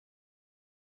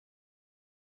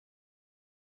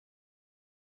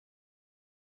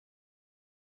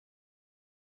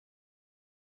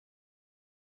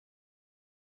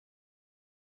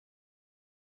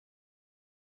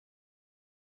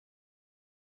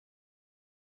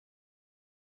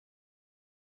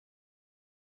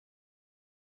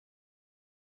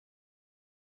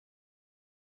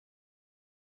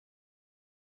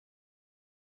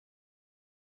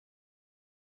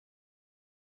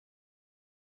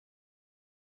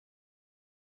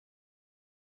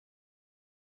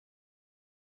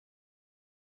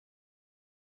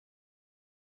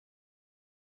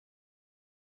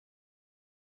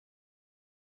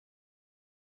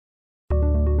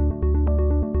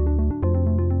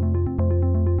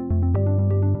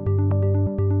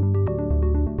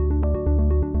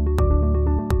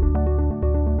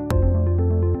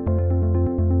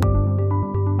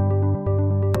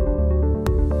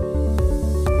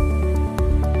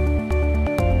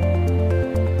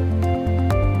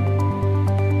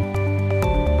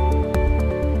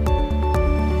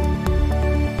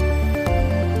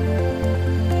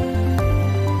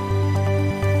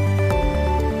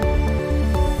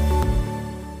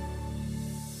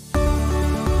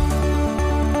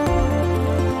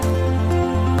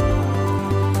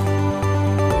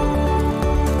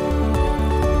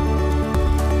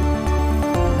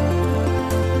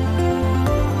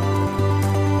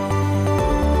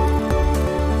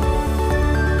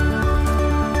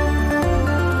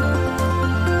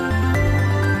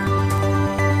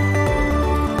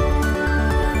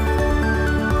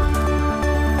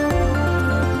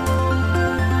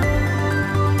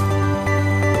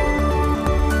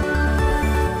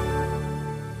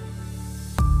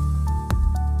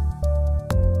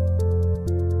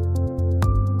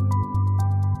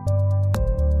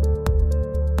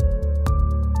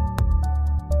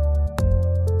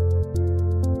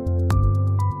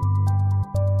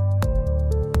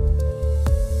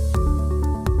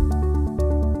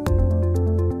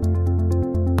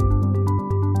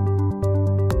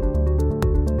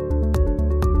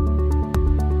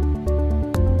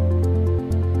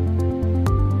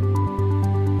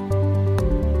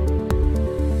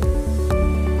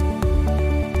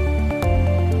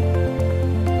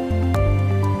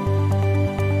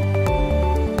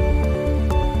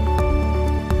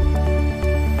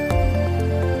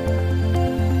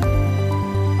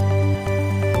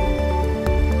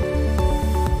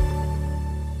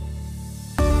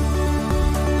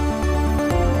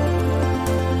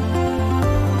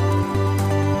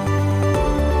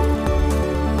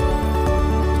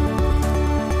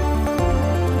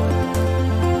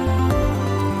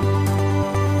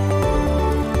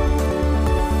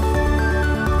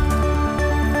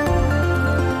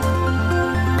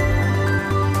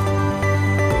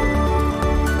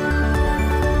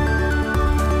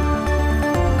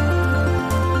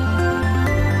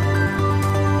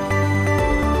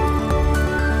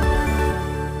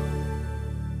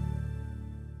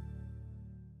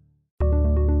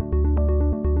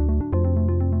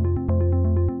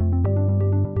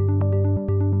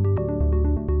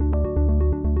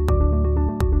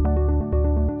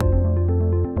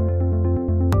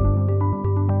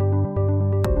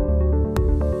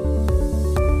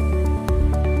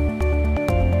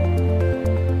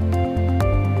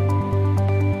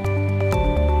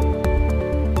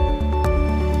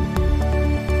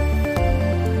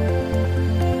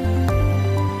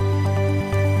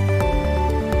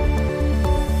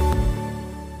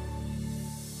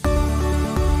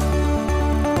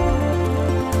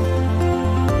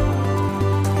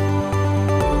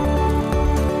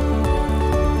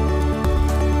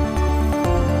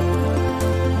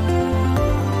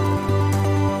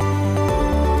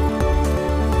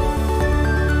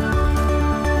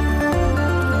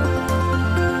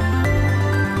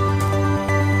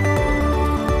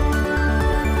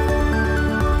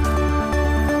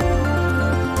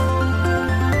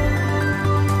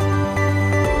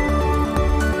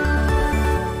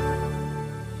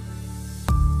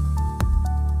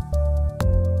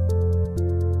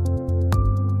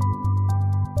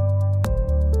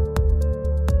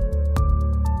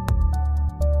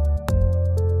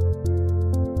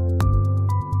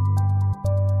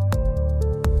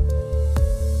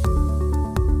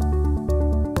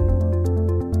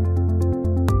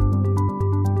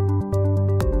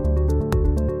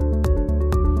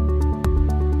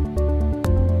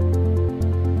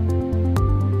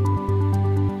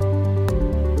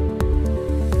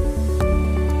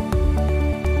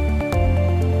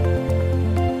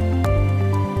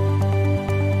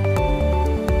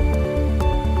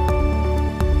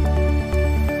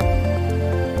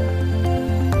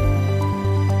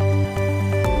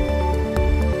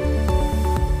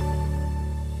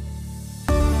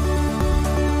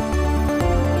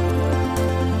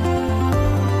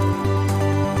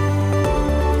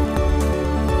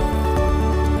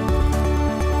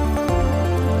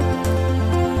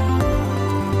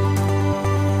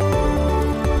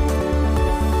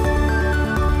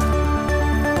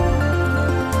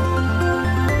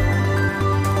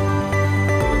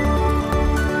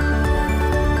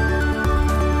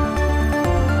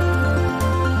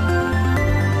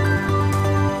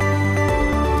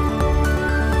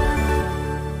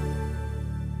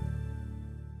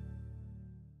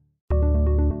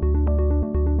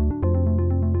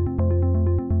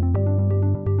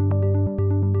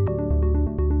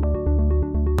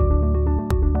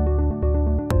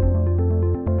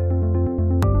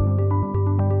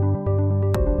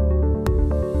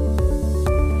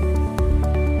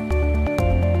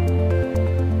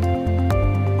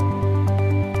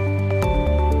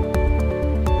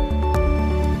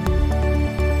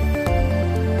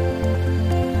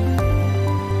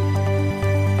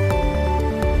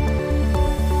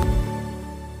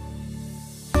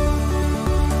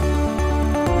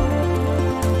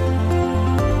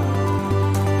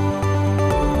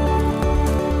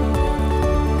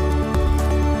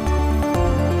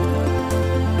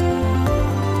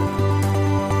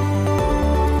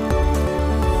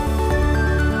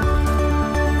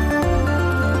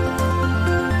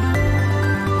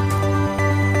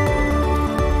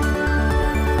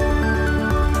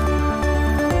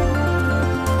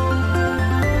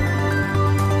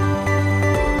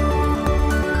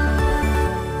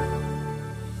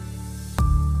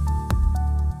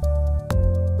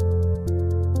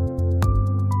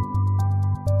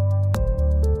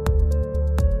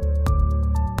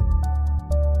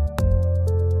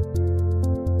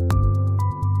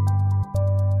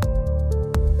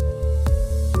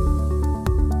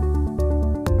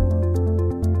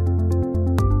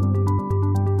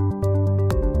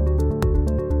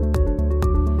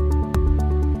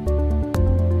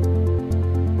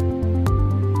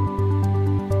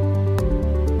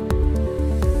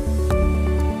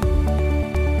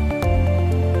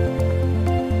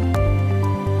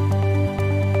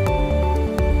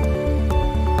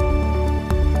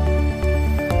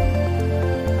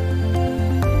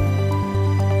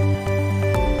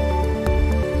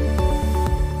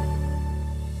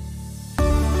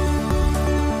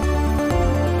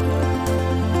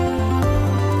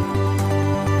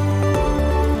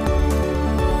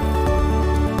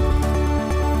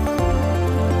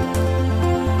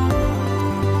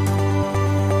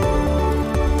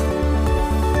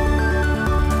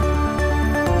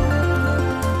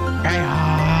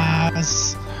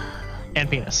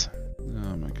Yes.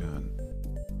 Oh my god.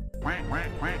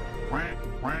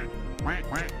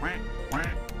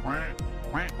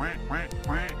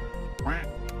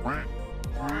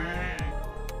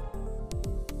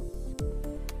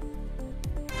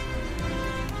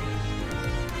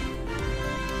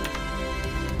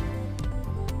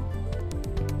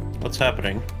 What's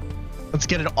happening? Let's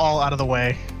get it all out of the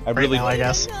way now, I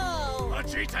guess.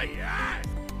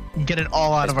 Get it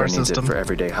all out of our needs system. it for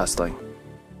everyday hustling.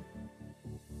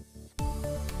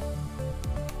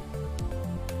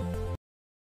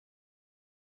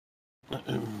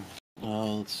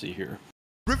 Let's see here.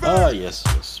 Reverse.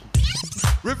 Yes.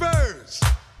 Reverse.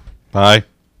 Bye.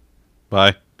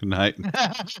 Bye. Good night.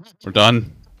 We're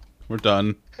done. We're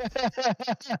done.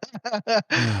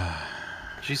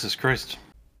 Jesus Christ.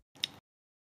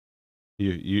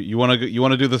 You want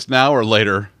to do this now or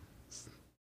later?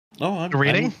 Oh, I'm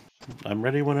reading. I'm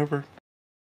ready whenever.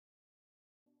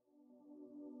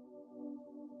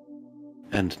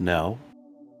 And now,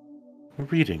 a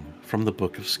reading from the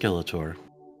Book of Skeletor.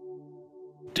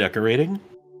 Decorating?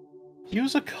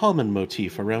 Use a common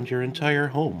motif around your entire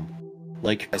home,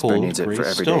 like cold needs it gray for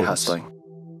everyday stones, hustling.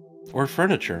 or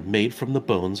furniture made from the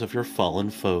bones of your fallen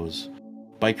foes.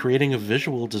 By creating a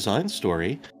visual design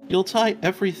story, you'll tie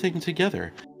everything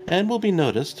together, and will be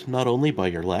noticed not only by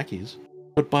your lackeys,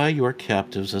 but by your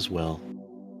captives as well.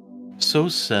 So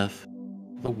saith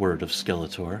the word of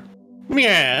Skeletor.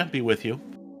 Meow, be with you.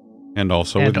 And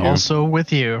also and with you. also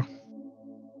with you.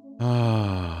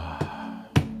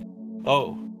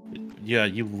 Oh, yeah,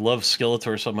 you love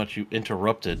Skeletor so much you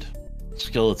interrupted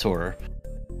Skeletor.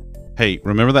 Hey,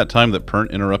 remember that time that Pernt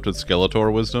interrupted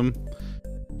Skeletor wisdom?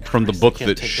 From the book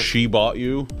that she bought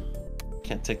you?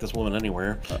 Can't take this woman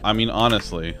anywhere. I mean,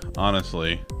 honestly.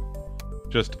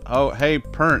 Just, oh, hey,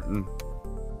 Pernt,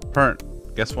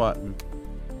 guess what?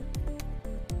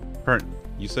 Pernt,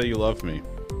 you say you love me,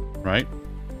 right?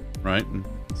 Right?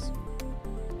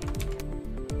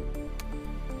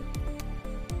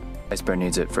 Iceberg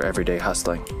needs it for everyday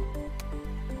hustling.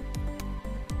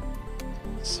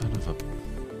 Son of a...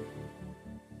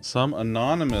 Some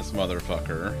anonymous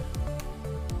motherfucker.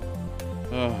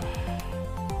 Ugh.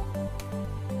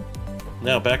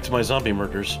 Now back to my zombie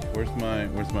murders. Where's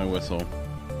my whistle?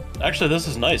 Actually, this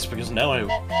is nice because now I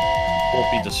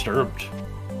won't be disturbed.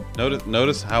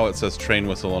 Notice how it says train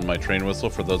whistle on my train whistle.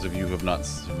 For those of you who have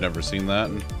never seen that,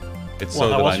 it's Well,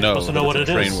 so how that else I you know supposed to that know it's what a it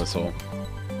train is? whistle.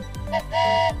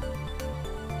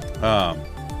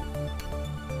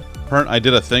 Pernt, I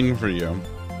did a thing for you.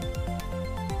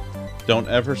 Don't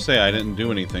ever say I didn't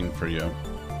do anything for you.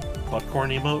 Popcorn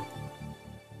emote?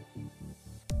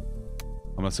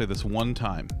 I'm gonna say this one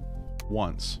time.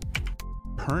 Once.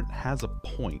 Pernt has a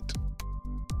point.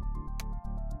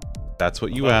 That's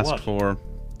what you About asked what? for.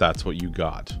 That's what you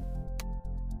got.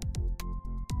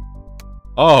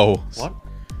 Oh. What?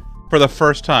 For the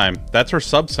first time. That's her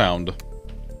sub sound.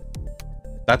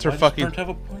 That's her Why does fucking... Pernt have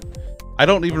a point? I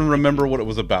don't even remember what it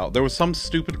was about. There was some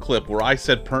stupid clip where I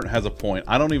said Pernt has a point.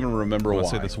 I don't even remember why. I'll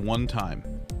say this one time.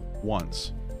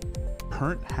 Once.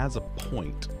 Pernt has a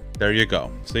point. There you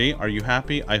go. See? Are you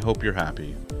happy? I hope you're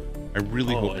happy. I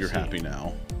really hope you're happy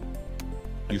now.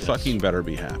 You fucking better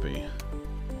be happy.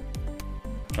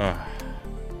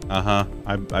 Uh-huh.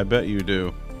 I bet you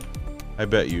do. I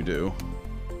bet you do.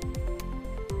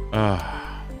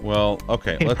 Well,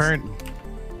 okay. Hey, let's...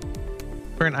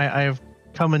 Pernt, I've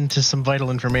come into some vital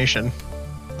information.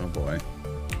 Oh boy.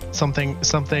 Something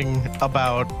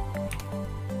about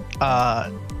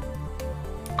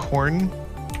corn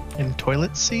and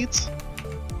toilet seats.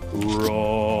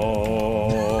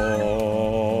 Wrong.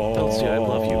 Elsie, I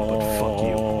love you, but fuck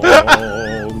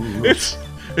you.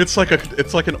 It's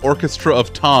like an orchestra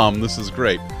of Tom. This is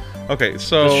great. Okay,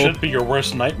 so This should be your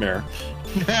worst nightmare.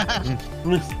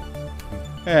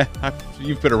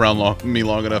 You've been around me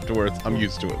long enough to where I'm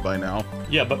used to it by now.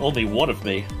 Yeah, but only one of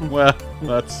me. Well,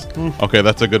 that's okay.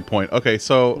 That's a good point. Okay,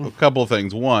 so a couple of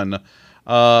things. One,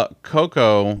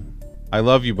 Coco, I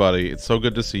love you, buddy. It's so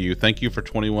good to see you. Thank you for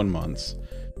 21 months.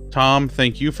 Tom,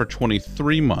 thank you for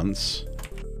 23 months.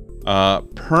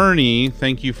 Perny,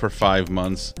 thank you for 5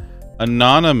 months.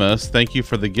 Anonymous, thank you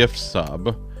for the gift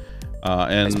sub.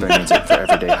 And needs it for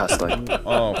everyday hustling.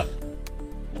 Oh.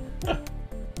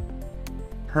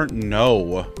 Pernt,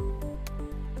 no.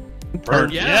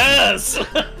 Pernt, yes!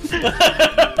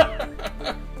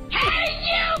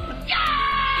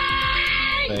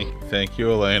 Thank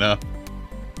you, Elena.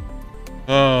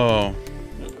 Oh.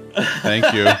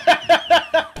 Thank you.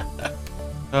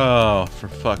 Oh, for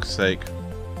fuck's sake.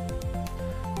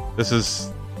 This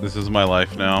is my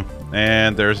life now.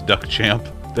 And there's Duck Champ.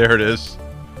 There it is.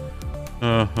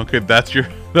 Okay, that's your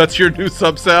That's your new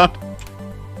sub sound?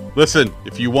 Listen,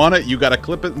 if you want it, you gotta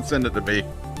clip it and send it to me.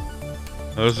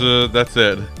 That's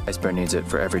it. Ice Bear needs it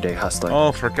for everyday hustling.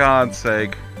 Oh, for God's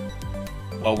sake.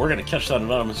 Oh, we're gonna catch that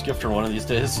anonymous gifter one of these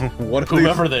days.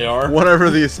 Whoever they are. Whatever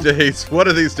these days. One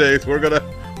of these days, we're gonna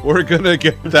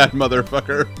get that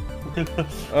motherfucker.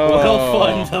 We'll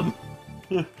find them.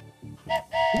 I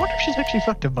wonder if she's actually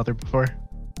fucked a mother before.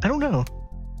 I don't know.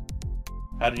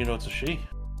 How do you know it's a she?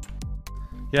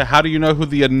 Yeah, how do you know who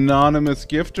the anonymous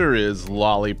gifter is,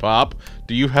 Lollipop?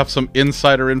 Do you have some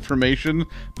insider information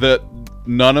that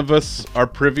none of us are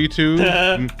privy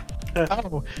to?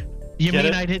 Oh, you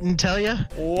mean I didn't tell you?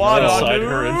 What inside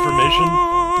her information?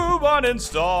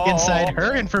 Uninstall. Inside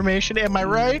her information, am I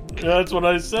right? That's what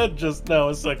I said just now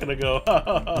a second ago.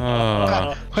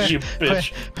 You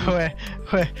bitch.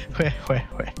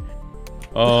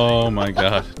 Oh my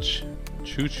god.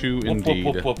 Choo-choo indeed.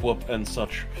 Whoop, whoop, whoop, and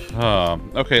such.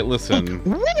 Okay, listen.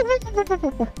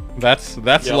 That's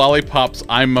Lollipop's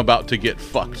I'm about to get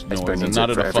fucked noise, and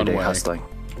not in a fun way. Hustling.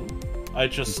 I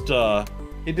just,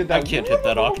 he did that I can't hit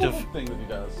that octave. Thing that he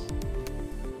does.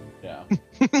 Yeah.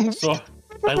 So,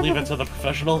 I leave it to the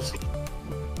professionals.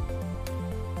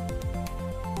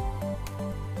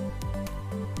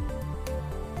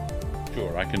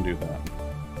 Sure, I can do that.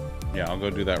 Yeah, I'll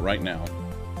go do that right now.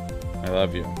 I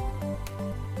love you.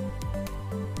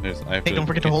 Hey, don't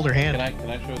forget to hold her hand. Can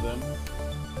I show them?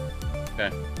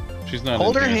 Okay. She's not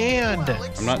Hold in her here. hand!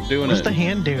 I'm not doing What does it. the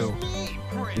hand do?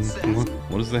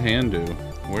 What does the hand do?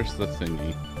 Where's the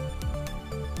thingy?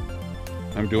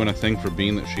 I'm doing a thing for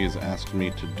Bean that she has asked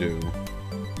me to do.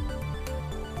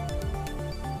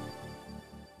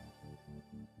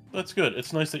 That's good.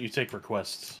 It's nice that you take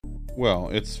requests. Well,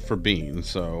 it's for Bean,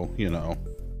 so, you know.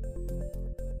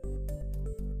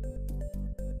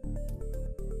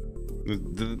 Is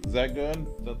that good?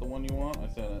 Is that the one you want? I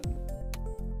said it.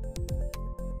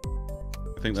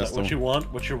 I think that's what you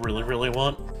want? What you really, really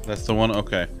want? That's the one?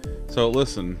 Okay. So,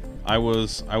 listen. I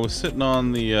was sitting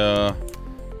on the,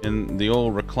 in the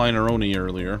old recliner-oni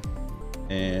earlier,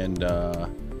 and,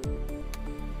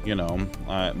 you know,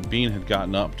 Bean had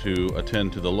gotten up to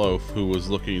attend to the loaf, who was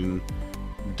looking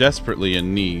desperately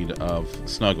in need of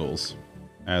snuggles,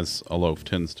 as a loaf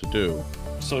tends to do.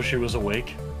 So she was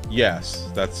awake?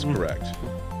 Yes, that's correct.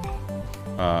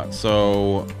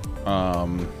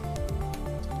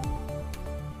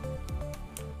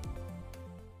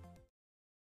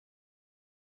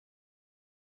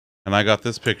 And I got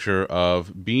this picture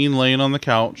of Bean laying on the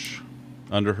couch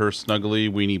under her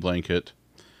snuggly weenie blanket.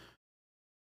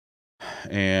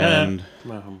 And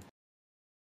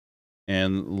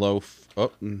Loaf,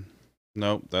 oh,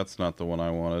 nope, that's not the one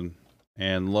I wanted.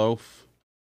 And Loaf,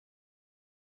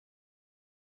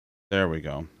 there we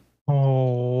go.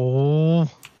 Oh.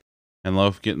 And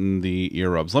Loaf getting the ear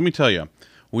rubs. Let me tell you,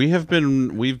 we've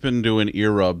been doing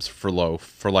ear rubs for Loaf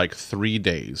for like 3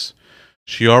 days.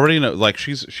 She already knows. Like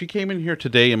she came in here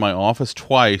today in my office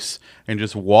twice and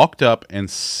just walked up and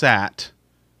sat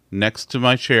next to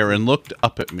my chair and looked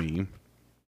up at me,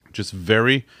 just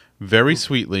very, very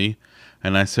sweetly.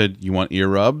 And I said, "You want ear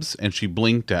rubs?" And she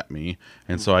blinked at me,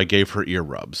 and so I gave her ear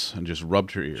rubs and just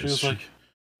rubbed her ears. She was like,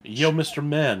 "Yo, Mr.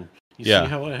 Man, you see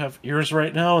how I have ears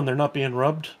right now and they're not being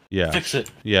rubbed? Yeah, fix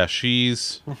it." Yeah, she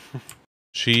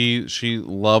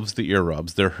loves the ear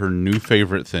rubs. They're her new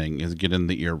favorite thing, is getting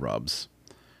the ear rubs.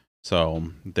 So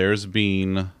there's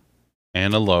Bean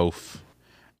and a Loaf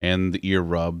and the ear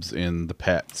rubs in the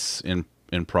pets in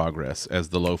progress, as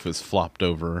the Loaf is flopped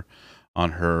over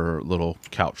on her little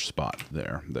couch spot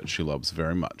there that she loves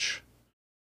very much.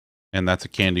 And that's a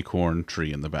candy corn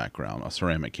tree in the background, a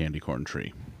ceramic candy corn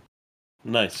tree.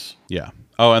 Nice. Yeah.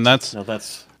 Oh, and that's up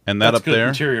good there.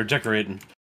 Interior decorating.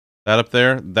 That up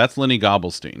there, that's Lenny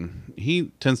Gobblestein.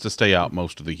 He tends to stay out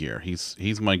most of the year.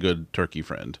 He's my good turkey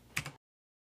friend.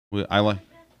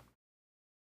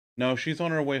 No, she's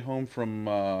on her way home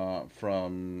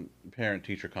from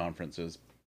parent-teacher conferences.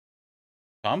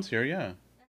 Tom's here, yeah.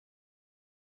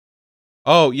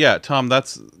 Oh yeah, Tom,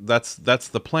 that's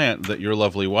the plant that your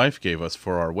lovely wife gave us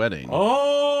for our wedding.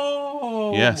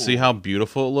 Oh. Yeah, see how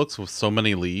beautiful it looks with so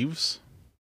many leaves?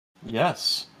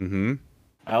 Yes. Mm-hmm.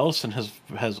 Allison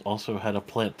has also had a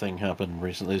plant thing happen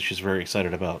recently that she's very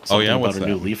excited about. Oh yeah, what's about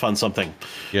a new leaf on something.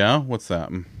 Yeah, what's that?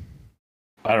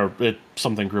 I don't.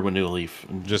 Something grew a new leaf.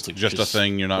 And just a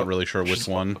thing. You're not really sure which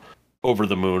one. Over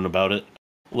the moon about it.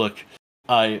 Look,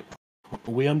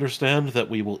 we understand that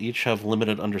we will each have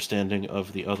limited understanding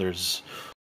of the other's.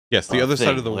 Yes, the other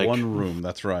side of the one room.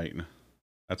 That's right.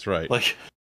 That's right. Like,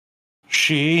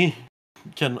 she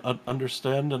can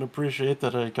understand and appreciate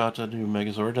that I got a new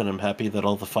Megazord, and I'm happy that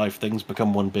all the 5 things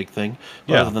become one big thing.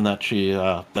 But Yeah. other than that,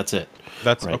 that's it.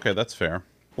 That's Right. okay. That's fair.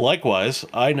 Likewise,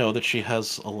 I know that she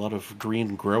has a lot of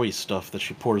green growy stuff that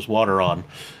she pours water on,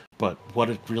 but what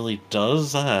it really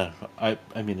does, I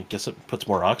mean, I guess it puts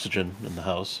more oxygen in the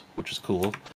house, which is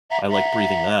cool. I like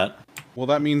breathing that. Well,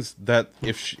 that means that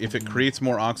if it creates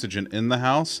more oxygen in the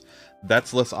house,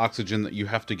 that's less oxygen that you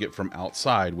have to get from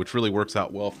outside, which really works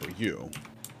out well for you.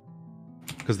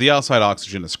 Because the outside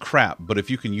oxygen is crap, but if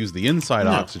you can use the inside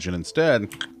oxygen instead...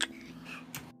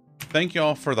 Thank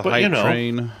y'all for the hype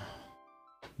train.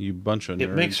 You bunch of nerds.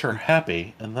 It makes her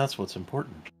happy, and that's what's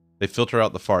important. They filter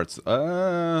out the farts.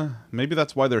 Maybe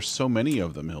that's why there's so many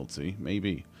of them, Hiltsy.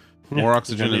 Maybe. More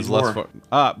oxygen is less...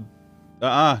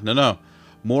 No.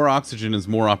 More oxygen is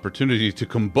more opportunity to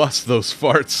combust those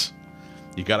farts.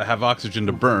 You gotta have oxygen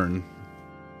to burn.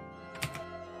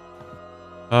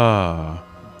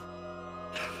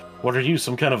 What are you,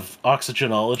 some kind of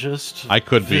oxygenologist? I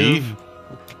could Viv? be.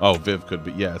 Oh, Viv could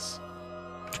be, yes.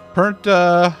 Pernt,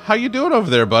 how you doing over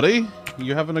there, buddy?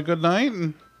 You having a good night?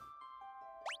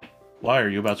 Why, are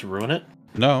you about to ruin it?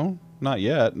 No, not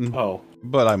yet. Oh.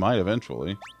 But I might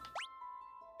eventually.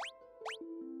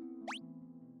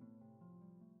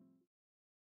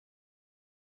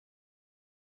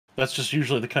 That's just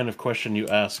usually the kind of question you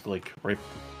ask, like, right...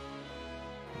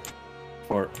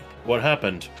 For what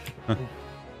happened?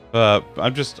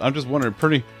 I'm just wondering.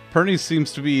 Pernie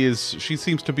seems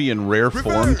to be in rare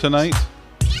form tonight.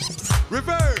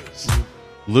 Reverse!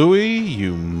 Louis,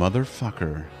 you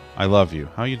motherfucker. I love you.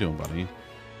 How you doing, buddy?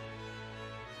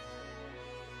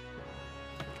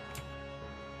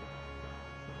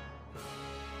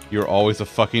 You're always a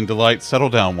fucking delight. Settle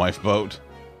down, wife boat.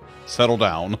 Settle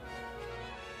down.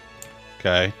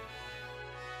 Okay.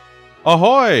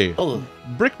 Ahoy! Hello.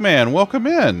 Brickman, welcome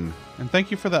in. And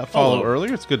thank you for that follow Hello.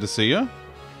 earlier. It's good to see you.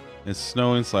 It's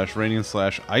snowing / raining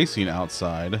 / icing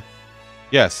outside.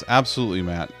 Yes, absolutely,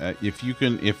 Matt. If you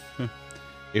can,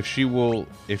 if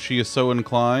she is so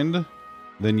inclined,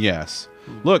 then yes.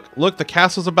 Look, the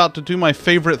castle's about to do my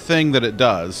favorite thing that it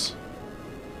does.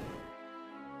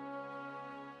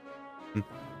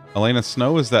 Elena,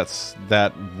 snow is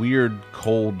that weird,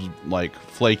 cold, like,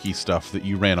 flaky stuff that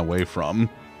you ran away from.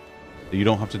 That you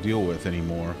don't have to deal with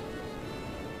anymore.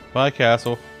 Bye,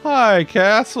 Castle. Hi,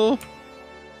 Castle.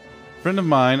 Friend of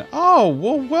mine. Oh,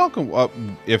 well,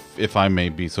 welcome. If I may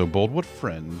be so bold, what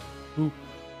friend?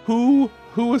 Who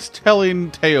is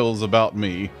telling tales about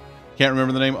me? Can't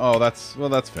remember the name. Oh,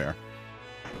 that's fair.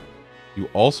 You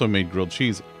also made grilled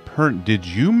cheese. Pernt, did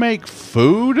you make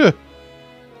food?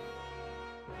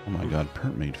 Oh my god,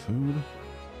 Pernt made food?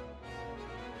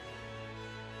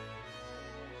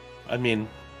 I mean,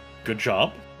 good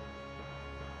job.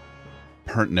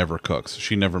 Pernt never cooks.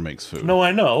 She never makes food. No,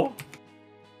 I know.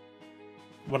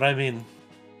 But I mean,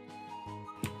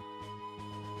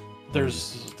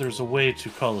 there's a way to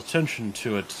call attention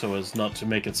to it so as not to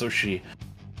make it so she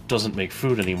doesn't make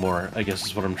food anymore, I guess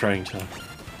is what I'm trying to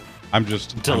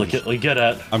delicately get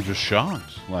at. I'm just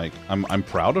shocked. Like, I'm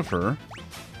proud of her.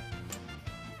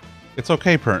 It's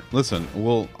okay, Pernt. Listen,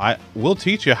 we'll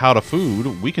teach you how to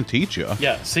food. We can teach you.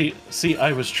 Yeah, see,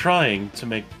 I was trying to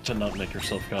not make her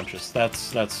self-conscious.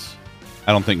 That's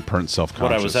I don't think Pernt's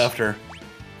self-conscious. what I was after.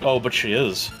 Oh, but she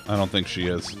is. I don't think she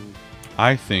is.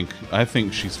 I think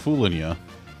she's fooling you.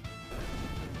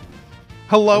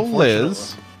 Hello,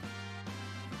 Liz.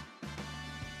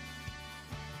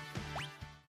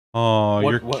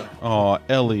 Oh, oh,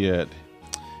 Elliot.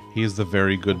 He's the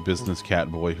very good business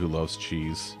cat boy who loves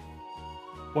cheese.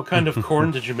 What kind of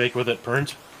corn did you make with it,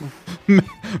 Burnt?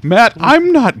 Matt,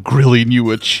 I'm not grilling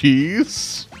you a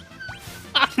cheese.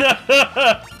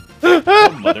 Oh,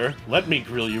 mother, let me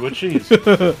grill you a cheese.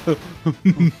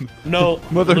 No,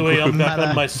 Mother Louis, I'm back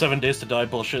on my 7 days to die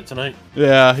bullshit tonight.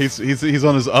 Yeah, he's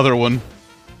on his other one.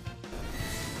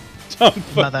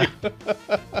 Mother.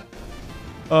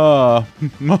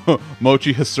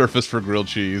 Mochi has surfaced for grilled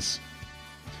cheese.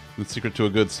 The secret to a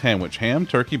good sandwich: ham,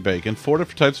 turkey, bacon, 4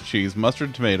 different types of cheese,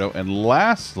 mustard, tomato, and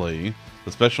lastly,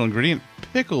 the special ingredient,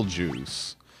 pickle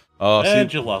juice.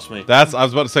 And you lost me. I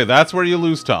was about to say, that's where you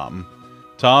lose Tom.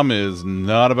 Tom is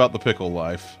not about the pickle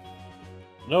life.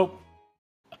 Nope.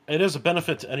 It is a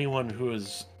benefit to anyone who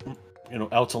is,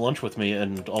 out to lunch with me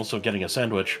and also getting a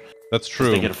sandwich. That's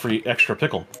true. They get a free extra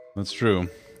pickle. That's true.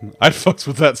 I'd fucks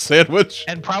with that sandwich.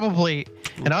 And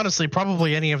honestly,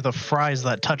 probably any of the fries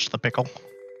that touch the pickle.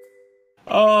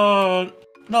 No,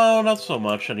 not so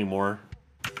much anymore.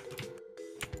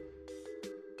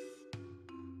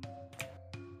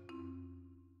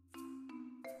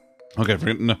 Okay,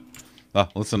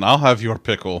 Listen, I'll have your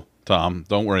pickle, Tom.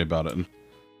 Don't worry about it.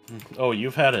 Oh,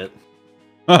 you've had it.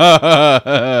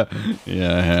 Yeah,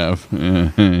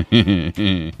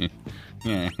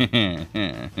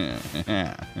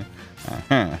 I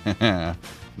have.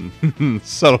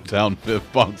 Settle down, Viv.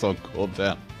 Bonks on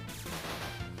cooldown.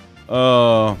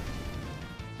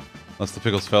 Unless the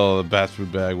pickles fell out of the bat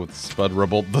food bag with spud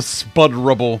rubble. The spud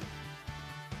rubble.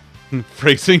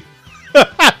 Phrasing.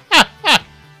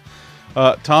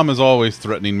 Tom is always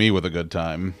threatening me with a good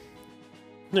time.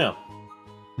 Yeah.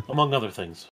 Among other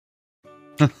things.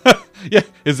 Yeah,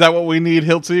 is that what we need,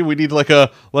 Hilty? We need like a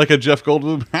Jeff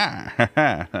Goldblum.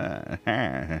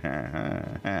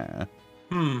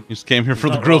 You just came here for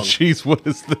the grilled cheese. What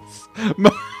is this?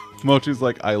 Mochi's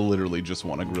like, I literally just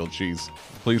want a grilled cheese.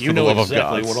 Please, for the love of God. You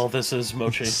know exactly what all this is,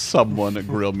 Mochi. Someone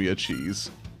grill me a cheese.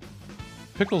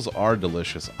 Pickles are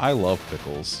delicious. I love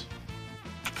pickles.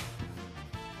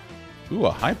 Ooh,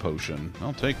 a high potion.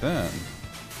 I'll take that.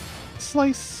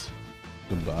 Slice.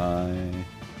 Goodbye.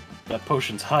 That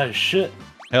potion's high as shit.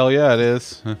 Hell yeah, it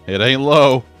is. It ain't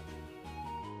low.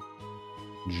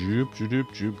 Joop, joop,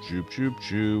 joop, joop, joop,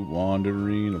 joop.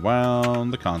 Wandering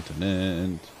around the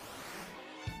continent.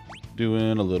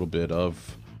 Doing a little bit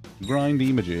of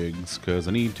grindy majigs, because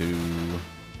I need to.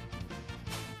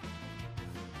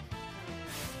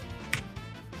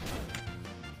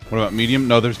 What about medium?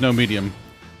 No, there's no medium.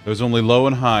 There's only low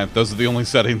and high. Those are the only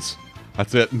settings.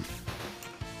 That's it. Well,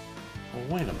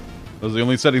 wait a minute. Those are the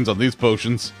only settings on these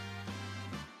potions.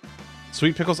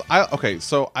 Sweet pickles. I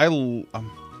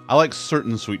like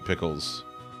certain sweet pickles.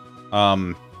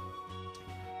 Like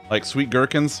sweet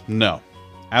gherkins. No,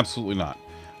 absolutely not.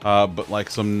 But like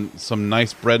some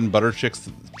nice bread and butter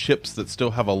chips that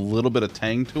still have a little bit of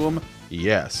tang to them.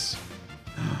 Yes.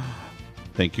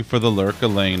 Thank you for the lurk,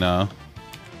 Elena.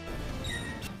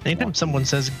 Anytime someone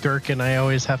says gherkin, I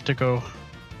always have to go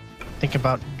think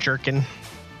about jerkin.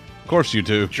 Of course you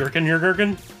do. Jerkin your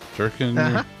gherkin?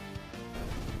 Jerkin.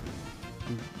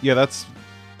 Yeah, that's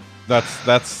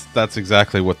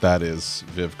exactly what that is,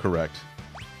 Viv. Correct.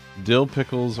 Dill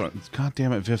pickles are. God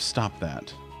damn it, Viv! Stop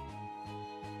that.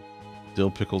 Dill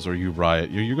pickles or you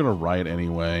riot. You're gonna riot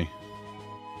anyway.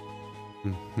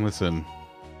 Listen,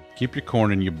 keep your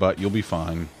corn in your butt. You'll be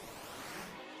fine.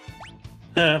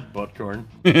 Butt corn.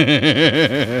 We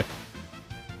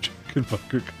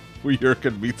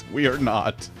are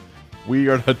not. We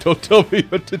are not. Don't tell me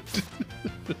what to do.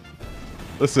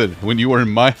 Listen, when you are in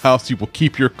my house, you will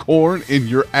keep your corn in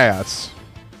your ass.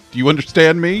 Do you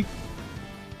understand me?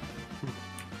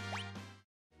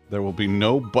 There will be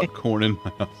no butt corn in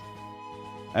my house.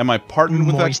 Am I partnered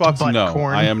with Moist Xbox? butt No,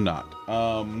 corn. I am not.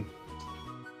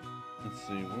 Let's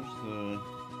see. Where's the?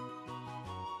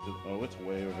 Oh, it's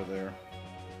way over there.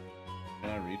 Can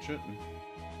I reach it?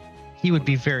 He would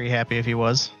be very happy if he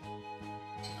was.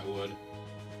 I would.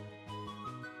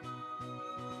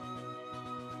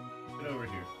 Get over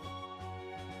here.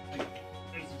 Here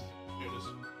it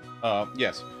is.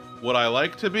 Yes. Would I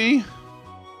like to be?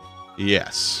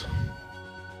 Yes.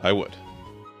 I would.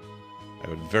 I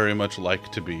would very much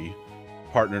like to be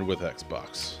partnered with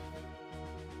Xbox.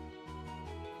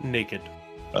 Naked.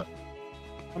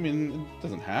 I mean, it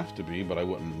doesn't have to be, but I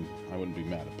wouldn't be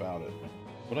mad about it.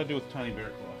 What'd I do with Tiny Bear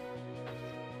Claw?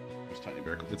 Where's Tiny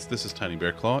Bear Claw? This is Tiny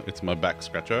Bear Claw. It's my back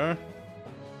scratcher.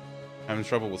 Having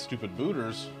trouble with stupid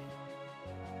booters.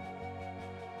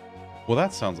 Well,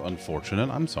 that sounds unfortunate.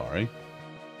 I'm sorry.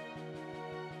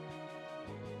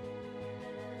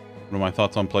 What are my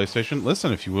thoughts on PlayStation?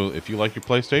 Listen, if you like your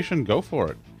PlayStation, go for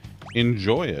it.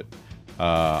 Enjoy it.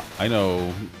 I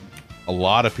know a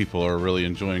lot of people are really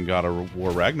enjoying God of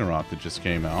War Ragnarok that just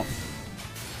came out.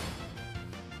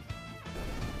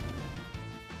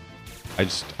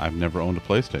 I've never owned a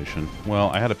PlayStation. Well,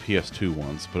 I had a PS2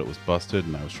 once, but it was busted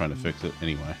and I was trying to fix it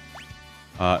anyway.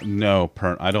 No,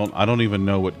 I don't even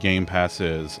know what Game Pass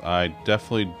is. I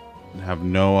definitely have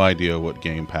no idea what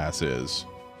Game Pass is.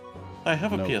 I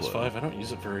have a No PS5. clue. I don't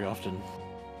use it very often.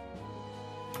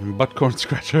 Butt corn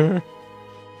scratcher.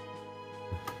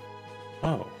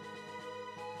 Oh.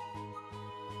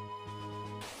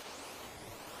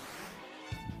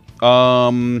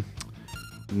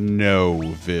 No,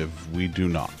 Viv, we do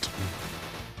not.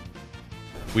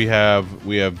 We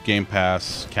have Game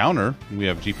Pass Counter. We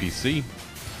have GPC.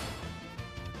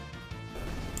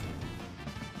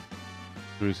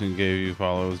 Recently gave you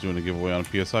follows doing a giveaway on a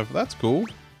PS5. That's cool.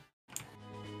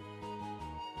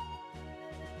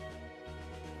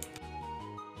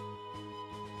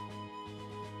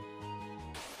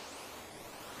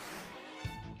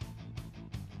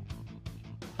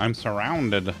 I'm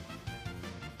surrounded.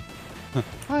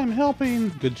 I'm helping.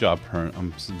 Good job, Pern.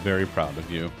 I'm very proud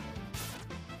of you.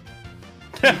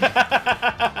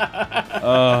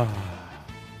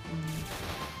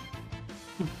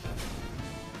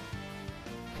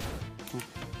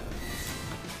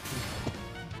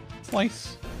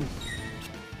 Slice.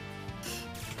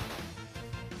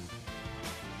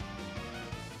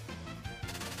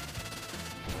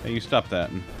 Hey, you stop that.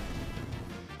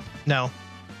 No.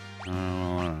 Oh,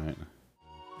 all right.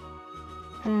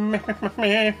 Where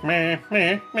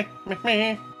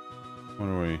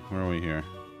are we here?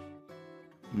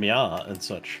 Meow and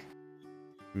such.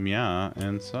 Meow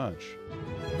and such.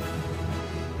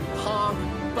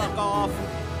 Fuck off.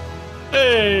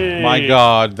 Hey! My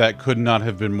God, that could not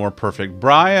have been more perfect.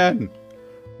 Brian!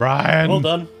 Brian! Well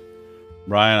done.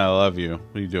 Brian, I love you.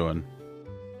 What are you doing?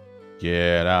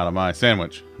 Get out of my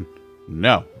sandwich.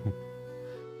 No.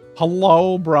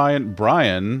 Hello, Brian.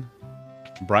 Brian's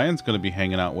going to be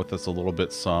hanging out with us a little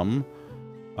bit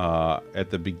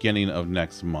at the beginning of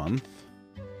next month.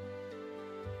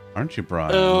 Aren't you,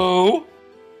 Brian? Oh!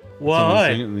 Why?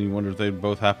 And you wonder if they'd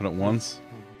both happen at once?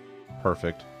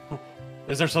 Perfect.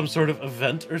 Is there some sort of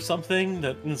event or something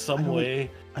that in some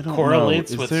way I don't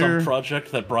correlates know. with some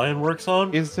project that Brian works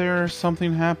on? Is there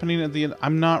something happening at the end?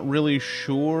 I'm not really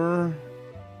sure.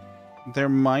 There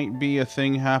might be a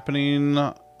thing happening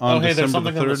on December hey, there's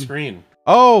something 3rd. on the screen.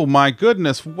 Oh my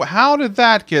goodness. How did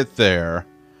that get there?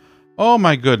 Oh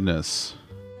my goodness.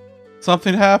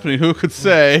 Something happening. Who could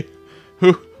say?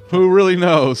 Who really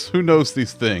knows? Who knows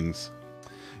these things?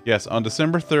 Yes, on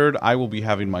December 3rd, I will be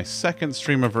having my second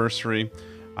streamiversary.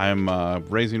 I'm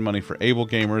raising money for Able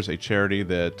Gamers, a charity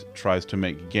that tries to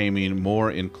make gaming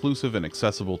more inclusive and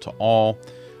accessible to all.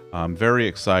 I'm very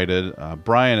excited.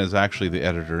 Brian is actually the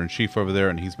editor-in-chief over there,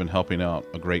 and he's been helping out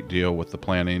a great deal with the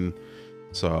planning.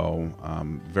 So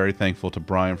I'm very thankful to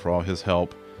Brian for all his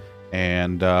help.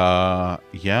 And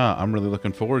yeah, I'm really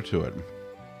looking forward to it.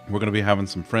 We're going to be having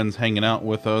some friends hanging out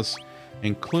with us,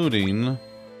 including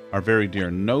our very dear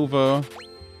Nova,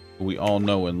 who we all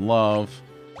know and love.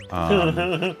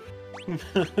 I'm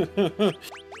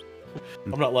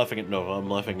not laughing at Nova, I'm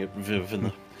laughing at Viv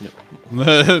and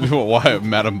the... Why,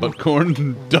 Madam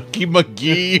Buttcorn? Ducky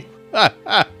McGee?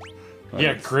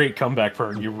 Yeah, great comeback,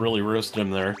 Pern. You really roasted him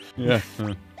there. Yeah.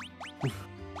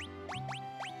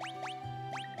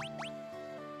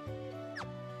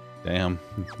 Damn.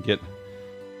 Get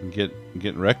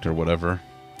wrecked or whatever.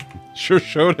 Sure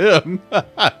showed him.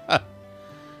 But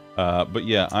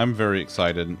yeah, I'm very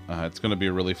excited. It's going to be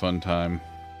a really fun time.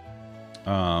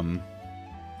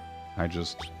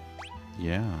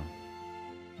 Yeah.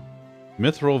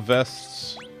 Mithril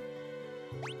vests.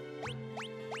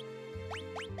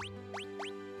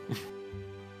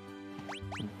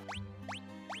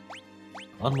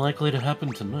 Unlikely to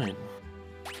happen tonight.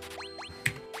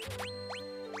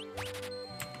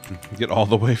 Get all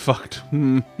the way fucked.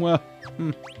 Well.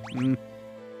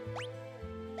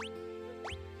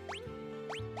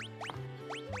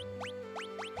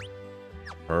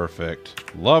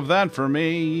 Perfect. Love that for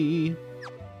me.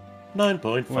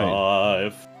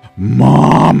 9.5.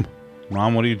 Mom!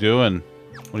 Mom, what are you doing?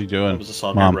 What are you doing? That was a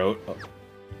song Mom. I wrote. Oh.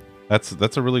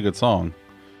 That's a really good song.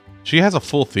 She has a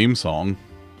full theme song.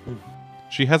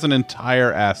 She has an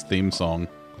entire ass theme song.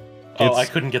 Oh, I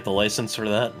couldn't get the license for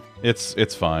that.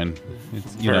 It's fine.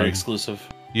 It's, Very exclusive.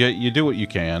 Yeah, you do what you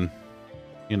can.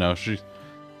 You know,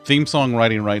 theme song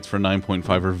writing rights for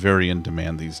 9.5 are very in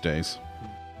demand these days.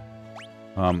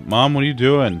 Mom, what are you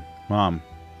doing? Mom,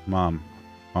 what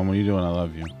are you doing? I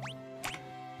love you.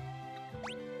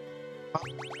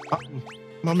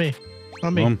 Mommy.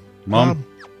 Mom.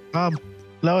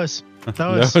 Lois.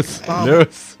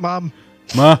 Lois. Mom.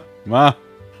 Ma.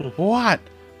 What?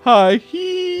 Hi.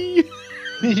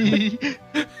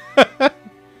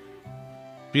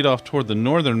 Beat off toward the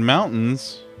northern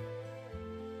mountains.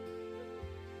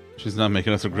 She's not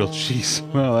making us a grilled cheese.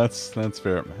 Well, that's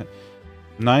fair.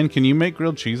 9, can you make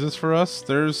grilled cheeses for us?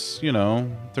 There's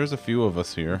a few of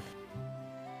us here.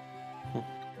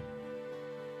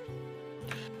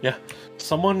 Yeah.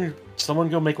 Someone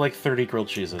go make like 30 grilled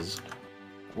cheeses.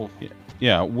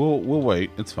 Yeah, we'll wait.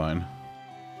 It's fine.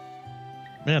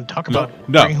 Man, talk about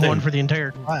No. bringing one for the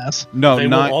entire class. No, they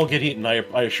 9 will all get eaten, I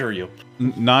assure you.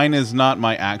 9 is not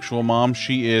my actual mom.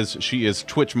 She is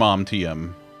Twitch Mom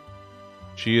TM.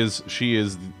 She is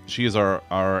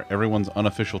our everyone's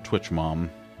unofficial Twitch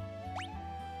mom.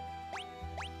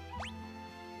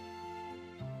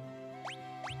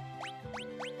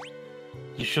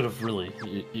 You should have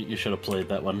you should have played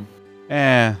that one.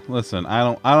 Listen, I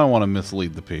don't want to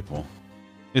mislead the people.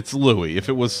 It's Louis. If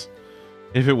it was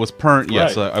If it was Pernt,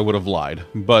 yes, Right. I would have lied.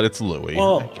 But it's Louis.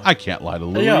 Well, I can't lie to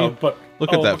Louis. Yeah, but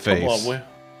Look at that but come face. on,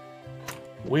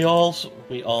 we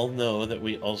all know that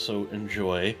we also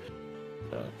enjoy,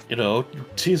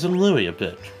 teasing Louis a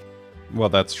bit. Well,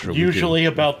 that's true. Usually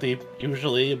about the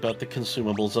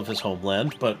consumables of his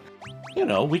homeland, but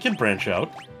we can branch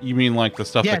out. You mean like the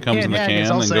stuff that comes in the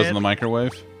can and goes in the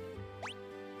microwave?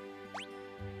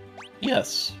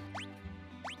 Yes.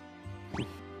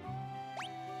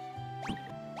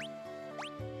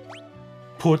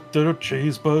 Put the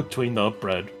cheese between the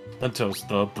bread, and toast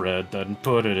the bread, then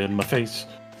put it in my face.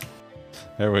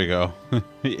 There we go.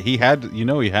 He had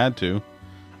to.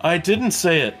 I didn't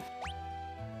say it.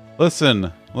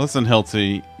 Listen,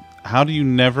 Hilty. How do you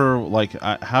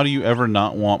how do you ever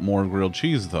not want more grilled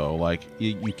cheese, though? Like,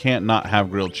 you can't not have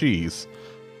grilled cheese.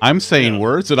 I'm saying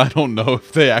words that I don't know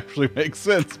if they actually make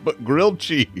sense, but grilled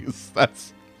cheese,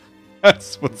 that's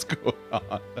what's going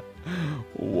on.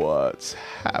 What's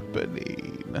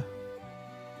happening?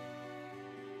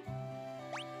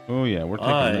 Oh, yeah, we're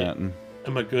taking that.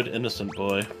 I'm a good, innocent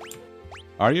boy.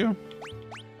 Are you?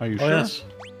 Are you sure? Yes.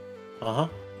 Uh-huh.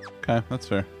 Okay, that's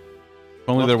fair. If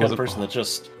only there was a person that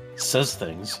just says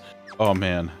things. Oh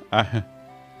man,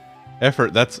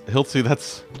 effort. That's Hiltsy.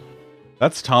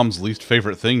 That's Tom's least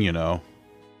favorite thing, you know.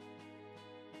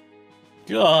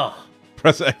 Gah.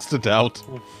 Press X to doubt.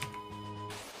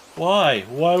 Why?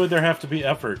 Why would there have to be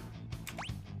effort?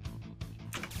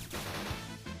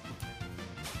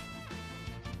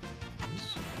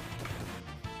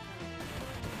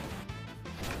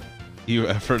 You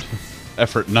effort,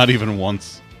 not even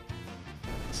once.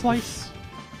 Slice.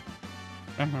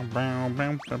 9,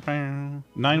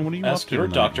 what are you Ask up to your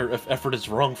tonight? doctor if effort is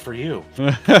wrong for you.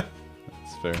 That's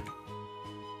fair.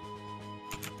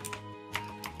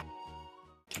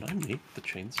 Can I make the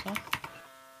chainsaw?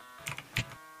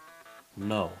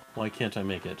 No. Why can't I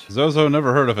make it? Zozo,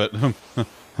 never heard of it.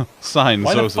 Sign,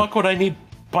 Why Zozo. the fuck would I need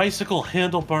bicycle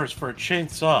handlebars for a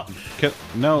chainsaw?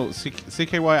 No,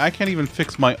 CKY, I can't even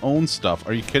fix my own stuff.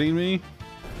 Are you kidding me?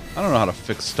 I don't know how to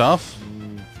fix stuff.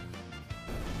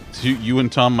 You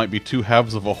and Tom might be two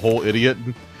halves of a whole idiot.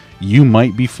 You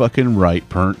might be fucking right,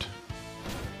 Pernt.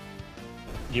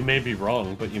 You may be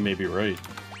wrong, but you may be right.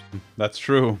 That's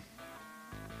true.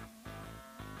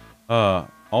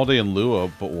 All day in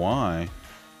Lua, but why?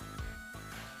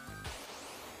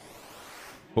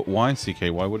 But why,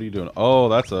 CKY? What are you doing? Oh,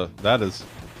 that's a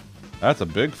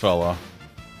big fella.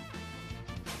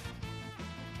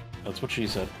 That's what she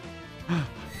said.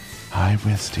 Hi,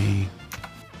 Wisty.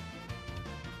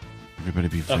 Everybody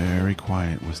be very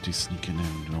quiet. Wisty's sneaking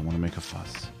in. You don't want to make a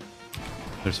fuss.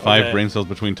 There's 5 brain cells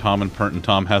between Tom and Pernt, and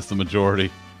Tom has the majority.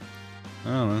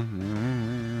 Oh,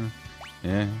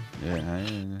 yeah.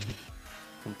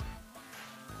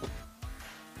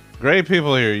 Great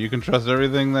people here. You can trust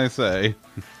everything they say.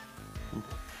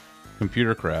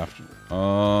 Computer craft.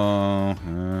 Oh.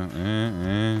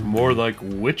 More like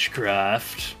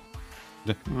witchcraft.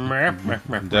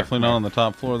 Definitely not on the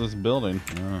top floor of this building.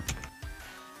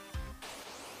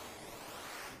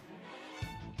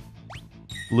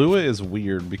 Lua is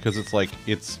weird because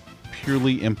it's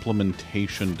purely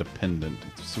implementation dependent.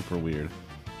 It's super weird.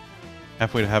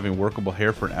 Halfway to having workable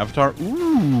hair for an avatar?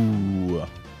 Ooh!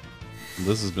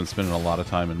 Liz has been spending a lot of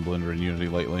time in Blender and Unity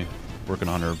lately, working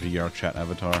on her VR chat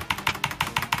avatar.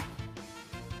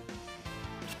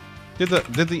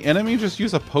 Did the enemy just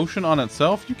use a potion on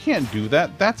itself? You can't do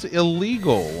that. That's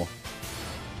illegal.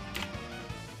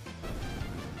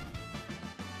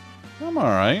 I'm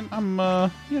alright.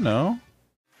 I'm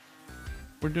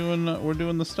we're doing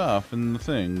the stuff and the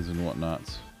things and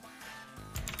whatnots.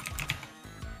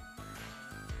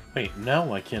 Wait, now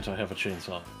why can't I have a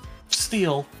chainsaw?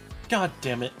 Steel! God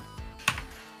damn it.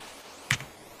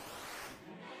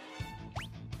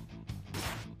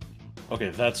 Okay,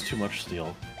 that's too much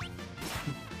steel.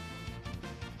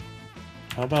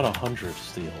 How about 100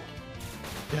 steel?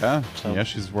 Yeah, yeah,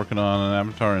 she's working on an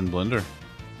avatar in Blender.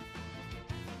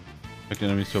 Expect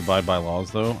enemies to abide by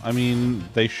laws, though. I mean,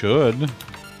 they should.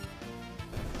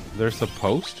 They're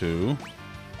supposed to.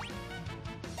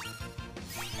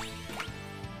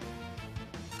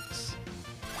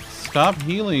 Stop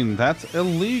healing. That's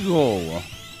illegal.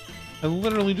 I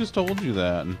literally just told you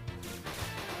that.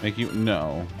 Make you...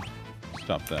 No.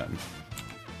 Stop that.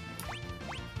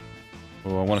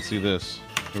 Oh, I want to see this.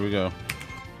 Here we go.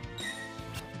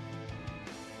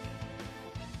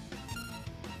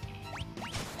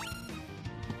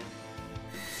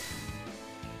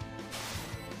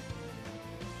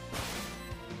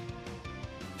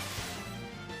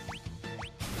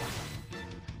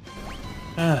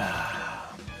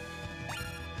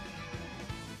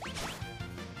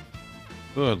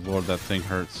 Good lord, that thing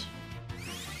hurts.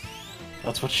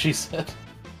 That's what she said.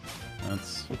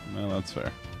 That's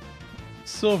fair.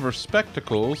 Silver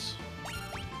spectacles?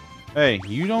 Hey,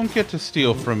 you don't get to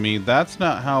steal from me. That's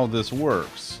not how this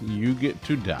works. You get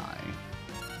to die.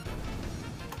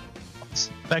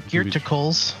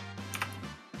 Spectacles.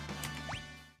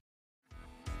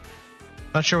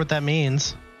 Not sure what that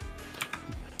means.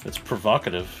 It's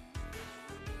provocative.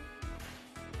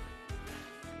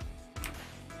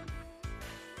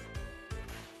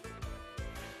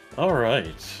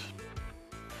 Alright.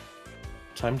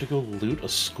 Time to go loot a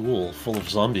school full of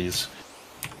zombies.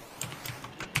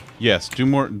 Yes, do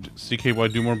more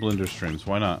CKY, do more Blender streams.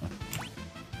 Why not?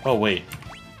 Oh, wait.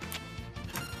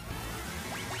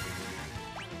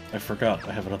 I forgot.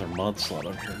 I have another mod slot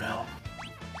on here now.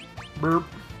 Burp.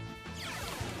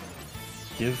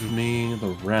 Give me the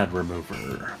rad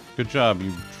remover. Good job,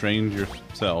 you trained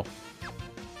yourself.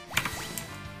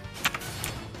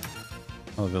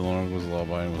 Oh, the villain was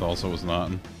lullaby and was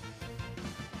not.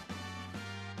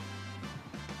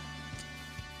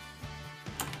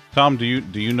 Tom, do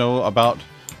you know about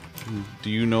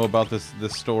this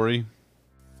story?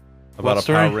 About a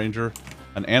Power Ranger?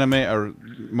 An anime, or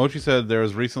Mochi said there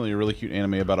was recently a really cute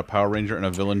anime about a Power Ranger and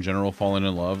a villain general falling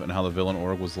in love, and how the villain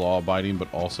org was law-abiding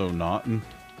but also not.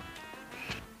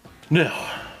 No.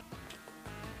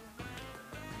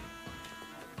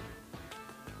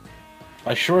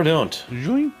 I sure don't.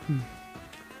 Joink.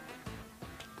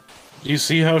 You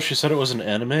see how she said it was an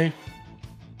anime?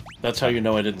 That's how you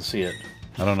know I didn't see it.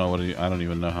 I don't know I don't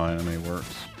even know how anime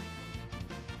works.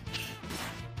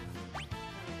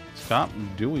 Stop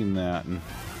doing that.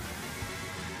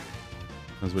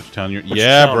 That's which town you're...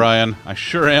 Yeah, town? Brian. I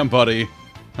sure am, buddy.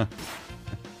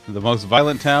 The most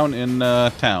violent town in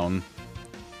town.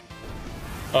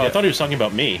 Oh, yeah. I thought he was talking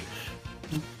about me.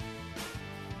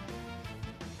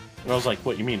 And I was like,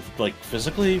 what, you mean, like,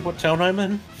 physically what town I'm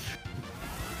in?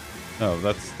 No,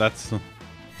 that's...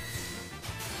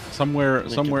 somewhere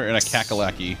in a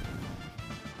Kakalaki.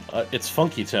 It's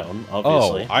Funky Town,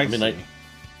 obviously. Oh, I mean,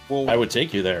 well, I would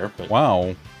take you there, but...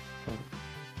 Wow.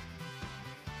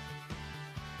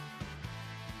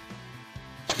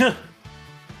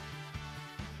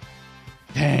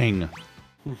 Dang.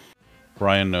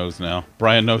 Brian knows now.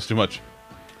 Brian knows too much.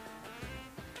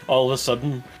 All of a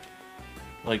sudden,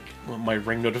 like, my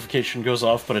ring notification goes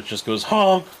off, but it just goes,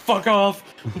 honk, fuck off!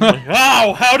 Like,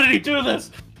 ow, how did he do this?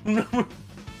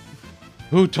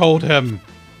 Who told him?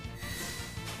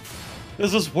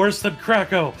 This is worse than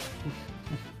Krakow.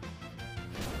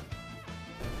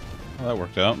 Well, that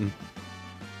worked out.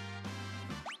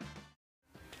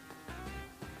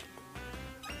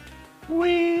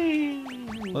 Whee!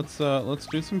 Let's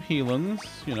do some healings,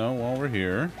 you know, while we're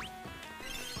here.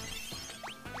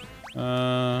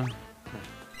 I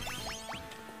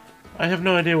have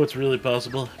no idea what's really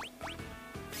possible.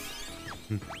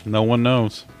 No one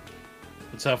knows.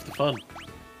 It's half the fun.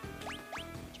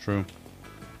 It's true.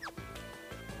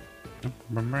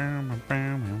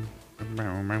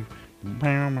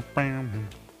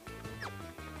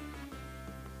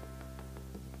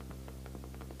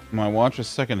 My watch's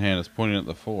second hand is pointing at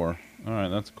the 4.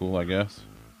 Alright, that's cool, I guess.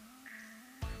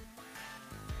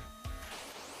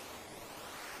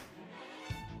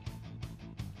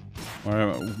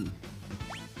 Alright,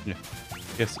 yeah.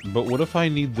 Yes, but what if I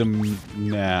need them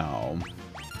now?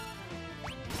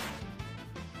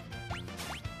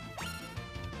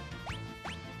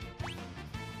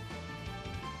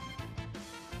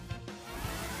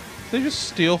 Did they just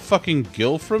steal fucking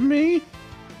Gil from me?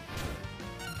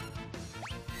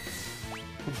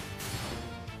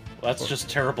 Well, that's just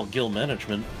terrible Gil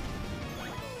management.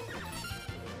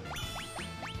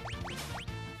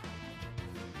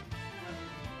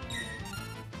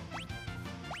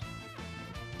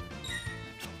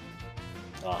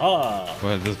 Aha!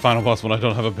 Well, this is the final boss when I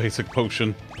don't have a basic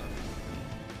potion.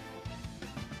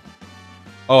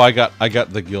 Oh, I got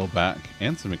the Gil back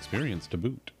and some experience to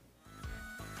boot.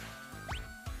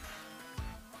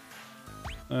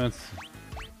 That's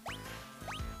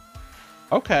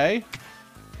okay.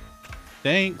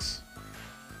 Thanks.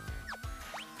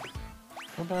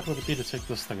 How bad would it be to take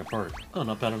this thing apart? Oh,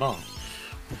 not bad at all.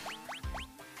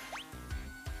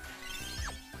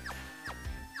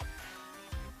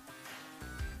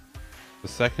 The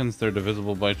seconds, they're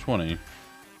divisible by 20.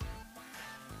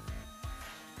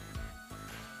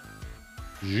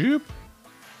 Zoop.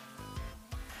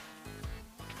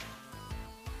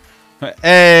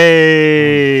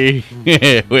 Hey!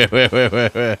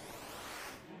 Wait.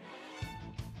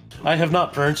 I have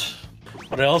not burnt,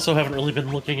 but I also haven't really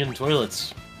been looking in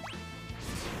toilets.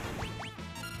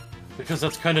 Because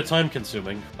that's kind of time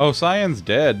consuming. Oh, Cyan's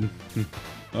dead.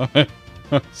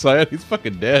 Cyan, he's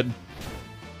fucking dead.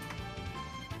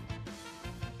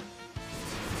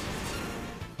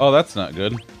 Oh, that's not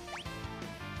good.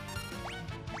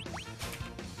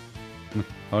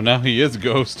 Oh, now he is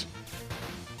Ghost.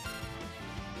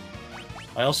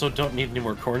 I also don't need any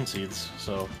more corn seeds,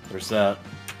 so there's that.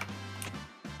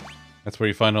 That's where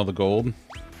you find all the gold.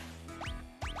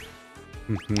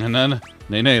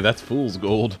 Nay, that's fool's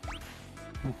gold.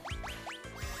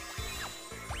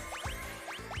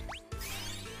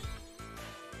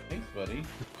 Thanks, buddy.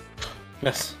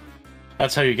 Yes.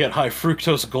 That's how you get high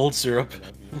fructose gold syrup.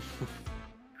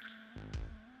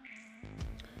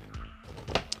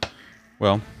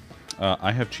 Well,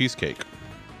 I have cheesecake.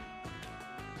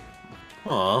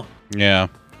 Aw. Yeah.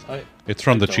 It's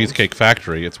from the don't. Cheesecake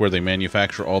Factory. It's where they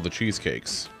manufacture all the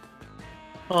cheesecakes.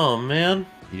 Oh, man.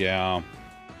 Yeah.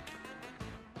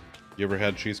 You ever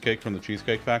had cheesecake from the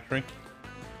Cheesecake Factory?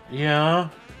 Yeah.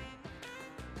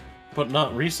 But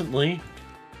not recently.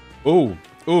 Ooh.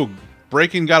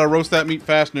 Breaking gotta roast that meat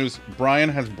fast news. Brian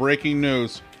has breaking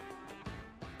news.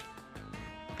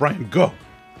 Brian, go.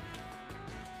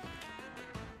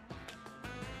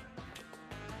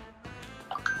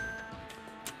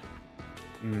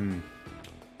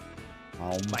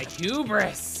 My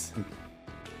hubris.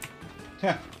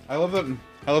 Yeah, I love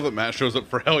that Matt shows up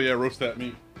for hell yeah, roast that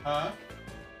meat. Huh?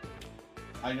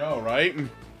 I know, right?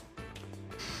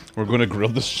 We're gonna grill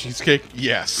this cheesecake?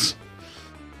 Yes.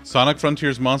 Sonic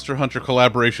Frontiers Monster Hunter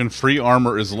collaboration free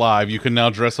armor is live. You can now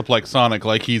dress up like Sonic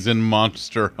like he's in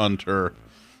Monster Hunter.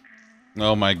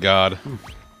 Oh my god.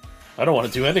 I don't want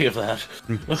to do any of that.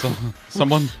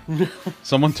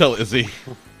 Someone tell Izzy.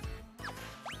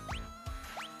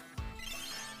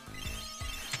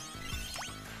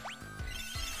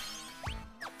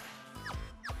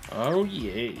 Oh,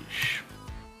 yeesh.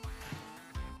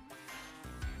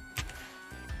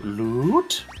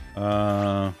 Loot?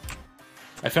 I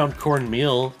found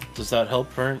cornmeal. Does that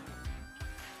help, Burnt?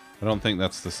 I don't think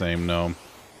that's the same, no.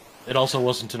 It also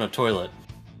wasn't in a toilet.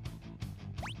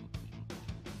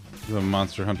 The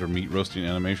Monster Hunter meat roasting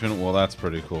animation? Well, that's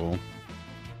pretty cool.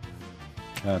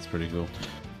 That's pretty cool.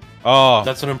 Oh!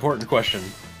 That's an important question.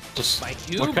 Just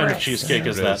what kind of cheesecake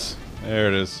is that? There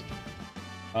it is.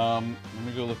 Let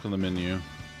me go look on the menu.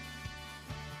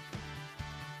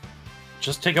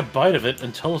 Just take a bite of it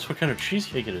and tell us what kind of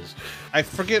cheesecake it is. I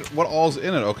forget what all's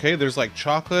in it, okay? There's like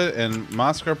chocolate and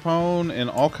mascarpone and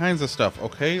all kinds of stuff,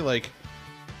 okay? Like,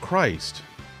 Christ.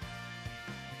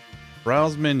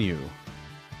 Browse menu.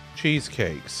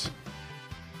 Cheesecakes.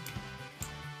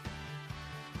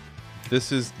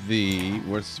 This is the...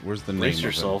 Where's the name? Brace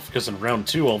yourself, because in round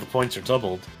 2 all the points are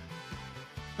doubled.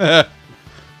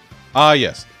 Ah,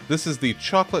 yes. This is the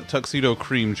chocolate tuxedo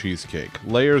cream cheesecake.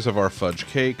 Layers of our fudge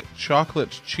cake,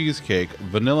 chocolate cheesecake,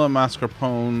 vanilla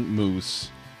mascarpone mousse,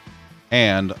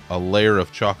 and a layer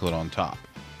of chocolate on top.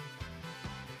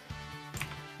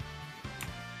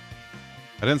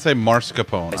 I didn't say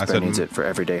mascarpone. I said needs it for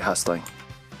everyday hustling.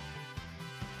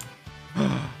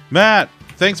 Matt,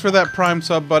 thanks for that Prime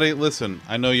sub, buddy. Listen,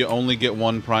 I know you only get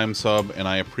one Prime sub, and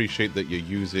I appreciate that you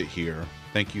use it here.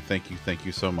 Thank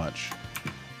you so much.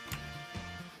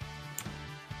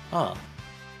 Ah.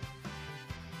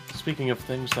 Speaking of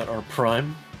things that are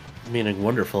prime, meaning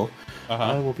wonderful,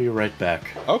 I will be right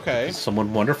back. Okay.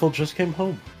 Someone wonderful just came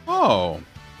home. Oh.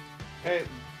 Hey,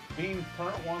 Bean,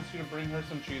 Pernt wants you to bring her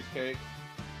some cheesecake.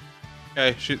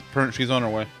 Okay, Pernt, she's on her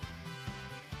way.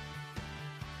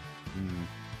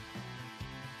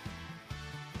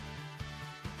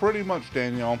 Pretty much,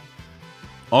 Danielle.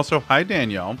 Also, hi,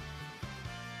 Danielle.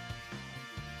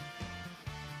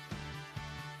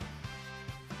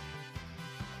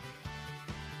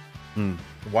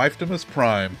 Wifedemus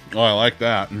Prime. Oh, I like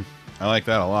that. I like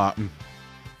that a lot.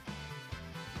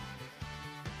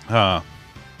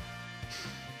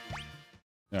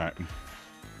 Alright.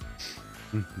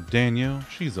 Danielle,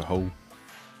 she's a hoe.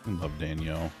 I love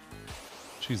Danielle.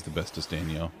 She's the bestest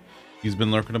Danielle. He's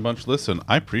been lurking a bunch. Listen,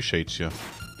 I appreciate you.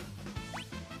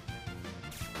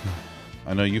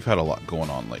 I know you've had a lot going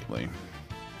on lately.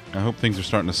 I hope things are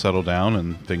starting to settle down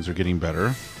and things are getting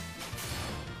better.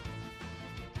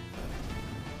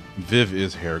 Viv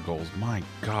is hair goals. My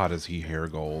God, is he hair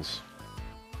goals?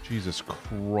 Jesus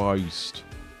Christ.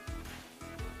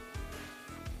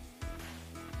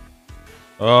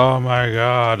 Oh my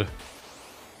God.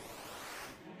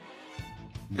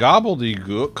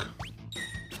 Gobbledygook.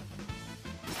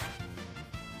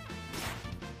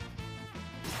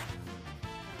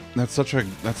 That's such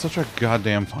a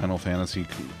goddamn Final Fantasy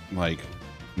like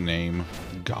name.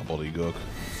 Gobbledygook.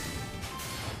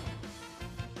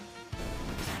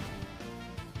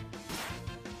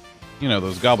 You know,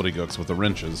 those gobbledygooks with the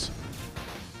wrenches.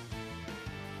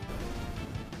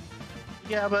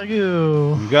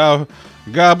 Gabagoo.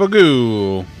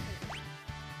 Gabagoo.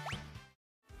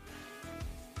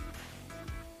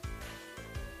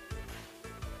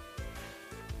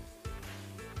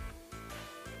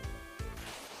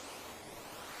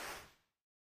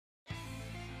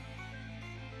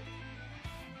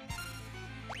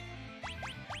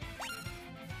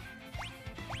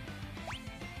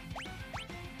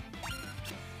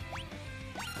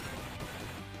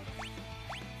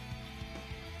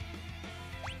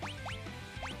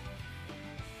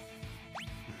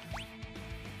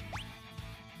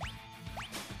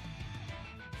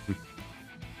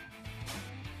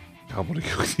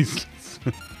 Gobbledygooks.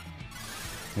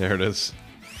 There it is.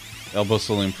 Elbow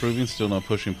slowly improving, still no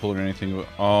pushing, pulling, or anything.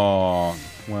 Oh,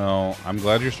 well, I'm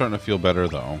glad you're starting to feel better,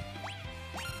 though.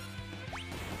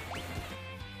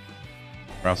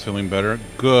 Ralph's feeling better?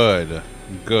 Good.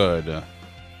 Good.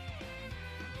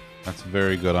 That's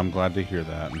very good. I'm glad to hear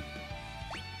that.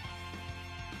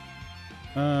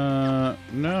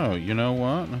 No, you know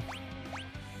what?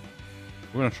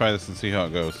 We're gonna try this and see how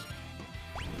it goes.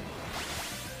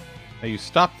 Hey, you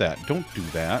stop that. Don't do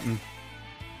that.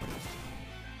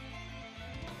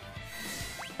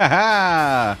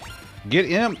 Ha-ha! Get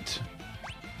imped!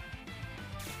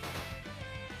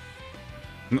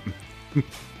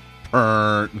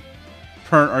 Pernt.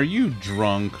 Pernt, are you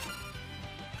drunk?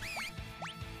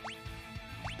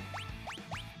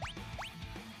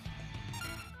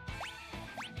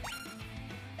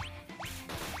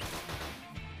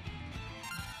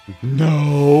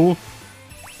 No!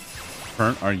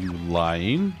 Pernt, are you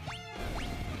lying?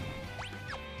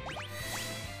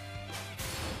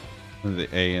 The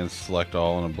A and select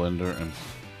all in a blender and...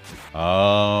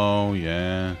 Oh,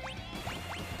 yeah.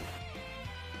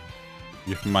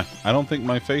 I don't think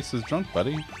my face is drunk,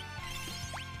 buddy.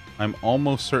 I'm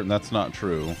almost certain that's not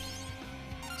true.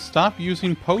 Stop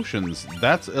using potions.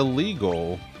 That's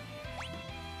illegal.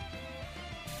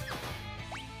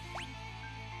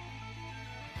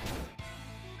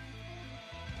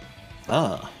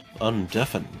 Ah,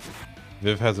 undeafen.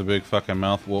 Viv has a big fucking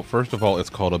mouth. Well, first of all,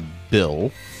 it's called a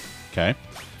bill. Okay?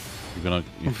 If you're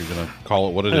gonna call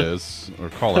it what it is, or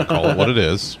call it what it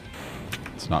is.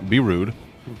 Let's not be rude.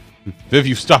 Viv,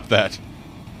 you stop that.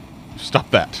 Stop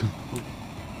that.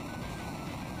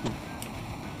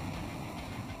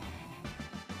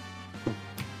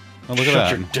 Oh, look at that.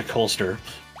 Shut your dick holster.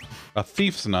 A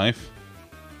thief's knife.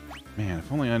 Man,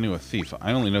 if only I knew a thief.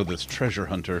 I only know this treasure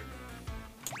hunter.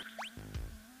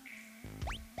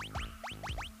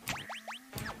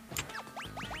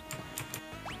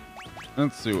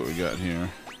 Let's see what we got here.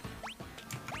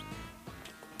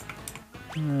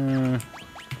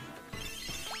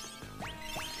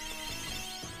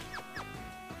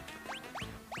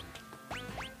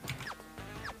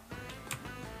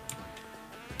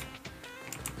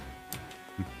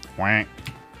 Quack.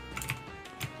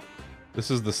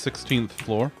 This is the 16th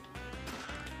floor.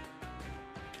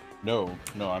 No,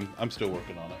 I'm still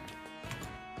working on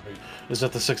it. Is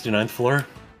that the 69th floor?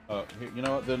 You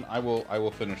know what? Then I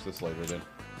will finish this later. Then.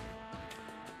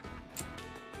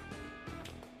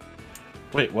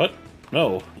 Wait, what?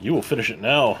 No, you will finish it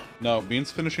now. No,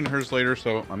 Bean's finishing hers later,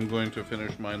 so I'm going to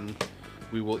finish mine.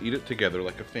 We will eat it together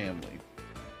like a family.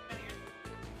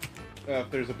 If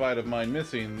there's a bite of mine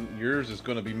missing, yours is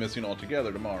going to be missing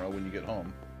altogether tomorrow when you get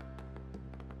home.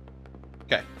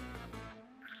 Okay.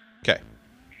 Okay.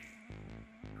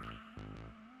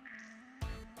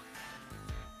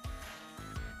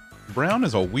 Brown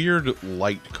is a weird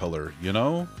light color, you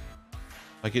know?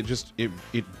 Like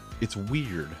it's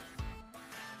weird.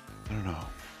 I don't know.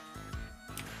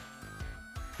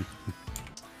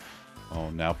 Oh,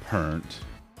 now Pernt.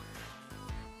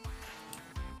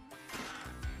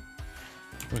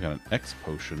 We got an X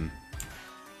potion.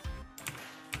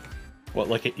 What,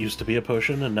 like it used to be a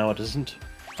potion and now it isn't?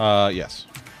 Yes.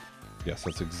 Yes,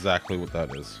 that's exactly what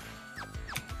that is.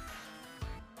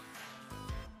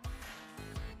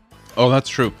 Oh, that's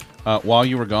true. While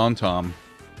you were gone, Tom,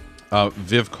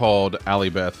 Viv called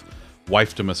Alibeth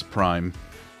Wifetimus Prime.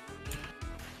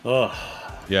 Ugh.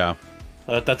 Yeah.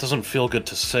 That doesn't feel good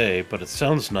to say, but it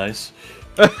sounds nice.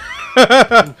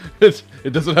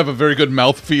 It doesn't have a very good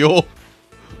mouthfeel.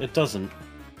 It doesn't.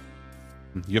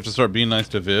 You have to start being nice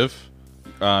to Viv.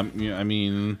 I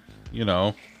mean, you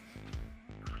know.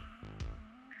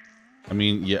 I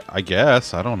mean, yeah, I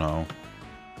guess. I don't know.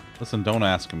 Listen, don't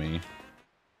ask me.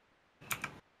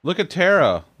 Look at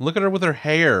Tara. Look at her with her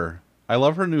hair. I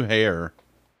love her new hair.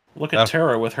 Look at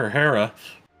Tara with her Hera.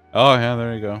 Oh, yeah,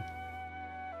 there you go.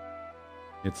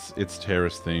 It's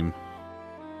Tara's theme.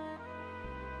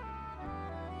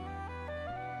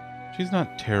 She's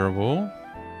not terrible.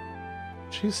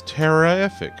 She's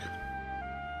terrific.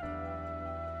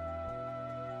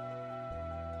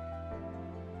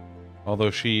 Although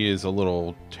she is a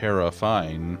little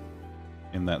terrifying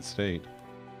in that state.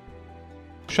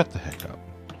 Shut the heck up.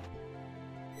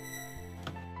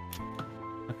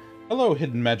 Hello,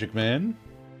 hidden magic man.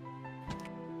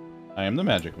 I am the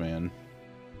magic man.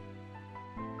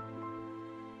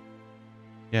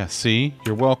 Yeah, see?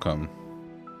 You're welcome.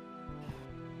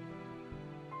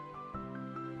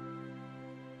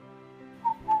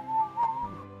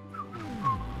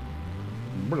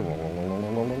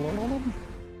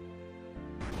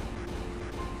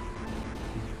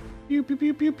 Pew, pew,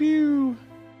 pew, pew, pew.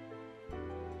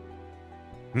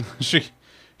 She,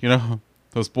 you know,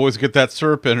 those boys get that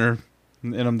syrup in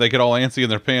them, they get all antsy in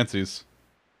their pantsies.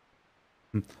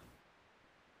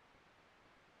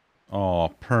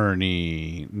 Oh,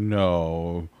 Perny.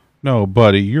 No. No,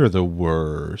 buddy, you're the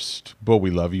worst. But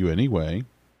we love you anyway.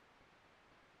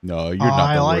 No, you're not the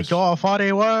I like worst. your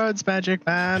funny words, Magic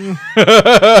Man.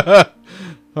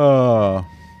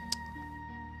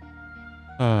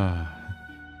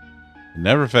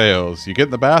 Never fails. You get in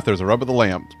the bath, there's a rub of the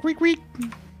lamp. Squeak, squeak.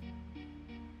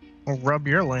 I'll rub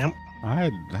your lamp.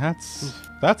 That's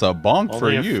a bonk for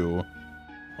you.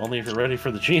 Only if you're ready for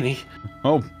the genie.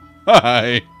 Oh,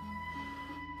 hi.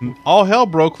 All hell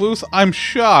broke loose. I'm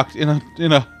shocked. In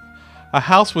a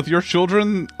house with your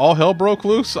children, all hell broke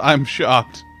loose. I'm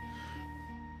shocked.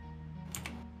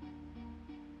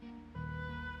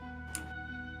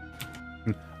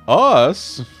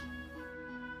 Us?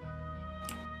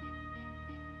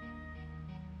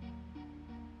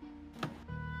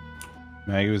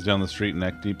 Maggie was down the street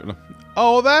neck deep in a...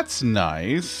 Oh, that's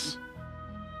nice.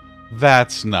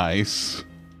 That's nice.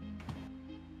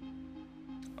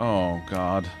 Oh,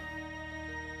 God.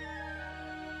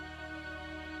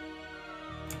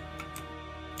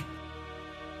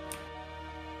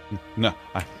 No,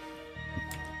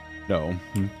 no.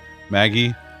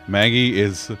 Maggie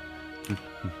is...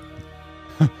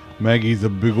 Maggie's a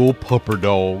big old pupper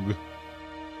dog.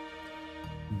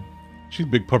 She's a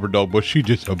big pupper dog, but she's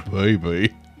just a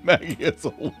baby. Maggie is a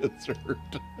lizard.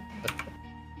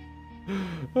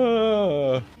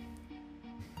 I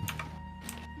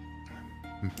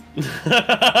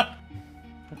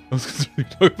was going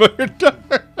to talk about your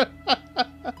daughter.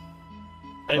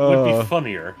 It would be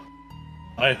funnier.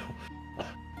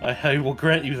 I will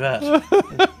grant you that.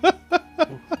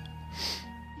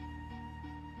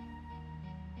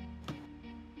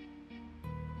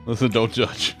 Listen, don't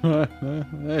judge.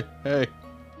 Hey.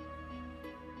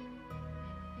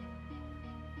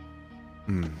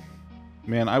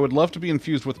 Man, I would love to be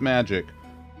infused with magic.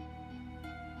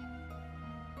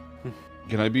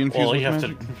 Can I be infused with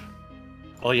magic?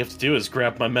 All you have to do is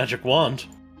grab my magic wand.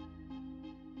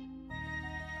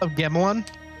 Of Gamelon?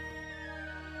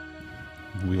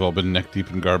 We've all been neck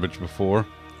deep in garbage before.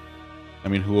 I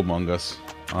mean, who among us,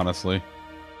 honestly?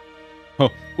 Oh,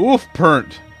 oof,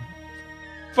 Pernt!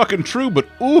 Fucking true, but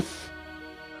oof!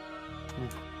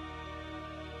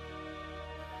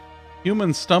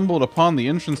 Humans stumbled upon the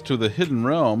entrance to the hidden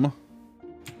realm.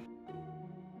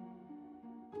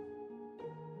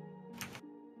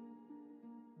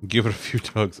 Give it a few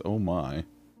tugs. Oh my.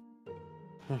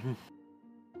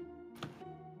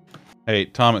 Hey,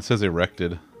 Tom, it says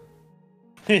erected.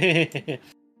 Well,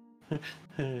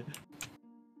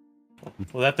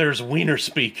 that there's wiener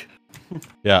speak.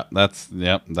 Yeah,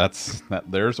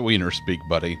 there's wiener speak,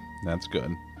 buddy. That's good.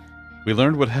 We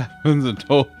learned what happens and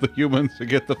told the humans to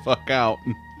get the fuck out.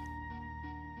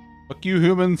 Fuck you,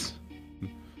 humans.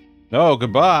 No,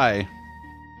 goodbye.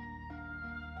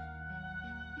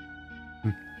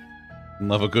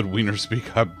 Love a good wiener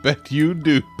speak. I bet you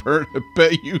do, Bert. I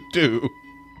bet you do.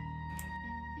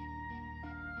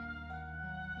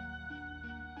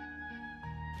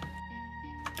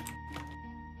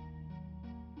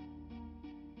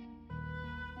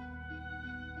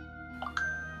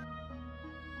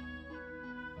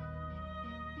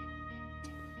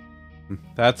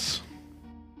 That's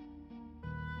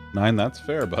 9. That's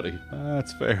fair, buddy.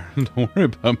 That's fair. Don't worry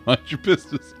about mind your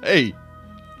business. Hey,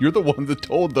 you're the one that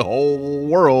told the whole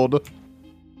world.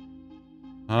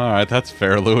 Alright, that's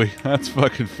fair, Louie. That's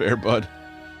fucking fair, bud.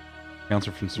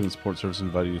 Counselor from Student Support Service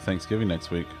invited you to Thanksgiving next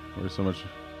week. We're so much...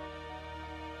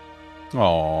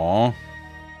 Aww.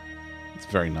 It's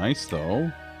very nice,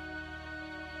 though.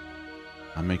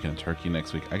 I'm making a turkey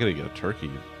next week. I gotta get a turkey.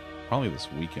 Probably this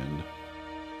weekend.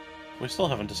 We still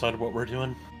haven't decided what we're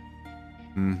doing.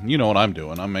 You know what I'm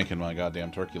doing. I'm making my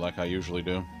goddamn turkey like I usually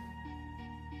do.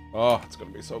 Oh, it's gonna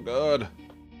be so good.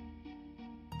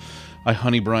 I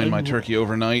honey brine my turkey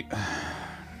overnight.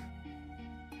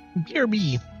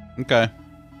 BRB. Okay.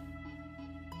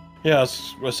 Yeah, I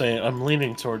was saying, I'm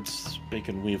leaning towards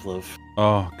bacon weave loaf.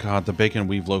 Oh god, the bacon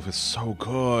weave loaf is so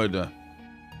good. And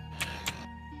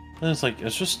it's like,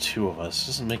 it's just two of us. It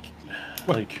doesn't make...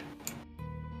 Like...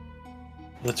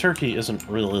 The turkey isn't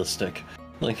realistic.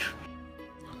 Like...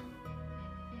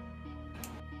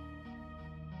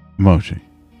 Mochi.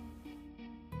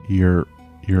 Your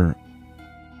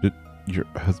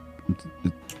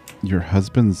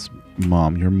husband's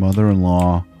mom, your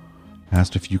mother-in-law,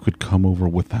 asked if you could come over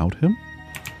without him?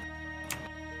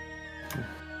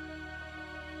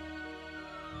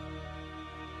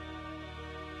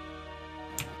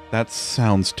 That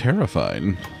sounds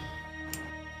terrifying.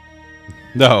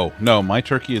 No, my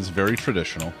turkey is very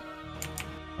traditional.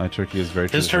 My turkey is very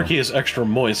traditional. His turkey is extra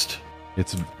moist.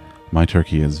 My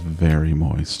turkey is very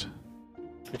moist.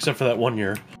 Except for that one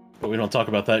year. But we don't talk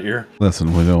about that year.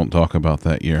 Listen, we don't talk about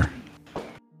that year.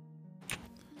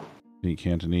 Speak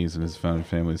Cantonese and his founding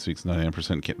family speaks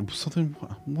 99% Cantonese. So then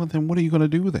what are you going to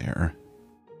do there?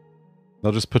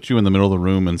 They'll just put you in the middle of the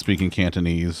room and speak in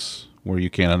Cantonese where you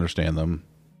can't understand them.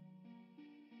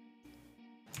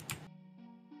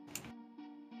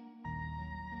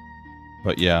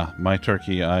 But yeah, my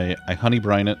turkey, I honey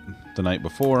brine it the night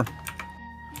before.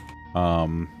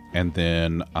 And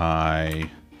then I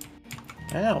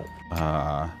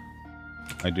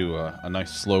do a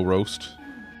nice slow roast.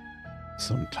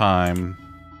 Some thyme,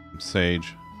 some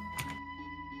sage,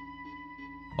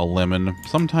 a lemon,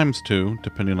 sometimes two,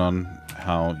 depending on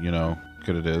how,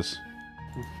 good it is.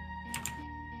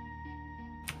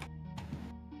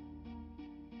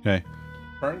 Okay.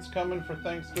 Fern's coming for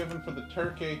Thanksgiving for the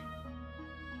turkey.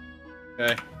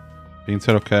 Okay. Bean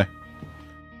said okay.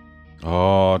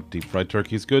 Oh, deep fried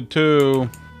turkey's good too.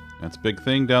 That's a big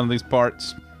thing down in these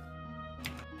parts.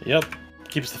 Yep.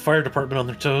 Keeps the fire department on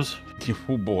their toes.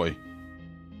 Oh boy.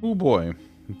 Oh boy.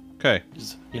 Okay.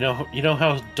 You know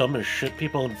how dumb as shit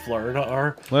people in Florida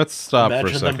are? Let's stop for a second.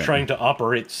 Imagine them trying to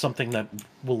operate something that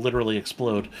will literally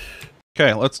explode.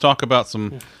 Okay, let's talk about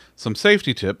some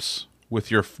safety tips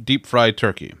with your deep fried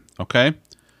turkey, okay?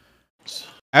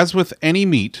 As with any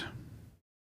meat,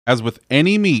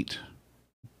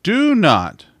 do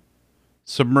not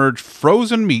submerge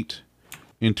frozen meat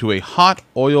into a hot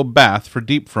oil bath for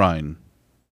deep frying.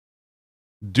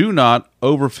 Do not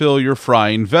overfill your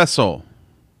frying vessel.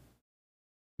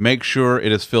 Make sure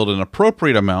it is filled an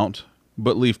appropriate amount,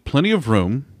 but leave plenty of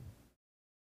room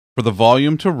for the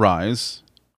volume to rise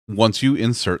once you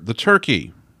insert the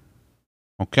turkey.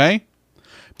 Okay?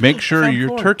 Make sure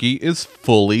your turkey is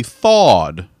fully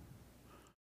thawed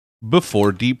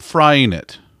before deep frying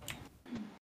it.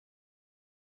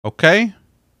 Okay?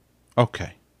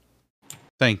 Okay.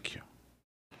 Thank you.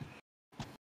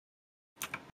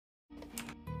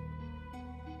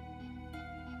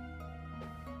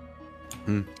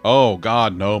 Oh,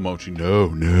 God, no, Mochi. No.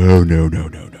 No.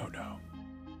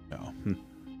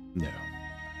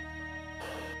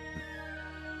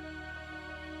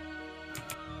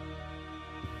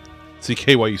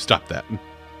 CK, why you stop that?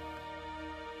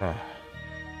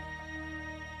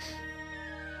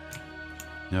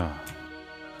 Yeah.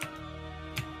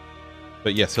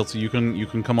 But yes, Hilty, you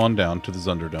can come on down to the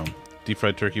Zunderdome. Deep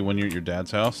fried turkey when you're at your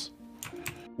dad's house.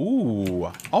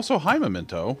 Ooh. Also, hi,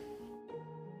 Memento.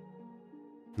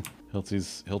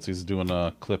 Hilty's doing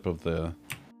a clip of the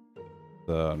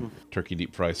turkey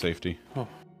deep fry safety. Oh.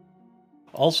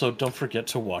 Also, don't forget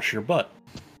to wash your butt.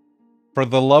 For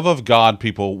the love of God,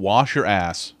 people, wash your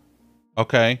ass.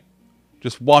 Okay?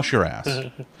 Just wash your ass.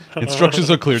 Instructions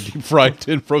are clear. Deep fry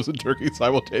 10 frozen turkeys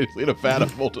simultaneously in a vat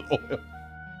of molten oil.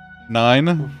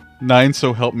 9,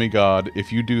 so help me God.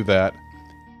 If you do that,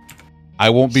 I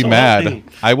won't be mad.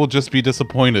 I will just be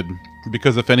disappointed.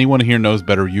 Because if anyone here knows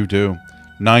better, you do.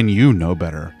 9, you know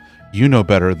better. You know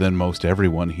better than most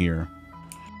everyone here.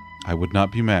 I would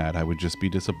not be mad. I would just be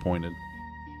disappointed.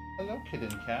 Hello, kitten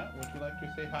cat. Would you like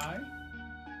to say hi?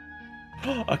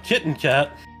 A kitten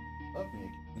cat. Love me,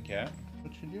 a kitten cat.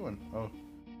 What you doing? Oh,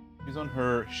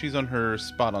 she's on her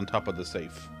spot on top of the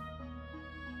safe.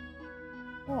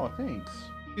 Oh, thanks.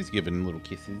 She's giving little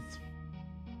kisses.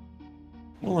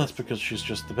 Well, that's because she's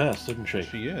just the best, isn't she?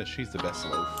 She is. She's the best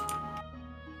loaf.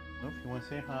 Loaf, you want to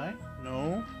say hi?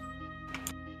 No?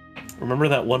 Remember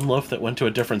that one loaf that went to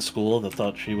a different school that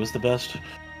thought she was the best?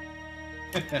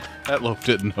 That loaf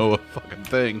didn't know a fucking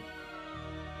thing.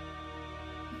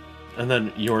 And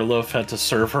then your loaf had to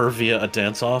serve her via a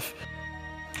dance-off.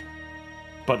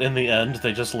 But in the end,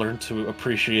 they just learned to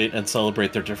appreciate and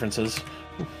celebrate their differences.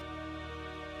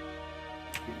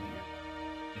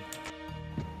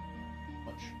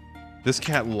 This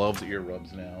cat loves ear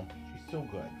rubs now. She's so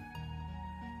good.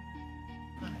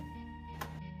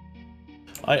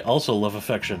 I also love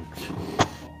affection.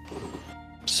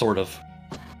 Sort of.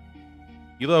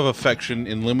 You love affection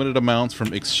in limited amounts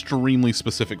from extremely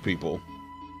specific people.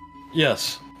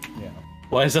 Yes. Yeah.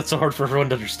 Why is that so hard for everyone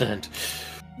to understand?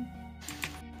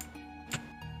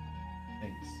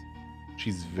 Thanks.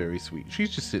 She's very sweet. She's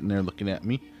just sitting there looking at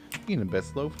me. Being the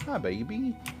best loaf. Hi,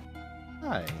 baby.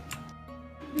 Hi.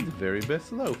 You're the very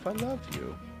best loaf. I love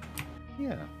you.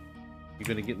 Yeah. You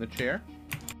gonna get in the chair?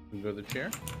 You go to the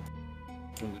chair?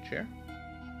 Go in the chair?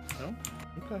 No?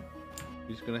 Okay.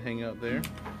 You're just gonna hang out there?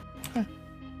 Huh.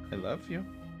 I love you.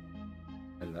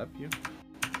 I love you.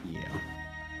 Yeah.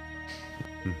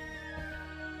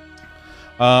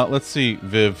 Let's see,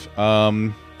 Viv.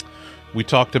 We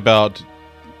talked about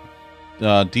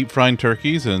deep frying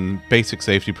turkeys and basic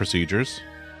safety procedures.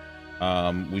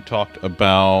 We talked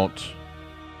about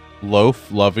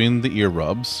Loaf loving the ear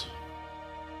rubs.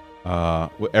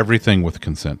 Everything with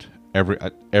consent.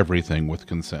 Everything with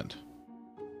consent.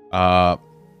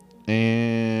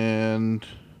 And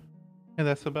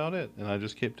that's about it. And I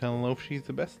just kept telling Loaf she's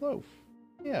the best Loaf.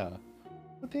 Yeah.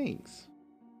 Well, thanks.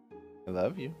 I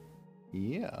love you.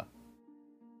 Yeah.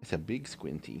 It's a big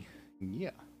squinty. Yeah.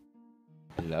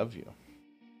 I love you.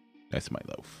 That's my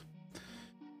Loaf.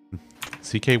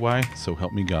 CKY, so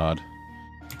help me God.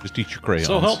 Just eat your crayons.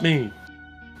 So help me.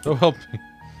 So help me.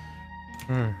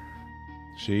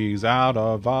 She's out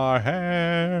of our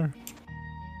hair.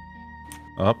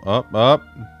 Up, up, up.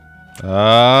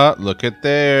 Look at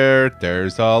there.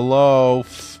 There's a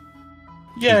Loaf.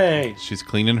 Yay. She's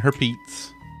cleaning her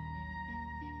peats.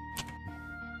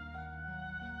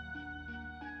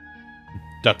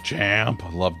 Duck Champ. I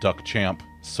love Duck Champ.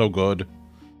 So good.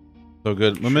 So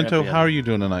good. Memento, Champion. how are you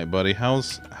doing tonight, buddy?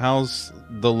 How's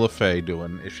the LaFay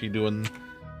doing? Is she doing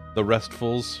the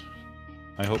restfuls?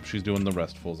 I hope she's doing the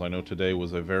restfuls. I know today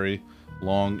was a very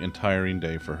long and tiring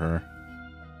day for her.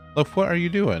 Loaf, what are you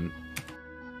doing?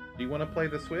 Do you want to play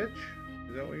the Switch?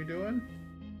 Is that what you're doing?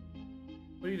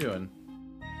 What are you doing?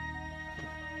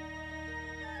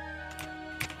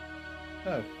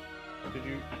 Oh. Did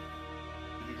you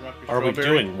drop your Are we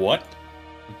strawberry? doing what?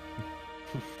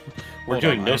 We're Hold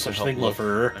doing on, I no have to such help thing, Loaf.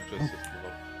 Loafer. I have to assist Loaf.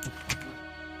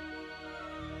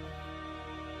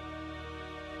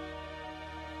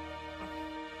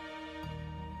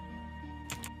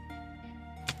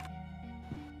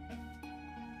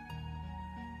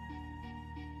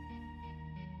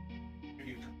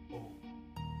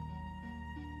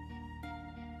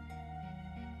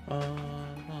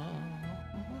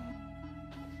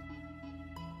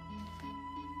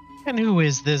 And who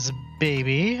is this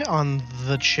baby on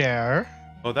the chair?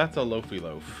 Oh, that's a Loafy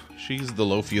Loaf. She's the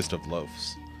loafiest of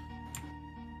loafs.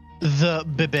 The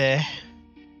baby.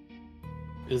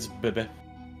 Is Bebe.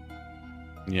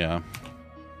 Yeah.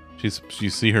 You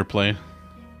see her play?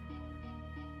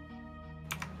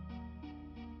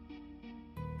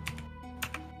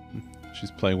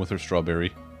 She's playing with her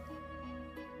strawberry.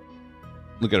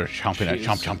 Look at her chomping at it.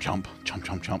 Chomp, chomp, chomp. Chomp,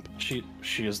 chomp, chomp.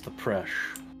 She is the presh.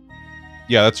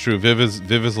 Yeah, that's true. Viv is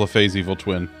LaFay's evil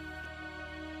twin.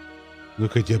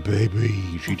 Look at your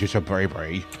baby. She's just a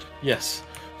baby. Yes.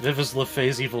 Viv is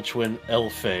LaFay's evil twin,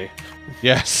 Elfay.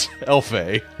 Yes,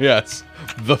 Elfay. Yes,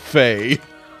 the Fae.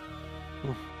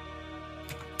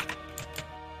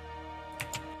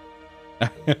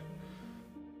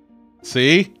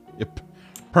 See?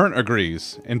 Pernt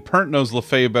agrees, and Pernt knows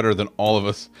LaFay better than all of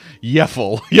us.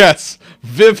 Yeffle. Yes,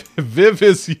 Viv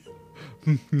is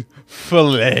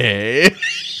filet.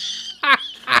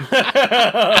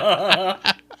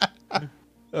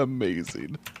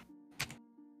 Amazing.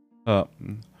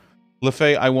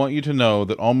 LaFay, I want you to know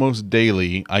that almost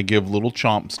daily I give little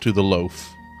chomps to the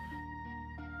loaf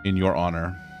in your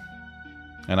honor.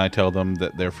 And I tell them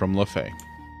that they're from LaFay.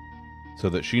 So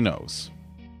that she knows.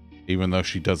 Even though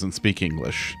she doesn't speak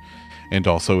English. And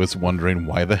also is wondering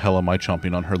why the hell am I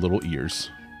chomping on her little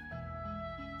ears.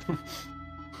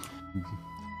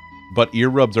 But ear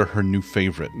rubs are her new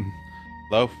favorite.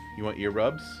 Loaf, you want ear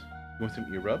rubs? You want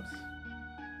some ear rubs?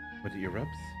 Want the ear rubs?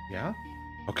 Yeah?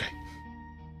 Okay.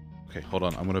 Okay, hold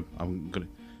on. I'm gonna.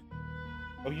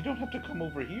 Oh, you don't have to come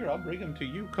over here. I'll bring them to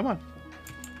you. Come on.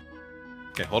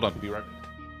 Okay, hold on. Be right back.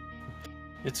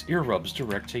 It's ear rubs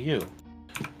direct to you.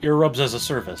 Ear rubs as a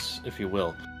service, if you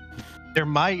will. They're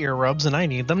my ear rubs and I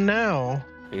need them now.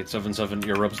 877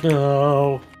 ear rubs.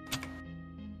 No.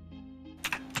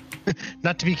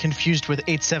 Not to be confused with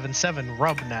 877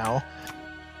 rub now.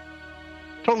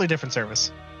 Totally different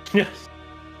service. Yes.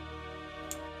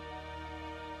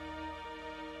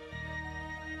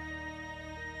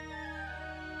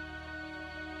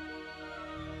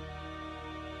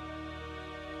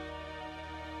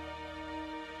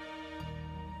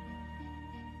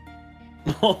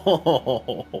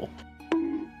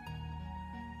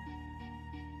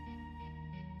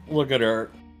 Look at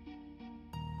her.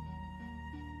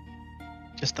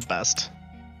 Just the best.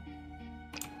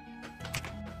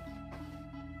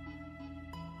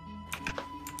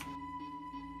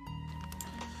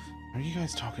 Are you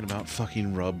guys talking about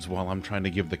fucking rubs while I'm trying to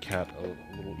give the cat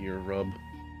a little ear rub?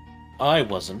 I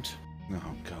wasn't.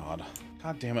 Oh, God.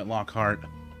 God damn it, Lockhart.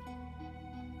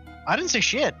 I didn't say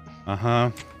shit.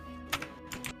 Uh-huh.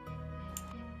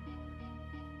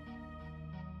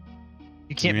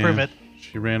 You can't prove it.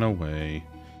 She ran away.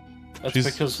 That's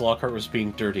because Lockhart was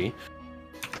being dirty.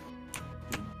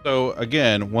 So,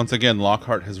 once again,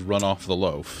 Lockhart has run off the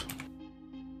loaf.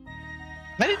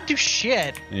 I didn't do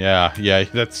shit. Yeah,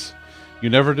 that's... You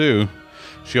never do.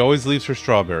 She always leaves her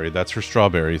strawberry. That's her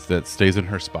strawberry that stays in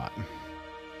her spot.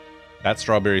 That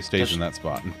strawberry stays in that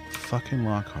spot. Fucking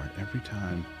Lockhart, every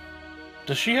time.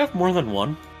 Does she have more than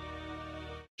one?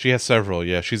 She has several,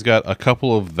 yeah. She's got a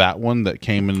couple of that one that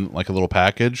came in like a little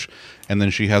package, and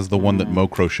then she has the one that Mo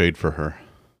crocheted for her.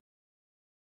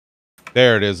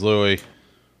 There it is, Louie.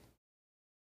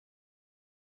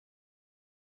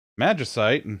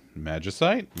 Magicite,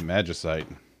 Magicite, Magicite.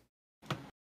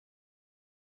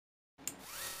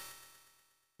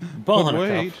 Ball But in a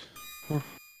wait. cup.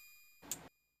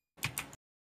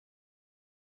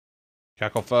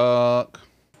 Cacklefuck.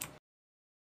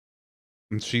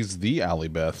 And she's the Ally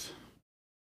Beth.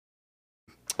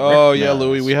 Oh yeah,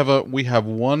 Louis. We have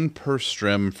one per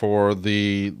strim for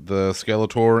the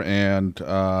Skeletor,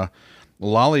 and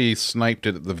Lolly sniped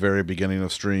it at the very beginning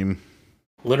of stream.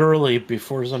 Literally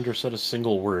before Zunder said a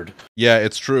single word. Yeah,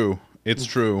 it's true. It's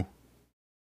true.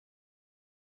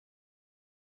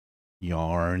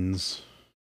 Yarns.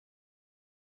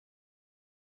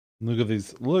 Look at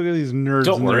these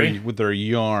nerds with their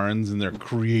yarns and their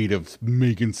creative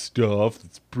making stuff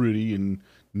that's pretty and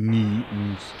neat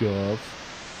and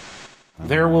stuff.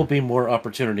 There will be more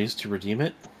opportunities to redeem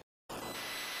it.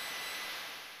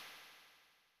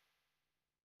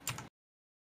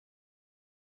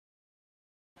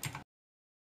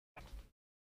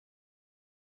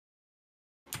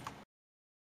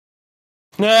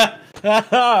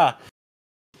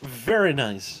 Very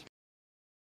nice.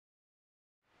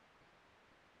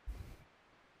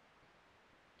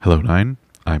 Hello, 9.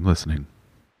 I'm listening.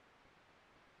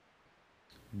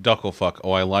 Ducklefuck.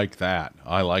 Oh, I like that.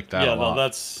 I like that a lot. Yeah, no,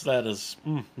 that is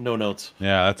no notes.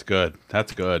 Yeah, that's good.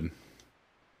 That's good.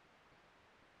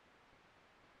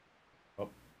 Oh.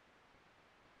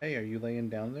 Hey, are you laying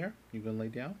down there? You gonna lay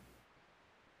down?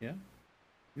 Yeah?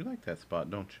 You like that spot,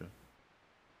 don't you?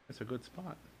 It's a good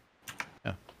spot.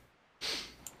 Yeah.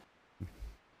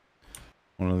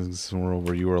 One of these world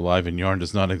where you are alive and yarn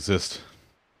does not exist.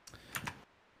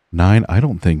 9, I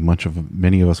don't think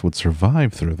many of us would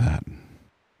survive through that.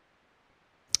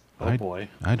 Oh boy.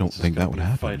 I don't think that would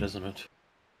happen. Fight, isn't it?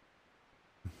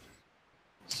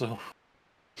 So,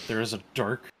 there is a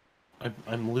dark...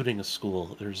 I'm looting a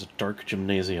school. There's a dark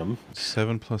gymnasium.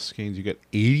 7+ gains, you get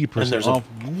 80% off.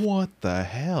 What the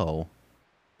hell?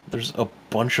 There's a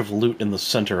bunch of loot in the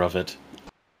center of it.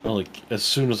 Like, as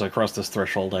soon as I cross this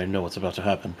threshold, I know what's about to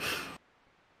happen.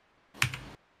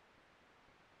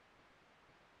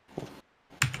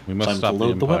 We must stop to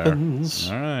load the weapons.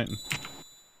 All right.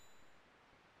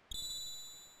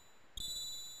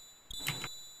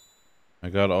 I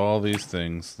got all these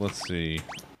things. Let's see.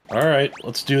 All right,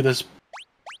 let's do this.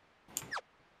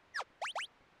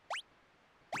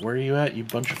 Where are you at, you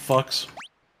bunch of fucks?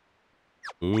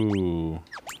 Ooh.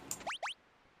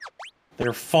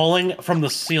 They're falling from the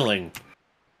ceiling.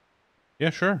 Yeah,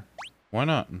 sure. Why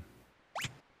not?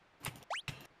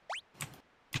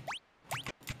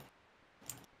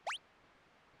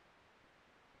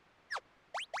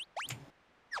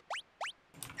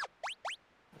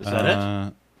 Is that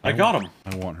it? I got him.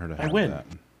 I want her to have I win. that.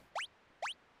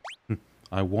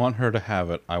 I want her to have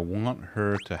it. I want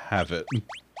her to have it.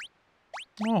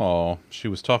 Oh, she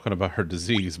was talking about her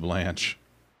disease, Blanche.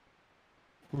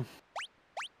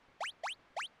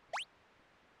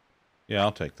 Yeah,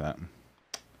 I'll take that.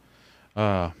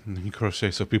 You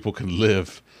crochet so people can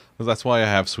live. That's why I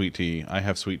have sweet tea. I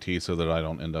have sweet tea so that I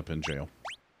don't end up in jail.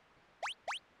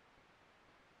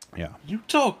 Yeah. You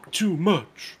talk too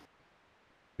much.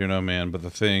 You know, man, but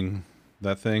that thing,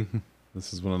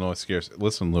 this is when it always scares.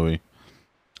 Listen, Louis.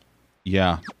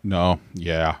 Yeah, no,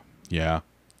 yeah. Yeah,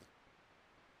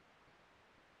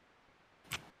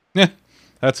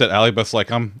 that's it. Alibeth's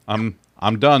like, I'm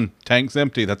done. Tank's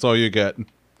empty. That's all you get.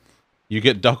 You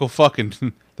get duckle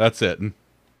fucking. That's it.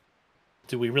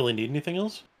 Do we really need anything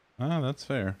else? Ah, that's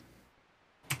fair.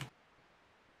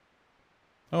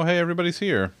 Oh, hey, everybody's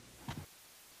here.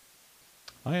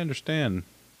 I understand.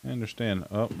 I understand.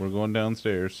 Oh, we're going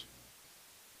downstairs.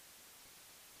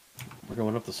 We're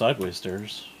going up the sideways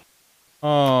stairs.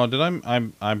 Oh, did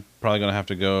I'm probably gonna have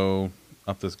to go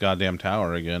up this goddamn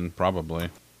tower again, probably.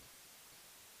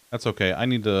 That's okay. I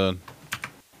need to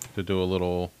do a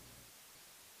little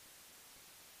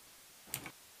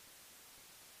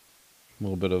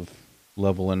bit of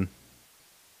leveling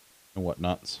and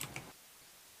whatnots.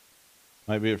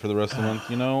 Might be it for the rest of the month.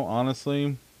 You know,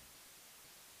 honestly.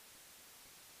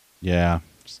 Yeah,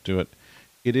 just do it.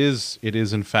 It is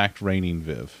in fact raining,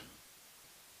 Viv.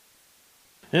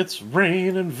 It's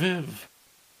raining, Viv.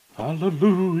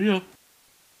 Hallelujah.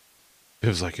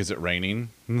 Viv's like, is it raining?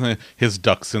 His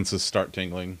duck senses start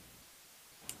tingling.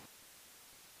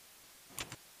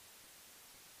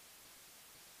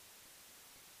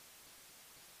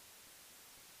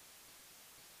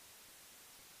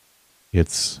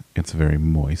 It's very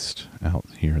moist out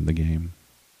here in the game.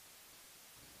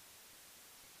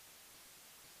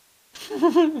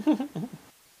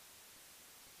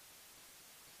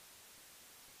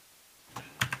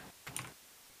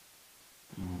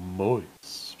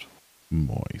 Moist.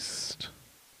 Moist.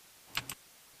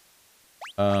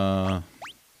 Yeah,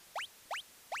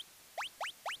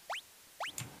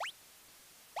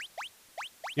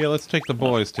 let's take the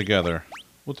boys together.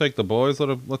 We'll take the boys.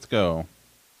 Let's go.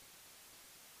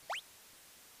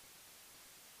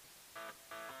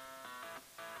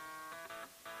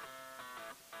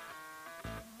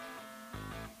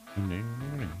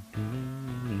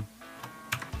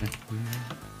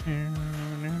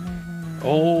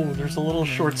 Oh, there's a little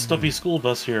short, stubby school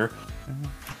bus here.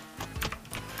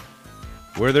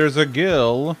 Where there's a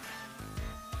gill.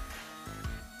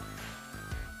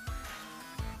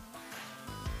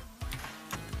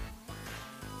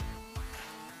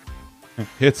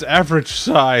 It's average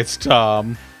size,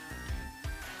 Tom.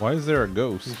 Why is there a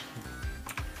ghost?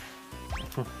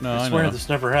 No, I swear this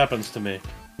never happens to me.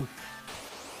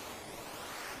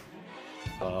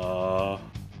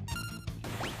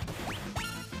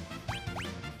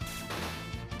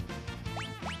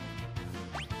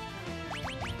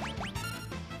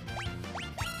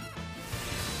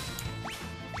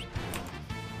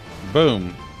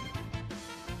 Boom.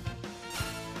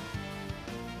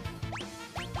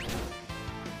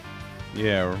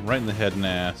 Yeah, right in the head and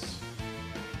ass.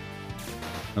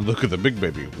 And look at the big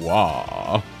baby.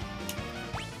 Wow.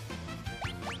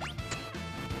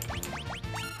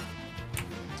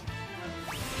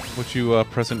 What you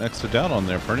pressing X to down on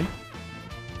there, Fernie?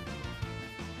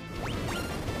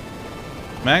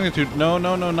 Magnitude. No,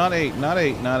 no, no, not 8. Not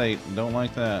 8. Not 8. Don't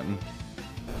like that.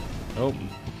 Nope.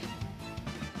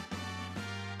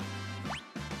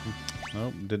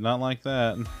 Nope. Did not like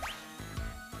that.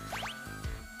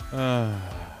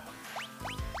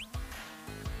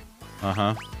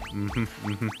 Uh-huh. Mm-hmm.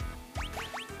 Mm-hmm.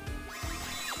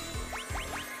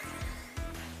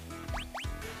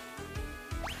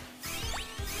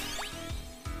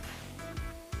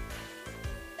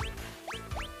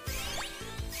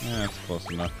 Yeah, that's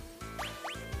close enough.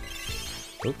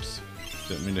 Oops.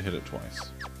 Didn't mean to hit it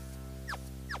twice.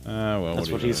 Well,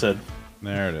 that's what he said.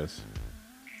 There it is.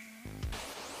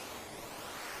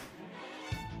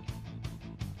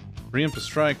 Preempt a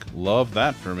strike. Love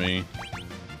that for me.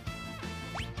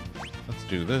 Let's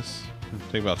do this.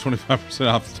 Take about 25%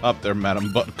 off the top there,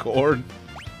 Madam Buttcord.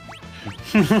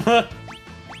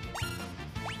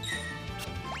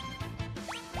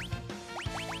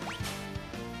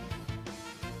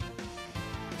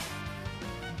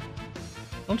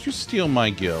 Don't you steal my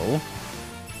gill.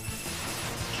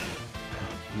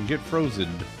 And get frozen.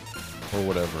 Or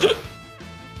whatever.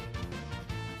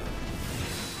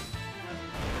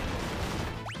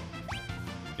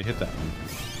 You hit that one.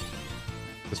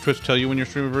 Does Twitch tell you when your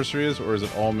stream anniversary is, or is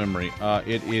it all memory?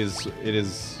 It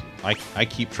is. I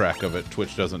keep track of it.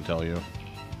 Twitch doesn't tell you.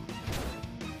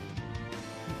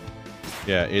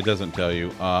 Yeah, it doesn't tell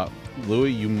you.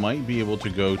 Louis, you might be able to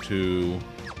go to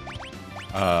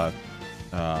what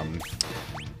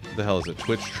the hell is it?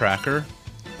 Twitch Tracker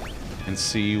and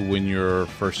see when your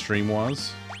first stream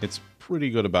was. It's pretty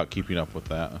good about keeping up with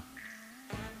that.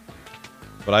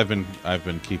 But I've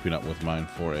been keeping up with mine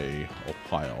for a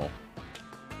while.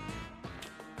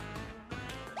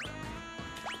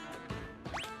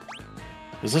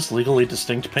 Is this legally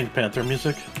distinct Pink Panther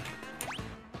music?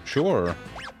 Sure.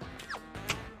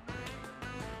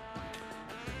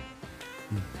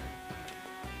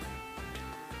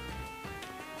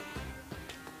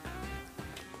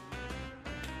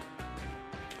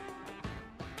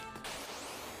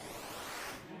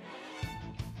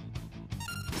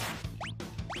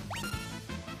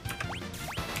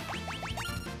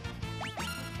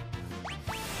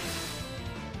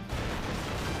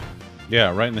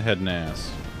 Yeah, right in the head and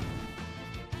ass.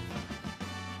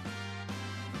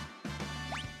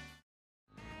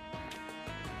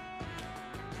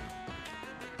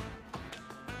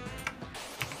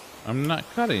 I'm not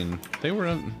cutting. They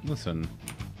were... Listen.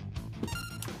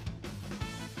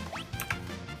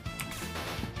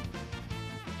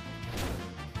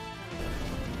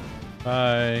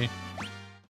 Bye.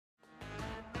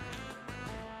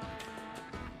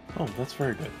 Oh, that's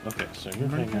very good. Okay, so you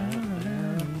hang out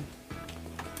there.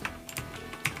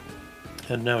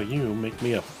 And now you make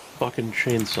me a fucking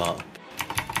chainsaw.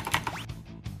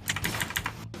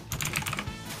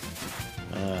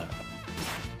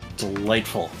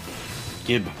 Delightful.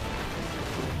 Gib.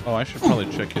 Oh, I should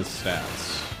probably check his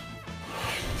stats.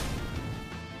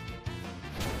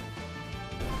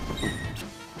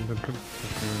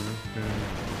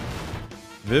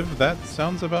 Viv, that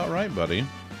sounds about right, buddy.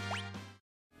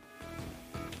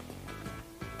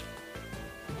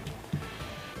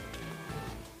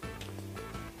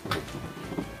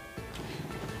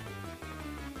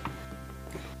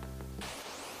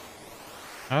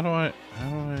 How do I...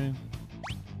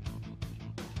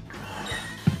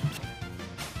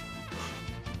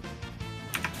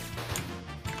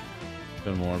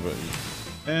 Been more,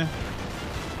 but...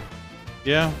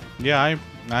 Yeah,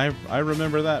 I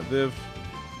remember that, Viv.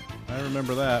 I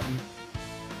remember that.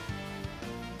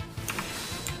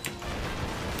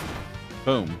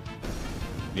 Boom.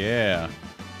 Yeah.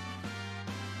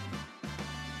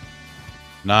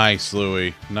 Nice,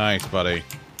 Louie. Nice, buddy.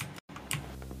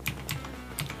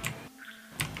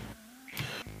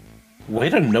 Way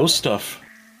to know stuff.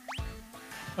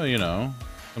 Well, you know,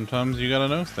 sometimes you gotta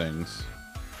know things.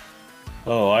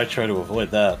 Oh, I try to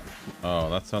avoid that. Oh,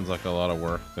 that sounds like a lot of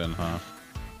work then, huh?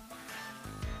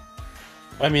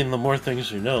 I mean, the more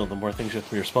things you know, the more things you have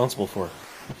to be responsible for.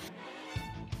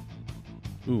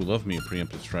 Ooh, love me a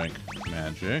preemptive strike.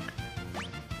 Magic.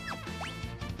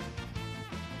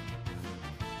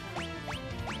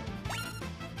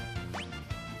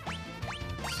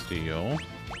 Steel.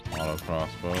 Auto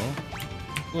crossbow.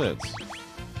 Blitz.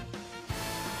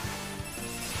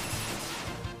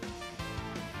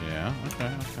 Yeah,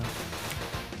 okay.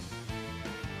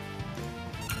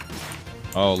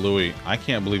 Oh, Louis, I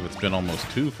can't believe it's been almost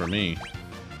 2 for me.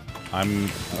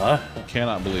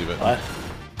 Cannot believe it.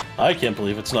 I can't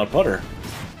believe it's not butter.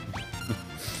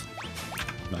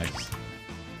 Nice.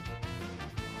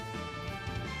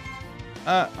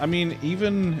 I mean,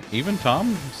 even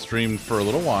Tom streamed for a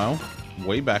little while,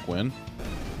 way back when.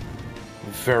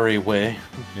 Very way.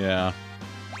 Yeah.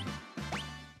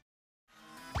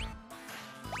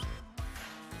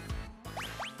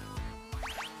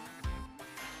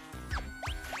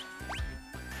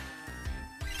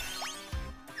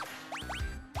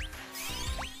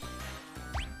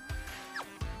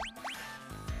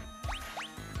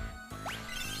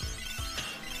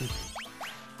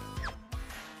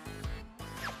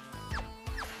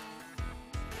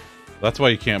 That's why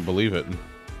you can't believe it.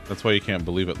 That's why you can't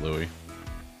believe it, Louis.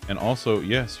 And also,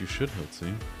 yes, you should,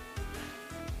 Hootsie.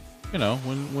 You know,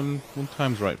 when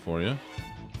time's right for you.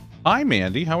 Hi,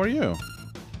 Mandy. How are you?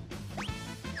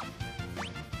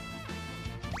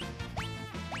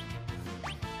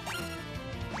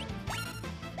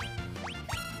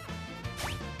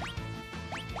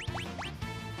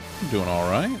 I'm doing all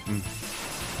right. I'm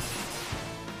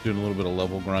doing a little bit of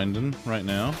level grinding right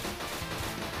now.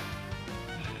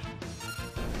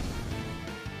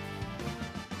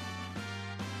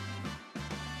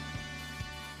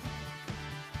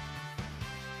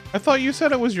 I thought you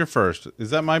said it was your first. Is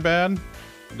that my bad?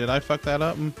 Did I fuck that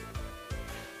up?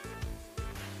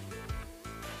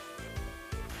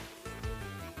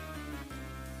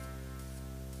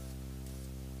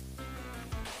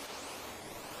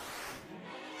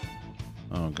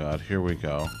 Oh god, here we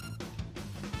go.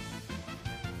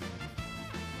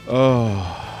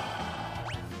 Oh.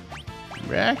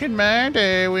 Back in my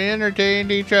day, we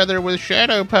entertained each other with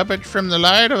shadow puppets from the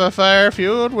light of a fire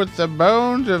fueled with the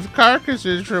bones of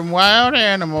carcasses from wild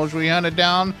animals we hunted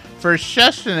down for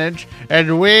sustenance,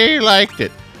 and we liked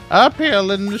it.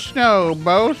 Uphill in the snow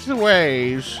both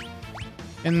ways,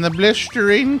 in the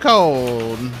blistering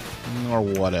cold, or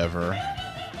whatever.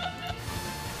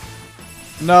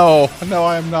 No,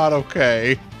 I am not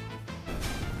okay.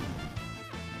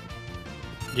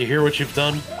 You hear what you've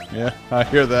done? Yeah, I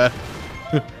hear that.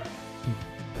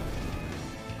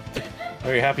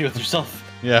 Are you happy with yourself?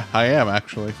 Yeah, I am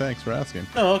actually. Thanks for asking.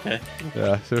 Oh, okay.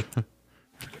 Yeah, so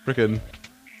freaking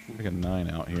 9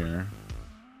 out here.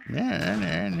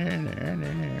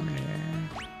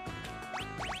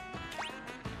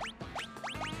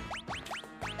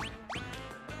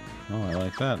 Oh, I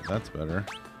like that. That's better.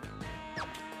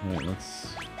 Wait,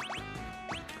 let's...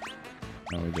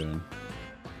 How are we doing?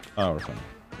 Oh, we're fine.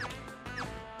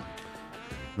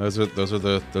 Those are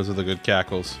the good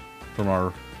cackles from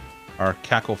our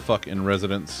cackle fuck in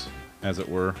residence, as it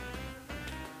were.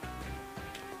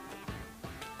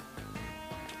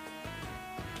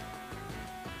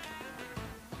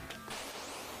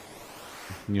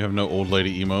 You have no old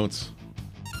lady emotes.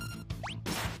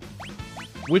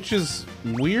 Which is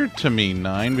weird to me,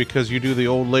 9, because you do the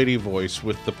old lady voice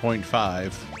with the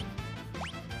 0.5.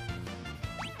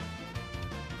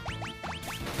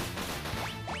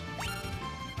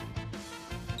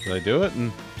 Did I do it?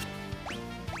 And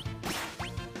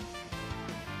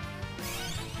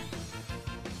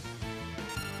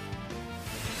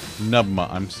Nubma,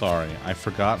 I'm sorry. I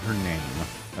forgot her name.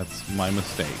 That's my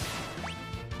mistake.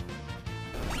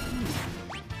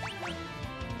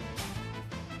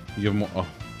 You have more. Oh,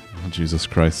 Jesus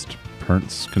Christ.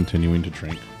 Pern's continuing to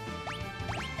drink.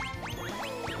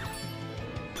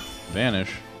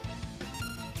 Vanish.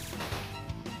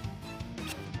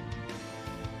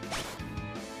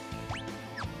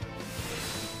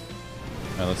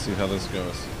 Now let's see how this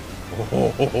goes.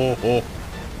 Oh,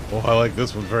 I like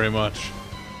this one very much.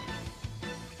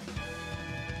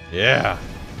 Yeah.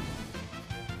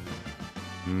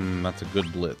 That's a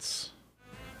good blitz.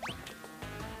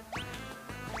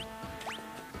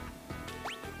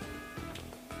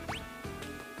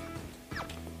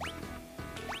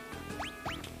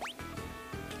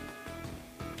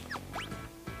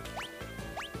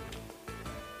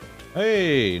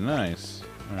 Hey, nice.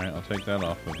 Alright, I'll take that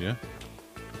off of you.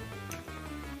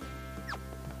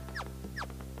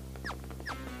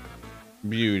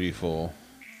 Beautiful.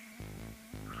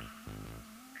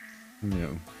 You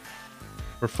know,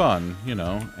 for fun, you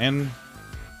know, and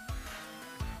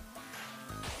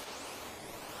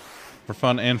for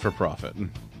fun and for profit.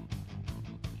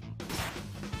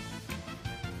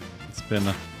 It's been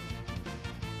a...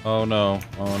 Oh no,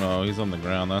 he's on the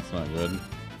ground, that's not good.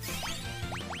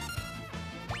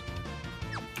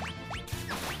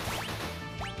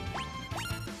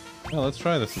 Well, let's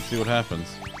try this and see what happens.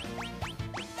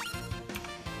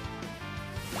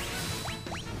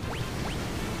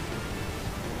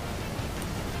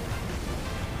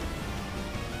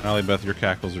 Allie Beth, your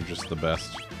cackles are just the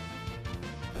best.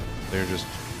 They're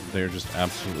just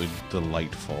absolutely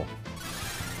delightful.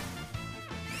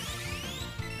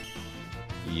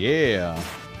 Yeah.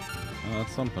 Oh,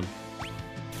 that's something.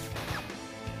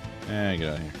 Eh,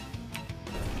 get out of here.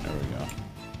 There we go.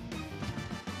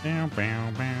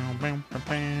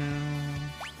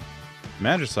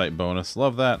 Magicite bonus.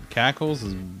 Love that. Cackles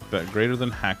is greater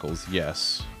than hackles.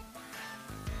 Yes.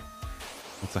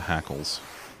 What's a hackles?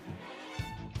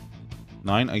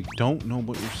 9, I don't know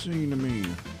what you're saying to me.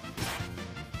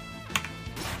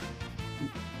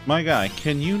 My guy,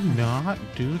 can you not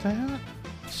do that?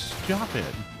 Stop it.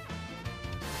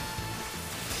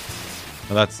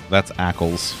 Well, that's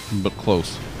ackles, but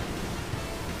close.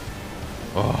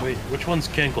 Oh. Wait, which one's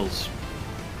cankles?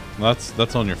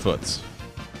 That's on your foots.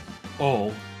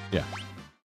 Oh. Yeah.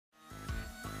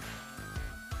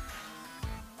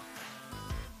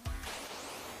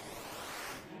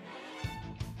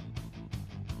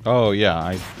 Oh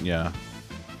yeah, yeah.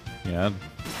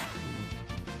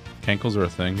 Cankles are a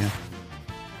thing, yeah.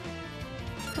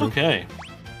 Okay.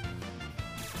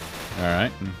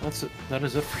 Alright. That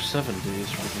is it for 7 days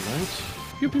for the night.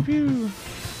 Pew pew pew.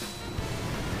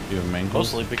 You have mankles?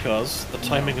 Mostly because the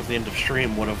timing of the end of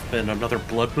stream would have been another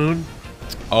blood moon.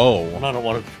 Oh. And I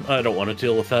don't want to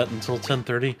deal with that until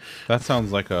 10:30. That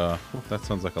sounds like a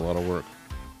lot of work.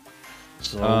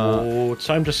 So it's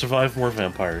time to survive more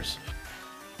vampires.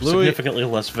 Louis, significantly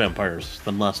less vampires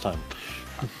than last time.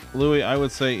 Louis, I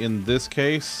would say in this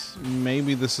case,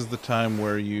 maybe this is the time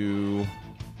where you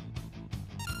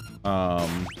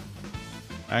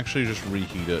actually just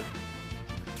reheat it.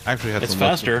 Actually, had it's some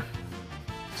faster.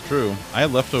 It's true. I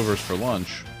had leftovers for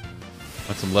lunch.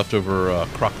 Had some leftover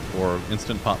crock or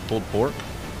instant pot pulled pork.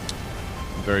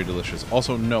 Very delicious.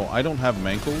 Also, no, I don't have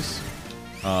mankles.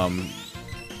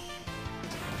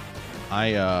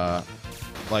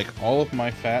 Like all of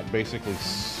my fat basically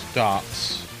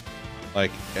stops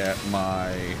like at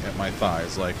my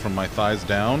thighs, like from my thighs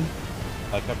down.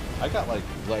 Like I got like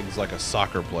legs like a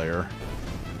soccer player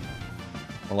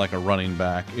or like a running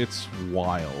back. It's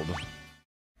wild.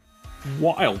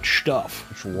 Wild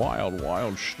stuff. It's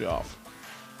wild stuff.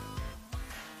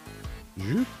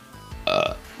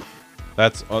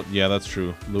 That's yeah, that's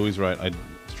true. Louis right.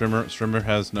 Strimmer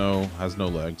has no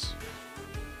legs.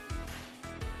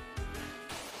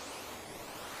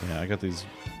 Yeah, I got these.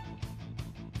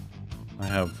 I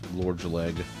have Lord's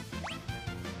leg.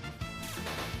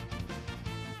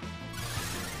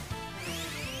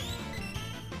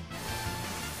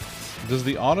 Does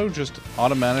the auto just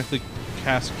automatically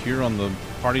cast Cure on the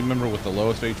party member with the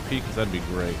lowest HP? Because that'd be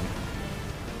great.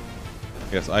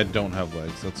 Yes, I don't have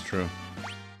legs. That's true.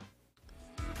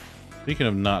 Speaking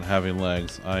of not having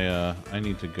legs, I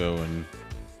need to go and...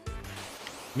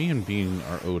 Me and Bean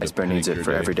are owed Iceberg needs it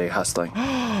for everyday hustling.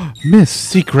 Miss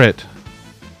Secret!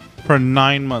 For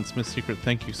 9 months, Miss Secret,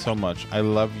 thank you so much. I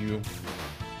love you.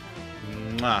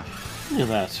 Mwah. Look at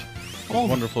that.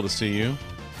 Wonderful to see you.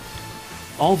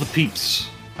 All the peeps.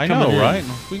 I know, right?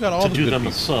 We got all the do good them a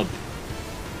peeps. sub.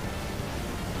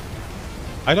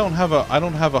 I don't have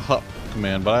a hup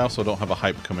command, but I also don't have a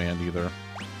hype command either.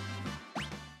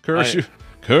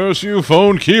 Curse you,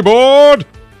 phone keyboard!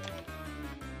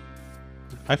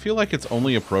 I feel like it's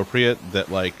only appropriate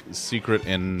that, like, Secret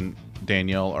and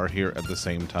Danielle are here at the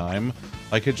same time.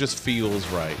 Like, it just feels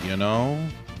right, you know?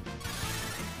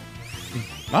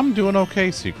 I'm doing okay,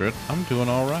 Secret. I'm doing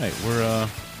all right.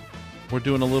 We're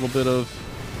doing a little bit of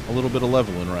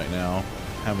leveling right now.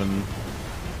 Having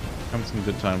some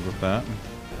good times with that.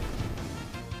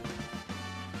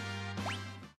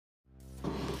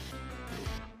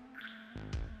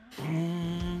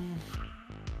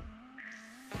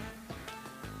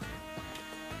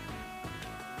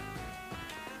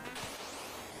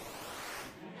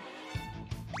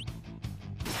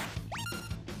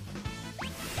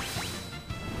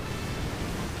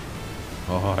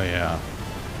 Oh yeah,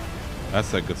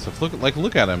 that's that good stuff.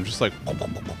 Look at him, just like.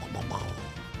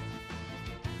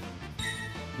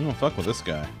 You don't fuck with this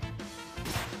guy.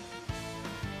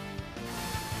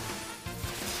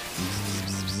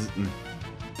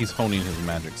 He's honing his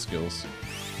magic skills.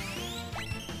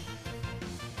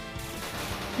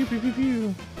 Pew, pew, pew,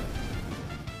 pew.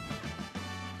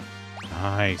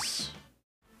 Nice.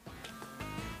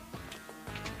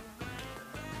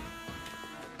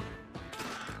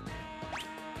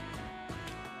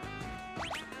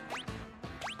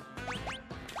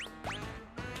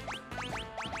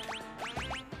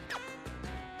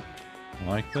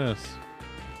 Like this.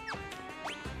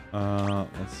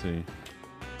 Let's see.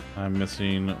 I'm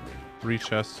missing 3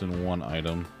 chests and 1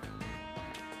 item.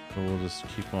 So we'll just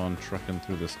keep on trucking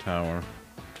through this tower.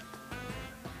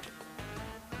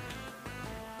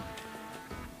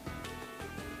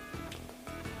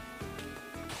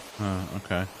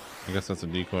 Okay. I guess that's a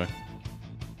decoy.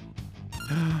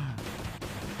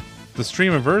 The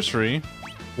stream anniversary?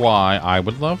 Why, I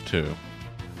would love to.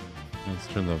 Let's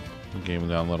turn the game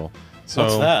down a little. So,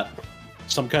 what's that?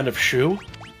 Some kind of shoe?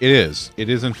 It is. It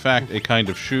is, in fact, a kind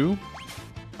of shoe.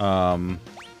 No,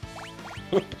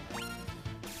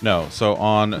 so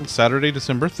on Saturday,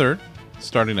 December 3rd,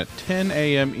 starting at 10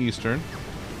 a.m. Eastern,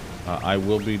 I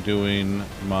will be doing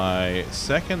my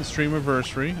 2nd stream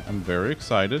anniversary. I'm very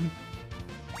excited.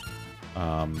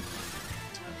 We're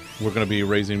going to be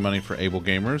raising money for Able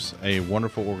Gamers, a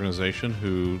wonderful organization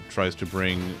who tries to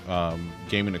bring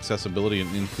gaming accessibility and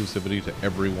inclusivity to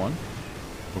everyone.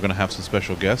 We're going to have some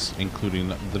special guests, including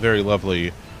the very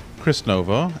lovely Chris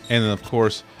Nova, and then, of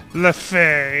course,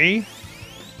 LaFay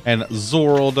and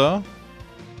Zorlda.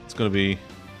 It's going to be...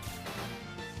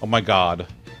 Oh my god.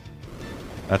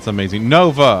 That's amazing.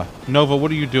 Nova! Nova,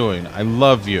 what are you doing? I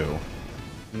love you.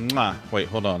 Mwah. Wait,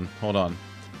 hold on. Hold on.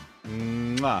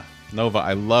 Mwah. Nova,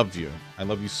 I love you. I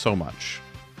love you so much.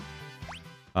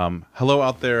 Hello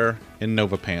out there in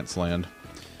Nova Pants Land.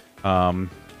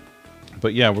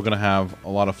 But yeah, we're going to have a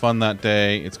lot of fun that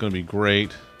day. It's going to be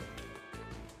great.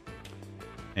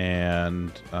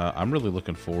 And I'm really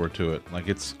looking forward to it. Like,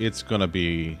 it's going to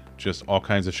be just all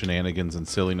kinds of shenanigans and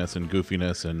silliness and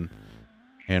goofiness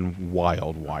and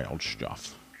wild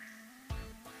stuff.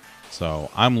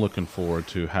 So I'm looking forward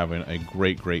to having a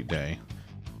great day.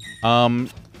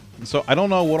 So I don't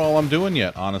know what all I'm doing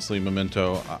yet, honestly,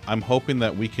 Memento. I'm hoping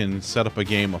that we can set up a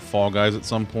game of Fall Guys at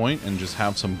some point and just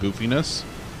have some goofiness.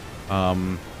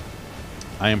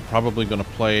 I am probably going to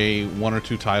play 1 or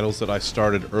 2 titles that I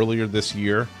started earlier this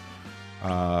year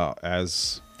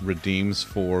as redeems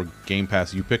for Game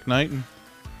Pass U-Pick Night,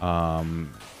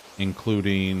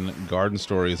 including Garden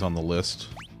Stories on the list,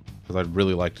 because I'd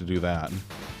really like to do that.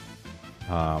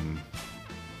 And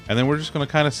then we're just going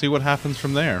to kind of see what happens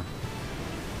from there.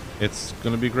 It's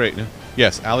going to be great.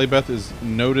 Yes, Alibeth is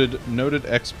noted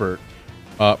expert,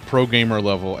 pro gamer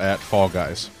level at Fall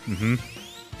Guys.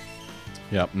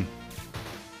 Yep.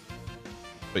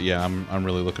 But yeah, I'm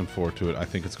really looking forward to it. I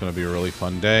think it's going to be a really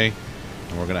fun day,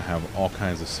 and we're going to have all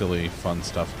kinds of silly, fun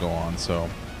stuff go on. So,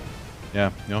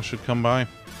 yeah, y'all should come by.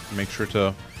 Make sure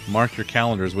to mark your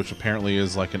calendars, which apparently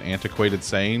is like an antiquated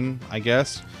saying, I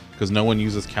guess, because no one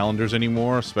uses calendars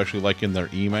anymore, especially like in their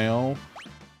email,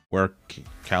 where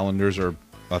calendars are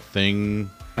a thing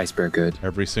Ice Bear good.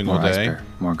 Every single More Ice day. Bear,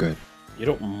 more good. You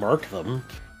don't mark them.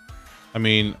 I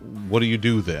mean, what do you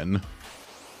do then?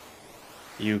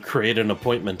 You create an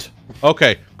appointment.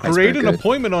 Okay, Ice create Bear an good.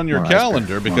 appointment on your More Ice Bear,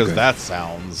 calendar more because good. that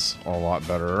sounds a lot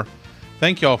better.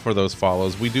 Thank y'all for those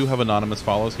follows. We do have anonymous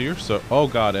follows here, so oh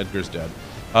god, Edgar's dead.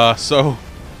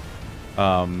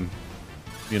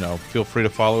 You know, feel free to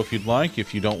follow if you'd like.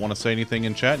 If you don't want to say anything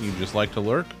in chat and you just like to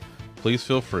lurk, please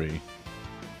feel free.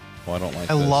 Oh, I don't like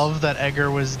I this. love that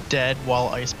Edgar was dead while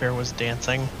Ice Bear was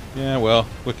dancing. Yeah, well,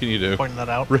 what can you do? Pointing that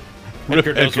out.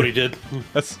 Edgar knows what he did.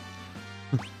 That's...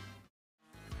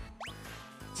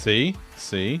 See?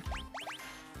 See?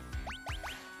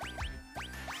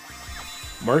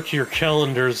 Mark your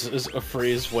calendars is a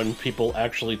phrase when people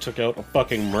actually took out a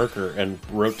fucking marker and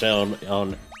wrote down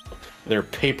on their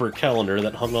paper calendar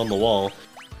that hung on the wall.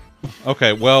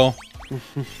 Okay, well...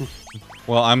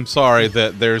 Well, I'm sorry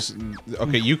that there's...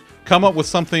 Okay, you come up with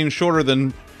something shorter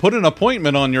than put an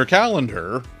appointment on your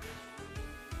calendar.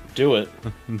 Do it.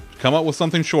 Come up with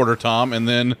something shorter, Tom, and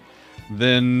then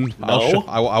No.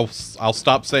 I'll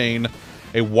stop saying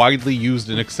a widely used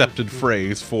and accepted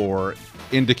phrase for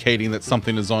indicating that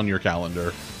something is on your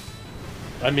calendar.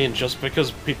 I mean, just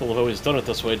because people have always done it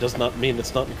this way does not mean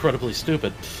it's not incredibly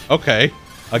stupid. Okay,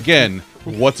 again,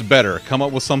 what's better? Come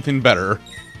up with something better.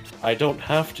 I don't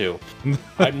have to.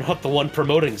 I'm not the one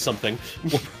promoting something.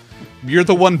 You're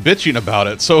the one bitching about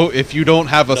it, so if you don't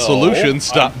have a solution,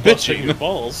 stop I'm busting bitching. your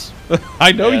balls.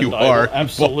 I know And you I will are.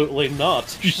 absolutely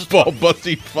not. You ball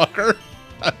busty fucker.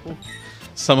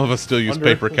 Some of us still use Under-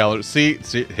 paper calendars. See,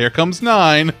 here comes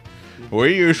 9.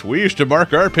 We used to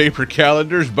mark our paper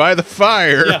calendars by the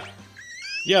fire. Yeah.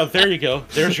 Yeah, there you go.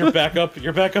 There's your backup.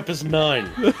 Your backup is 9.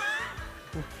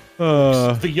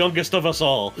 The youngest of us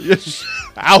all.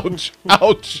 Ouch.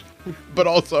 Ouch. But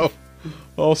also...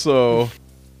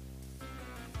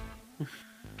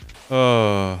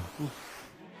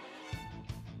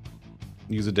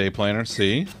 Use a day planner.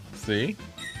 See? See?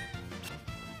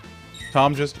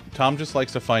 Tom just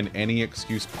likes to find any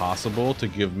excuse possible to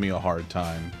give me a hard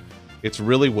time. It's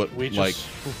really what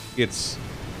it's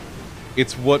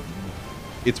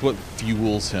what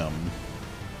fuels him.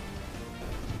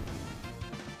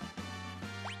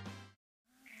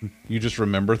 You just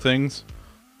remember things?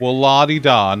 Well,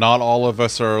 la-di-da, not all of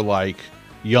us are, like,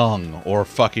 young or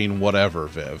fucking whatever,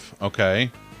 Viv, okay?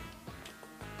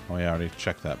 Oh, yeah, I already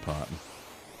checked that pot.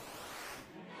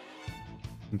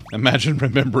 Imagine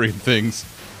remembering things.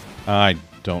 I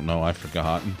don't know, I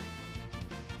forgot.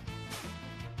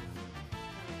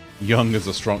 Young is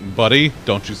a strong... Buddy,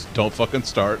 don't fucking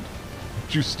start.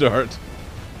 Don't you start.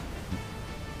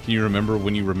 Can you remember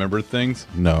when you remembered things?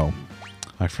 No.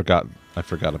 I forgot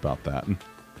about that.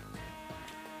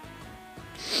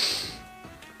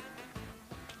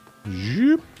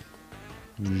 Zoop.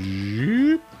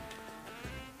 Zoop.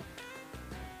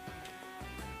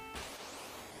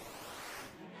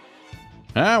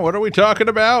 What are we talking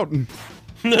about?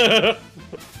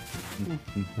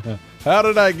 How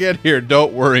did I get here?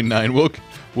 Don't worry, 9.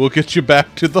 We'll get you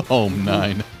back to the home,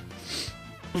 9.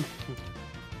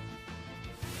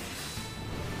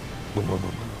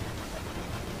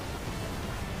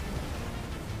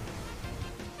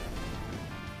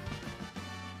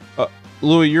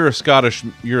 Louis, you're a Scottish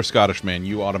man.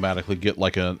 You automatically get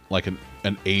like an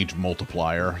age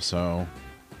multiplier, so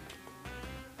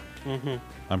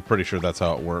I'm pretty sure that's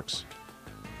how it works.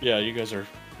 Yeah,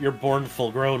 you're born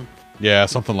full grown. Yeah,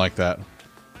 something like that.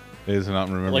 It is not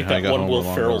remembering Like how I that got one home Will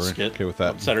along Ferrell the way. skit Okay with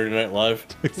that. on Saturday Night Live.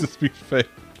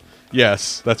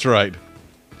 Yes, that's right.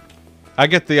 I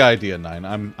get the idea,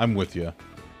 9. I'm with you.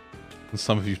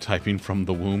 Some of you typing from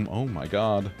the womb. Oh my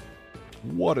god.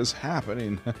 What is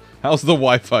happening? How's the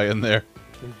Wi-Fi in there?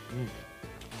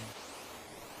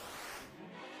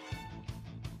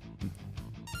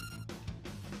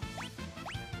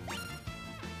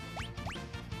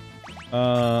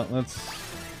 Let's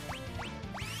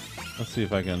see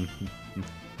if I can...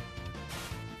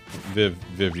 Viv,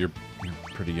 you're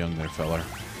pretty young there, feller.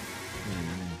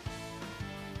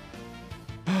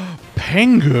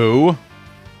 Pengu?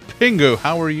 Pingu,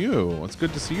 how are you? It's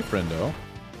good to see you, friendo.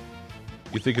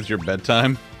 You think it's your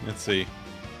bedtime? Let's see.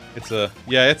 It's a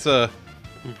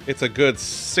good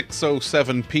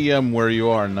 6:07 p.m. where you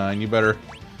are, 9. You better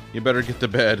get to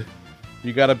bed.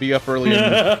 You gotta be up early.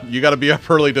 You gotta be up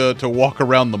early to walk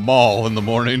around the mall in the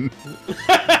morning.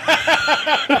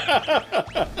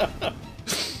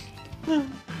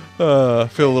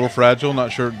 Feel a little fragile.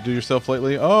 Not sure to do yourself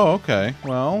lately. Oh, okay.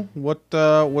 Well,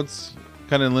 what's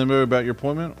kind of in limbo about your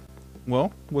appointment?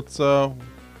 Well, what's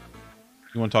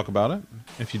you want to talk about it?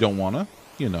 If you don't want to,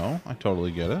 I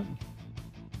totally get it.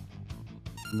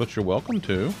 But you're welcome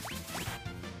to.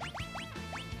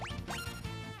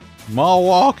 Mall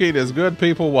walking is good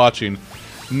people watching.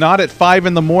 Not at 5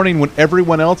 in the morning when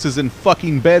everyone else is in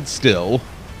fucking bed still.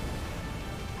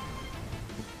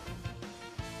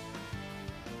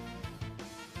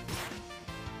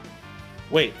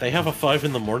 Wait, they have a 5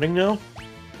 in the morning now?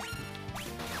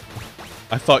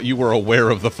 I thought you were aware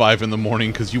of the 5 in the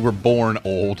morning because you were born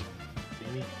old.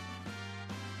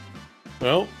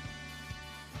 Well,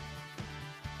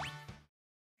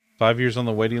 5 years on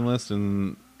the waiting list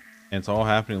and it's all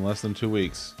happening in less than 2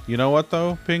 weeks. You know what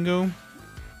though, Pingu?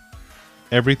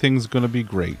 Everything's gonna be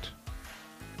great.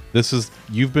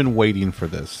 You've been waiting for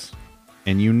this.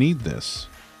 And you need this.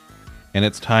 And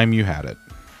it's time you had it.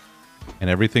 And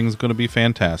everything's gonna be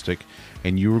fantastic.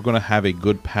 And you are gonna have a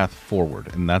good path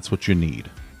forward. And that's what you need.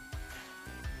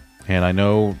 And I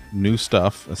know new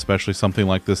stuff, especially something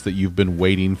like this that you've been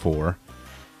waiting for,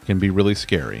 can be really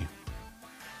scary.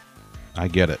 I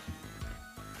get it.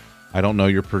 I don't know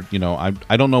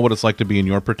I don't know what it's like to be in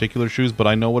your particular shoes, but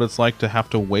I know what it's like to have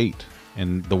to wait.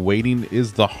 And the waiting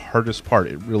is the hardest part.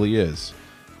 It really is.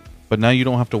 But now you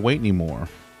don't have to wait anymore.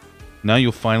 Now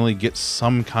you'll finally get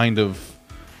some kind of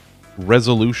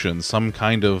resolution, some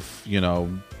kind of,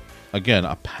 again,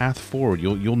 a path forward.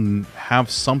 You'll have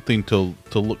something to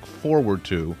look forward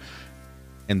to.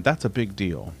 And that's a big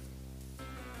deal.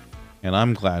 And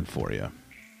I'm glad for you.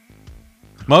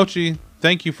 Mochi,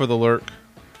 thank you for the lurk.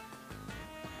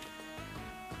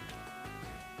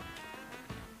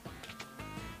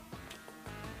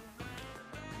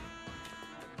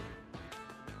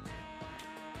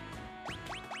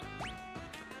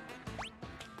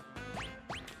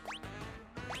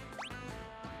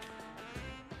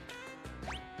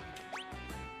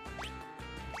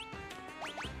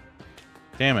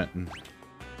 Damn it.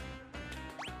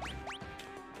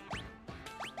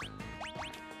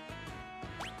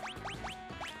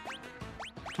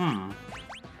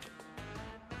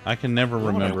 I can never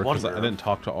remember because I didn't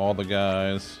talk to all the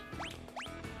guys.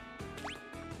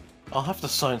 I'll have to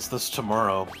science this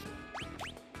tomorrow.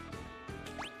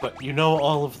 But you know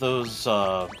all of those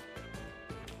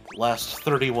last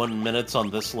 31 minutes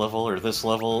on this level or this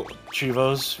level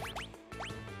Chivos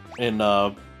in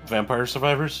Vampire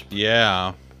Survivors?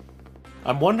 Yeah.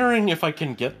 I'm wondering if I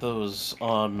can get those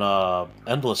on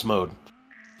endless mode.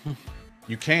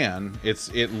 You can.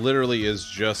 It literally is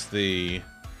just the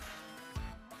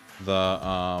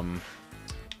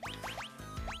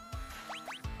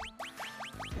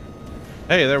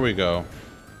Hey, there we go.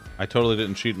 I totally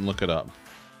didn't cheat and look it up.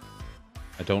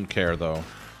 I don't care though.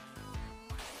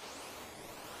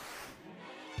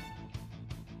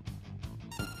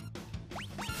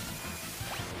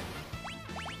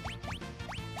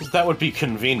 That would be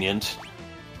convenient,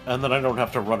 and then I don't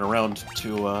have to run around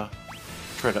to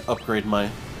try to upgrade my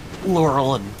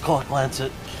Laurel and Clock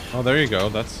Lancet. Oh, there you go.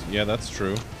 That's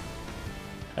true.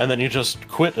 And then you just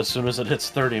quit as soon as it hits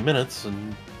 30 minutes,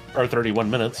 or 31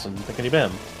 minutes, and pickety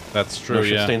bam. That's true, no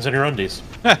shit stains on your undies.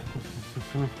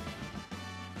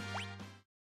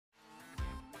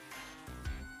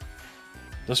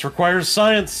 This requires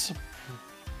science!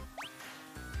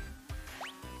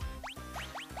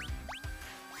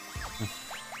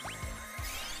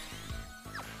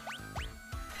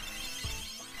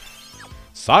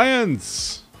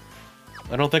 Science!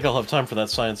 I don't think I'll have time for that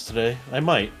science today. I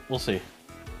might. We'll see.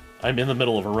 I'm in the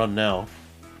middle of a run now.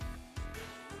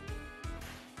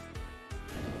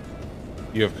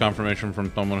 You have confirmation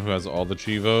from someone who has all the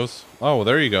Chivos? Oh, well,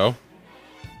 there you go.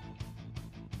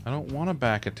 I don't want a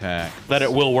back attack. That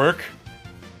it will work?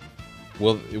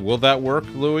 Will that work,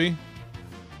 Louis?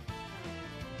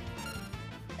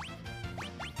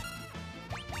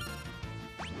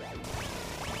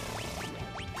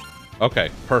 Okay,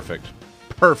 perfect.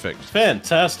 Perfect.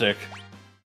 Fantastic.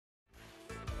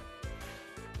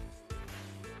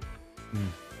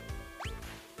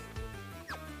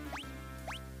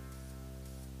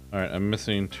 Alright, I'm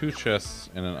missing 2 chests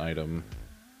and an item.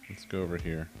 Let's go over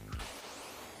here.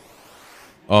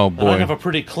 Oh boy. And I have a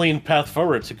pretty clean path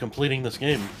forward to completing this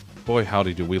game. Boy,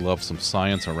 howdy do we love some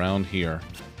science around here.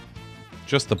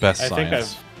 Just the best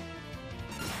science.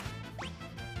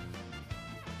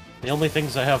 The only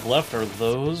things I have left are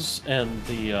those and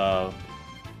the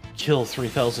kill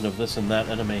 3,000 of this and that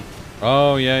enemy.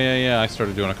 Oh, yeah. I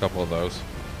started doing a couple of those.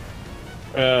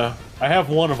 I have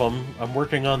one of them. I'm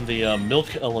working on the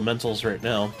milk elementals right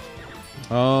now.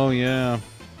 Oh, yeah.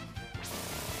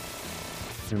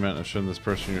 You meant to show this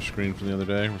person your screen from the other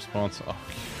day? Response? Oh,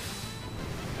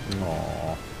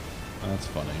 aww. That's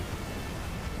funny.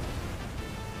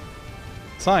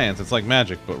 Science, it's like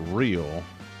magic, but real.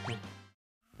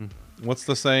 What's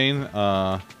the saying?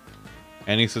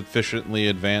 Any sufficiently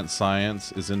advanced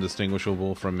science is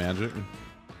indistinguishable from magic.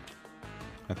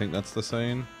 I think that's the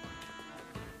saying.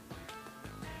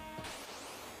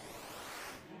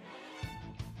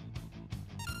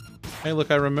 Hey,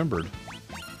 look, I remembered.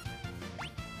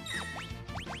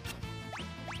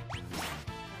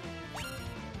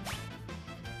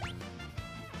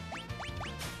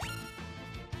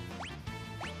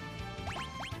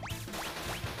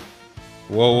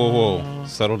 Whoa, whoa, whoa.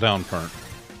 Settle down, Pernt.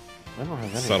 I don't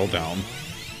have any. Settle down.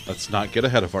 Let's not get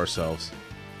ahead of ourselves.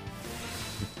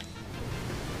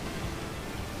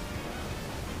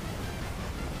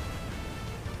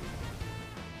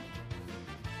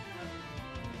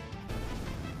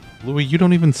 Louis, you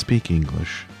don't even speak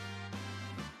English.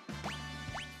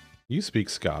 You speak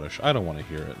Scottish. I don't want to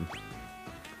hear it.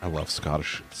 I love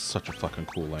Scottish. It's such a fucking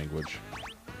cool language.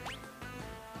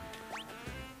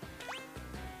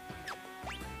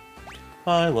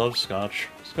 I love Scotch.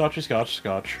 Scotchy, Scotch,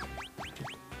 Scotch.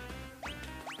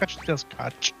 Scotch still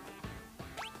Scotch.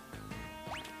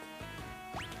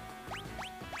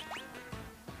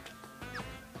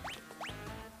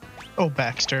 Oh,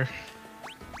 Baxter.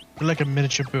 You're like a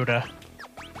miniature Buddha,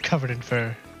 covered in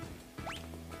fur.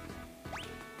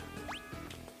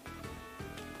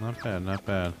 Not bad, not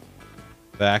bad.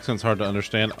 The accent's hard to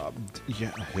understand.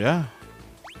 Yeah.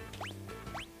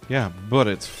 Yeah, but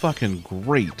it's fucking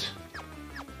great.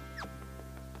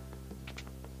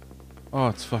 Oh,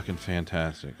 it's fucking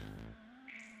fantastic.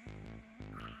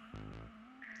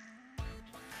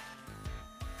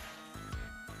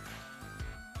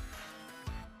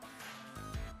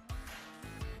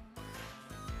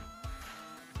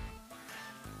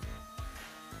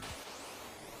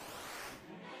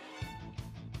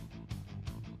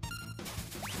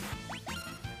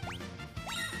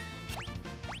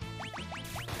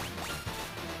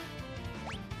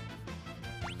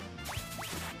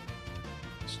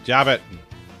 Stop it.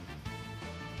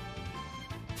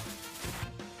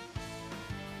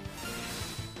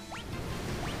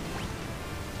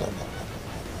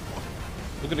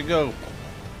 Look at it go.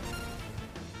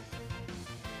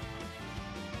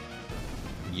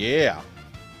 Yeah.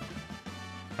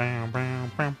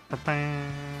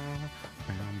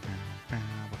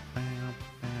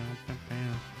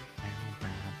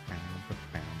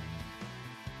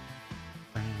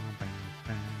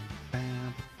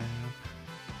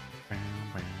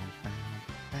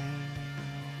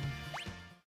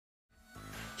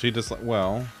 She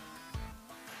well,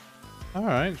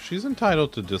 alright, she's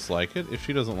entitled to dislike it. If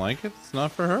she doesn't like it, it's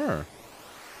not for her.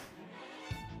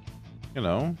 You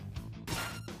know.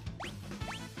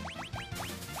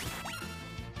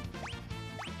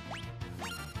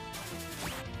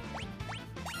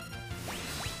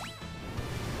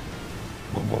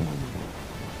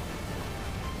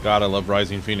 God, I love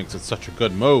Rising Phoenix. It's such a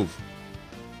good move.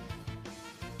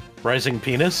 Rising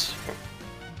Penis?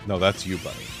 No, that's you,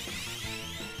 buddy.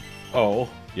 Oh.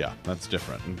 Yeah, that's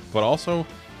different. But also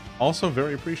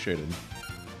very appreciated.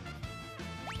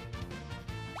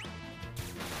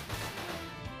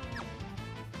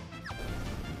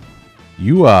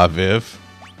 You are, Viv.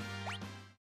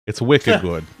 It's wicked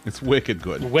good. It's wicked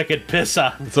good. Wicked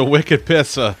pissa. It's a wicked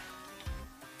pissa.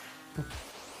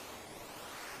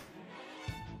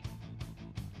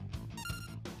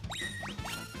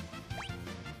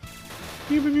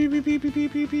 Pew, pew, pew, pew, pew, pew,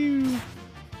 pew, pew.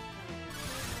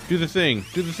 Do the thing.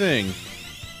 Do the thing.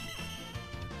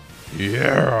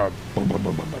 Yeah.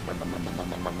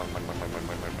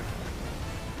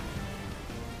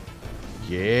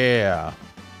 Yeah.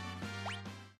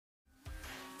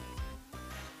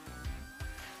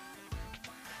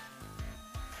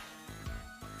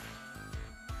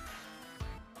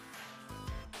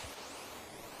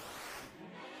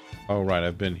 Oh, right.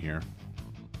 I've been here.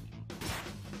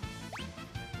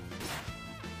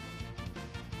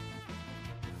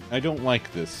 I don't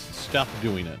like this. Stop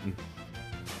doing it.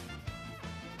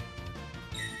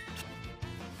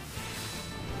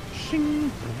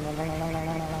 Shing.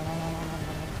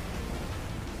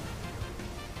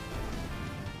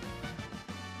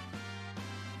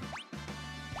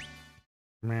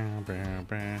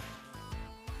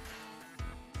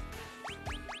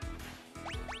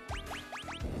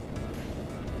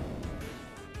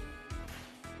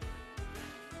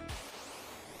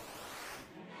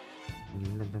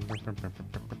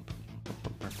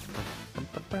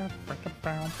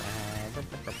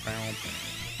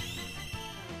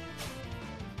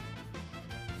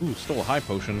 Ooh, stole a high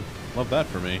potion. Love that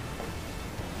for me.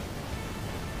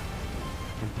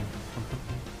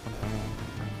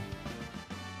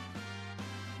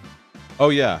 Oh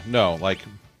yeah, no, like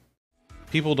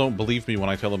People don't believe me when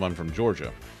I tell them I'm from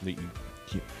Georgia.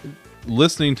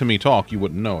 Listening to me talk, you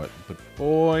wouldn't know it. But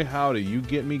boy, howdy, you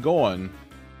get me going.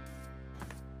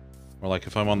 Or like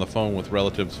if I'm on the phone with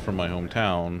relatives from my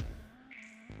hometown,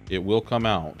 it will come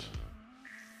out.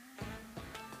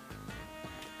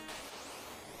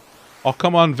 Oh,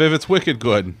 come on, Viv, it's wicked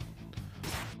good.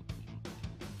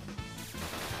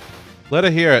 Let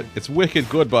her hear it. It's wicked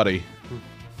good, buddy.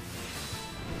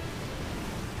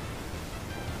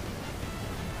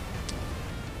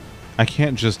 I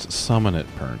can't just summon it,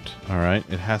 Pernt, alright?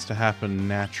 It has to happen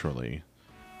naturally.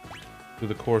 Through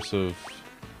the course of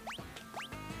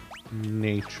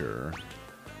nature.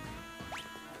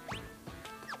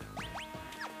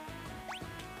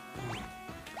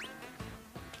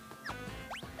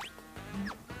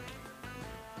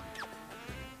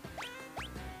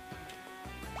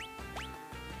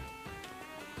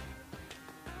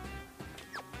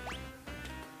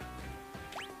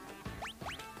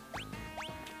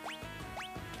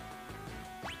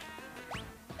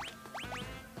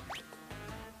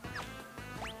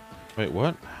 Wait,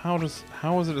 what? How is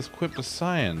it equipped to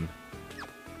Cyan?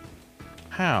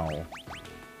 How?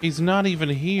 He's not even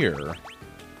here.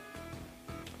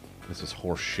 This is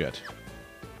horse shit.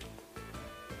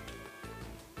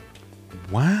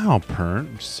 Wow,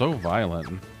 Pernt, so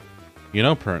violent. You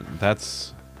know, Pernt,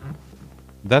 that's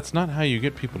not how you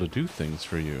get people to do things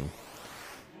for you.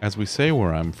 As we say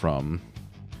where I'm from,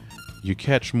 you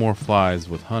catch more flies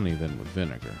with honey than with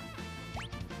vinegar.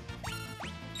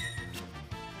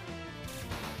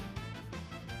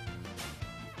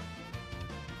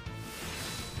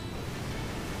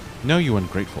 No, you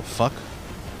ungrateful fuck.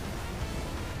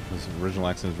 His original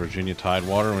accent is Virginia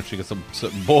Tidewater. When she gets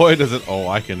upset, boy, does it! Oh,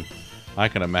 I can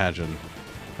imagine.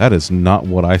 That is not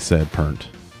what I said, Pernt.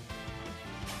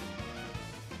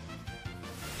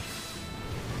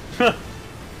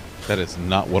 That is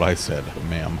not what I said,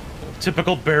 ma'am.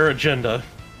 Typical bear agenda.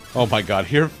 Oh my God!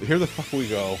 Here the fuck we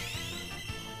go.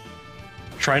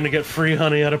 Trying to get free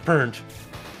honey out of Pernt.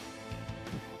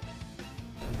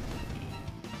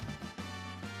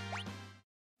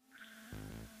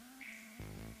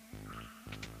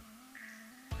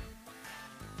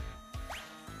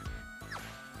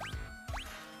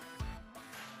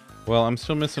 Well, I'm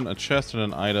still missing a chest and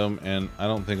an item, and I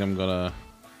don't think I'm gonna...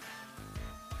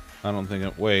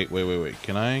 Wait.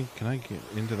 Can I get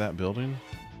into that building?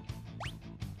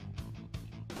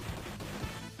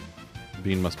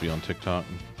 Bean must be on TikTok.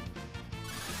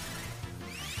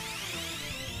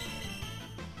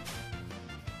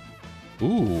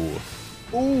 Ooh.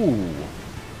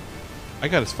 I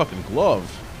got his fucking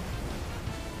glove.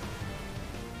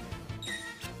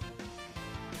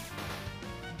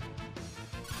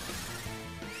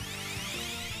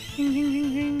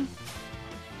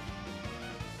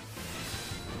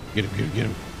 Get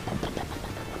him.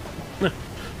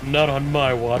 Not on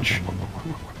my watch.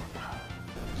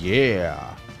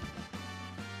 Yeah.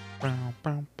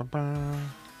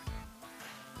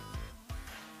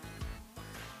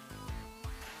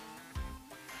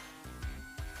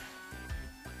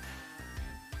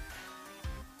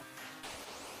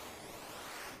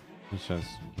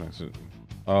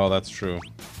 Oh, that's true.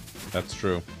 That's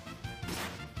true.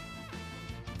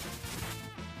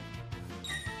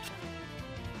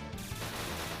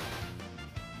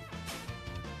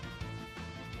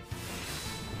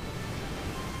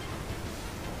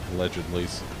 Allegedly.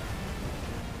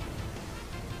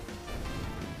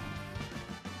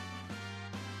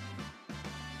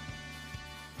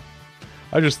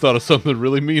 I just thought of something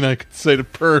really mean I could say to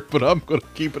Perk, but I'm gonna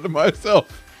keep it to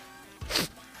myself.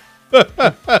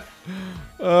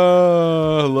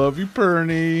 Love you,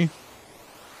 Perny.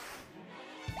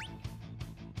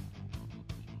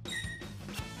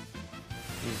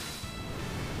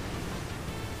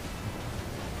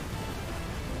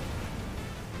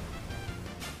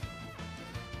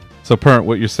 So, Pernt,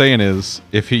 what you're saying is,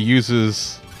 if he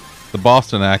uses the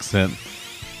Boston accent,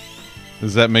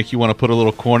 does that make you want to put a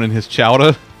little corn in his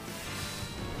chowder?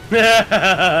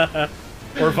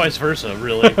 Or vice versa,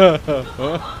 really.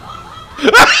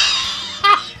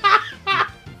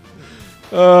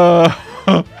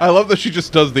 I love that she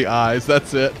just does the eyes.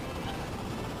 That's it.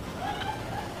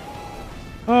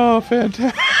 Oh,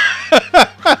 fantastic.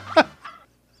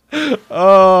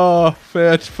 Oh,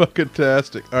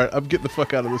 fucking-tastic. Alright, I'm getting the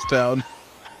fuck out of this town.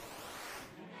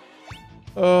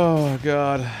 Oh,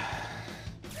 God.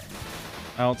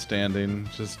 Outstanding.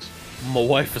 Just... My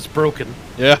wife is broken.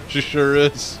 Yeah, she sure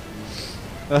is.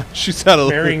 She's had a...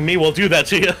 Marrying me will do that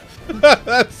to you.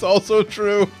 That's also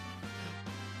true.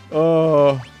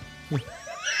 Oh.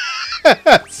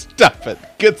 Stop it.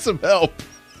 Get some help.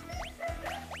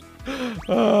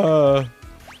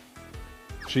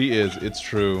 She is. It's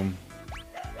true.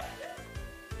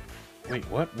 Wait,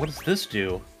 what? What does this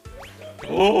do?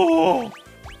 Oh!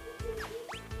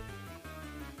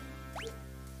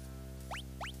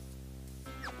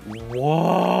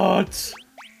 What?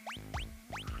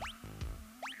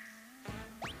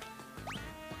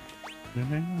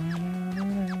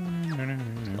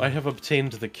 I have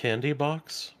obtained the candy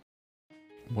box.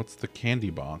 What's the candy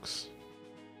box?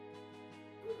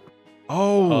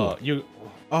 Oh, you.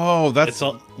 Oh, that's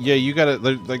yeah. You gotta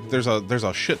like. There's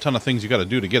a shit ton of things you gotta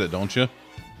do to get it, don't you?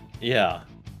 Yeah.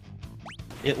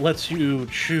 It lets you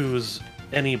choose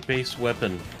any base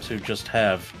weapon to just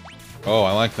have. Oh,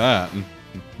 I like that.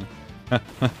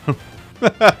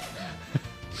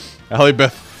 Allie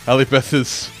Beth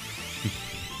is.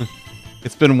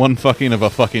 It's been one fucking of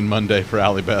a fucking Monday for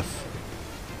Allie Beth.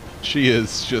 She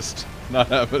is just not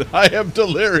having. I am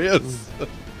delirious.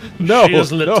 No, she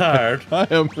is lit tired. I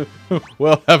am.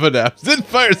 Well, have a nap. It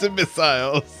fires some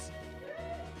missiles.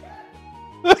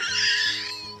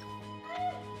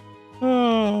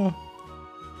 Oh.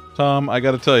 Tom, I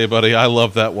gotta tell you, buddy, I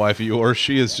love that wife of yours.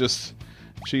 She is just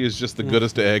the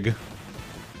goodest egg.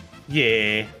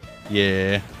 Yeah.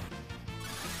 Yeah.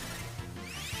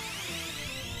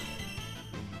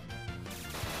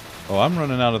 Oh, I'm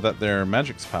running out of that there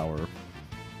magic's power.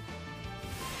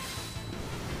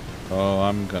 Oh,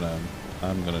 I'm gonna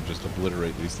just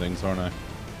obliterate these things, aren't I?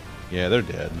 Yeah, they're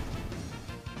dead.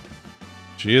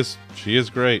 She is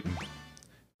great.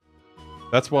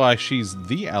 That's why she's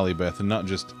the Allie Beth and not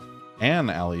just an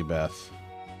Allie Beth.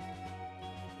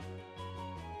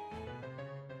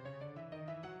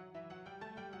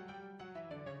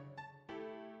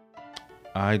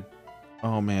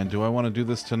 Oh man, do I want to do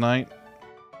this tonight?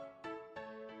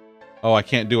 Oh, I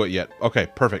can't do it yet. Okay,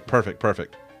 perfect.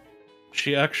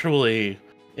 She actually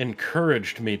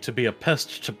encouraged me to be a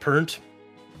pest to Pernt.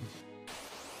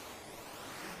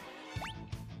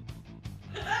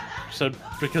 So,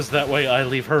 because that way I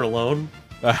leave her alone.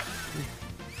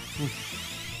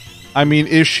 I mean,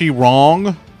 is she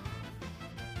wrong?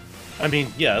 I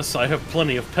mean, yes, I have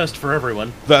plenty of pest for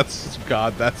everyone. That's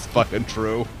fucking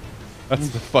true. That's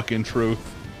the fucking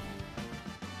truth.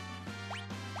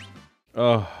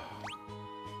 Oh.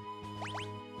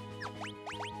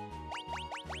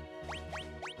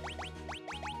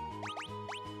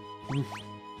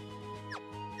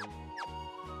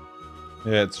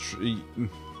 Yeah, it's true.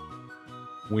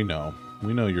 We know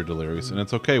you're delirious, and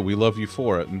it's okay. We love you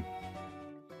for it. And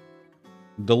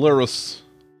delirious,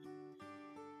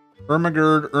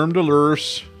 Ermagerd,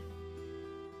 delirious.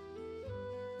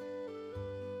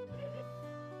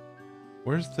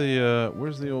 Where's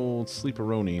the old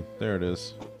sleeperoni? There it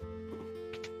is.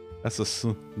 That's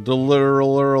a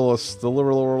delirious.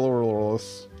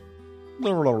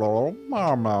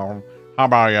 How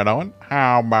about you doing?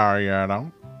 How about you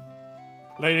doing?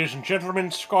 Ladies and gentlemen,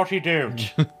 Scotty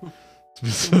don't.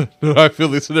 I feel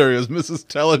these scenarios. Mrs.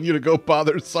 telling you to go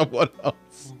bother someone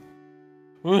else.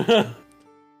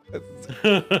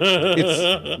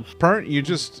 It's Pernt.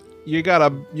 You got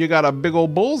a big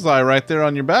old bullseye right there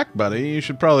on your back, buddy. You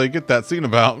should probably get that seen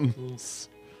about.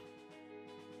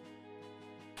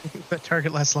 That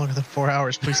target lasts longer than 4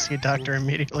 hours. Please see a doctor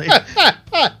immediately.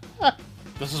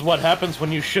 This is what happens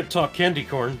when you shit talk candy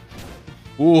corn.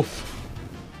 Oof.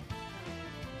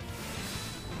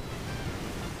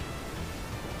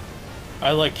 I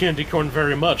like candy corn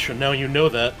very much, and now you know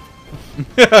that.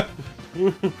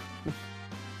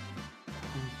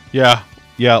 Yeah,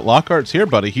 Lockhart's here,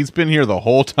 buddy. He's been here the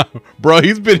whole time. Bro,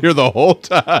 he's been here the whole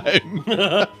time.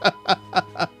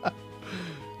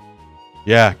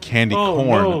 Yeah, candy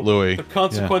corn, no. Louis. The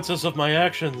consequences of my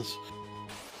actions.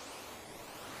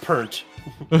 Pernt.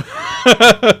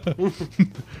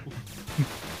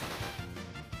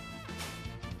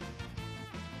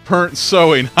 Pernt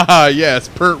sowing. Haha, yes.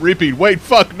 Pernt reaping. Wait,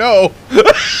 fuck, no.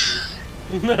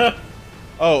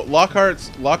 Oh, Lockhart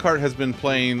has been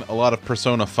playing a lot of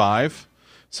Persona 5,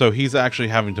 so he's actually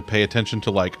having to pay attention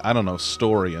to, like, I don't know,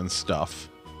 story and stuff.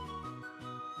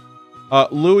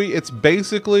 Louis, it's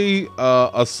basically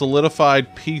a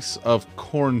solidified piece of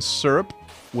corn syrup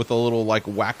with a little, like,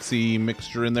 waxy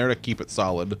mixture in there to keep it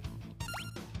solid.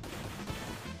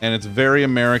 And it's very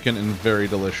American and very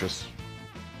delicious.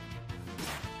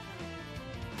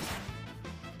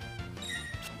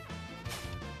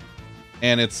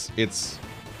 And it's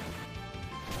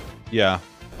yeah,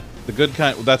 the good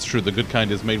kind. That's true. The good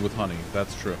kind is made with honey.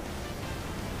 That's true.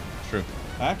 True.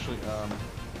 Actually, where'd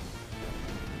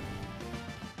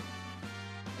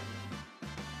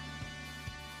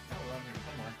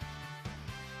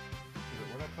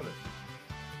I put it?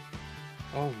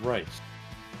 Oh, right.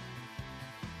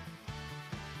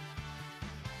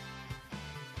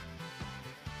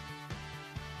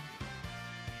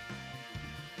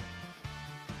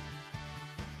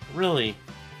 Really,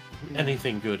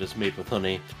 anything good is made with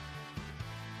honey.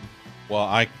 Well,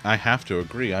 I have to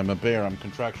agree. I'm a bear. I'm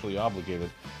contractually obligated.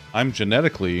 I'm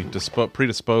genetically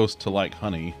predisposed to like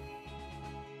honey.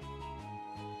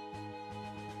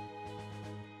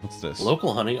 What's this?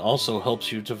 Local honey also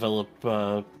helps you develop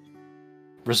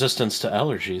resistance to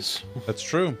allergies. That's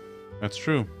true. That's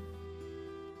true.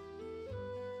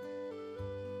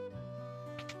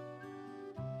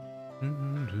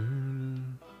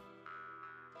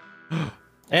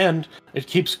 And it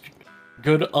keeps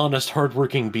good, honest,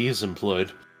 hardworking bees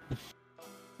employed.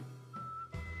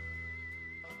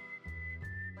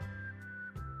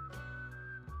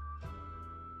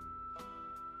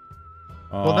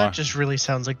 Well, that just really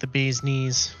sounds like the bee's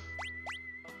knees.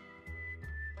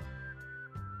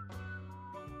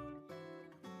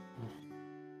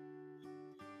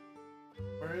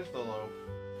 Where is the loaf?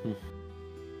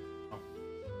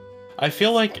 I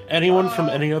feel like anyone from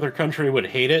any other country would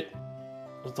hate it.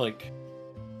 It's like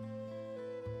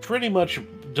pretty much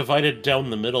divided down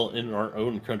the middle in our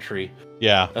own country.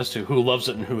 Yeah. As to who loves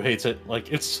it and who hates it.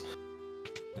 Like, it's...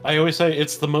 I always say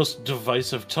it's the most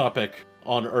divisive topic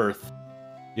on Earth.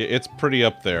 Yeah, it's pretty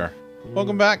up there.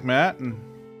 Welcome back, Matt. And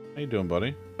how you doing,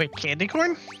 buddy? Wait, candy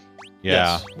corn?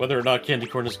 Yeah. Yes, whether or not candy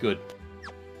corn is good.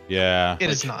 Yeah. It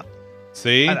is not.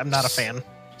 See? I'm not a fan.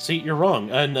 See, you're wrong,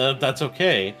 and that's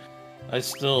okay. I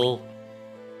still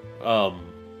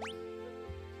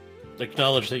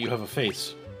acknowledge that you have a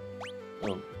face.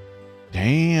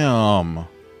 Damn.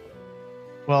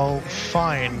 Well,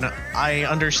 fine. I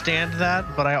understand that,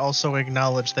 but I also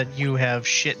acknowledge that you have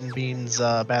shit and beans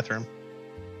bathroom.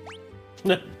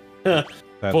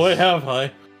 Boy, have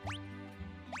I.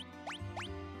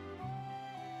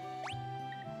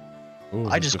 Ooh,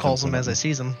 I just calls them as I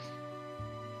sees them.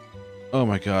 Oh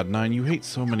my god, Nine, you hate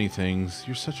so many things.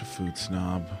 You're such a food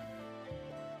snob.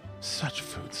 Such a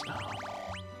food snob.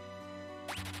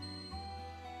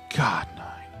 God,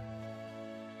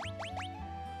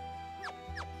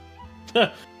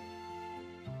 Nine.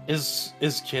 Is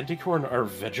candy corn our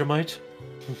Vegemite?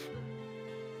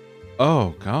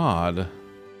 Oh god.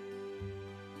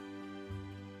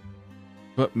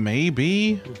 But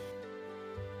maybe?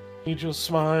 He just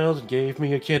smiled and gave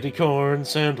me a candy corn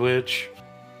sandwich.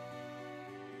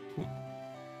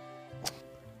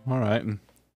 Alright.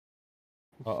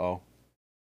 Uh-oh.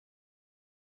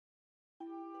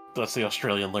 That's the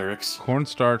Australian lyrics.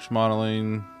 Cornstarch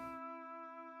modeling.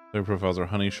 Their profiles are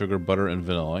honey, sugar, butter, and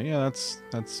vanilla. Yeah, that's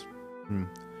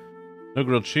no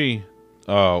grilled cheese.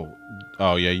 Oh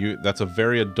yeah, that's a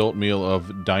very adult meal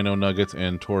of dino nuggets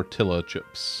and tortilla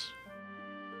chips.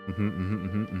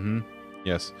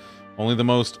 Yes. Only the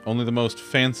most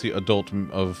fancy adult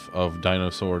of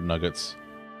dinosaur nuggets.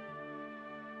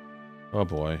 Oh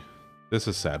boy. This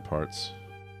is sad parts.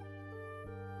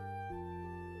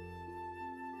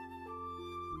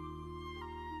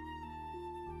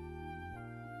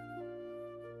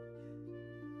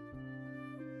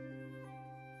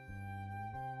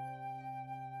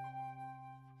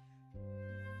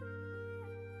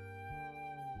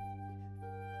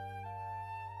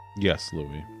 Yes,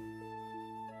 Louis.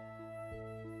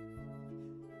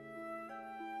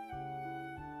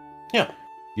 Yeah.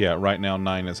 Yeah, right now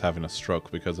 9 is having a stroke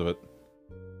because of it.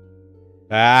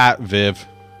 Ah, Viv.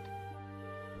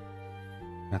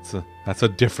 That's a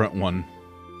different one.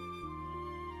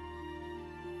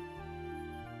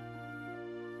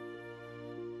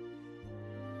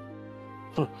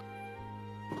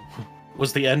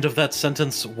 Was the end of that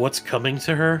sentence what's coming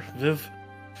to her, Viv?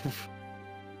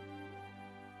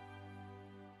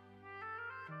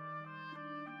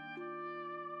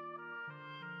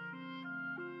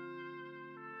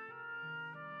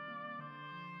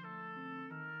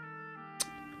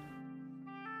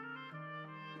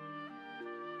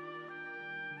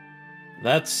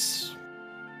 That's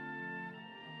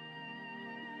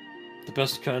the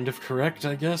best kind of correct,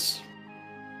 I guess.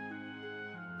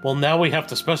 Well, now we have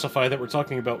to specify that we're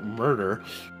talking about murder.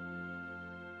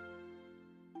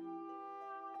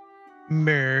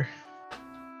 Murder.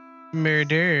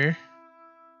 Right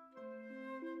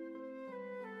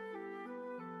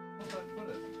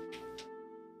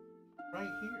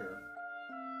here.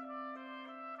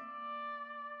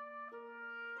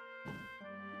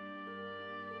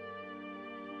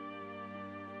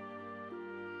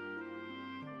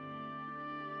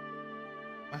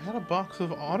 I had a box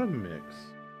of autumn mix.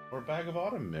 Or a bag of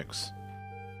autumn mix.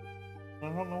 I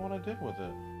don't know what I did with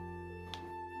it.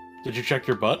 Did you check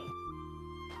your butt?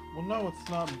 Well, no, it's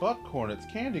not butt corn. It's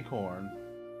candy corn.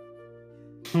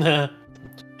 Do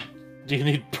you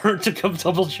need Burnt to come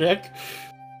double check?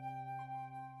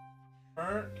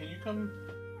 Burnt, can you come?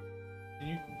 Can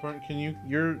you, Burnt? Can you?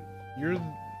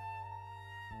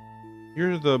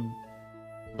 You're the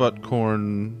butt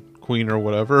corn queen or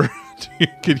whatever.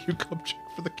 Can you come check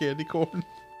for the candy corn?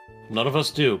 None of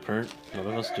us do, Burnt. None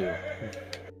of us do.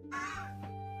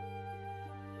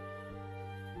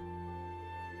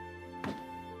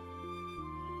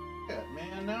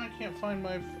 Man, now I can't find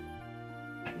my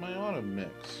auto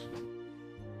mix.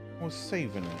 I was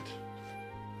saving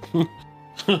it.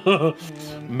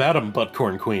 Madam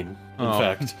Buttcorn Queen, in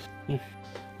fact.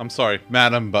 I'm sorry,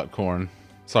 Madam Buttcorn.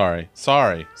 Sorry.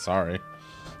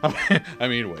 I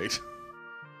mean, wait.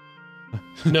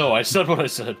 No, I said what I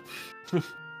said.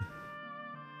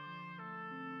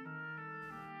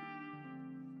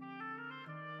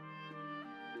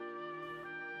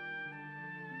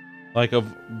 Like,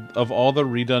 of all the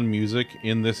redone music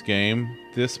in this game,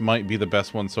 this might be the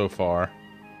best one so far.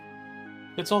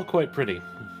 It's all quite pretty.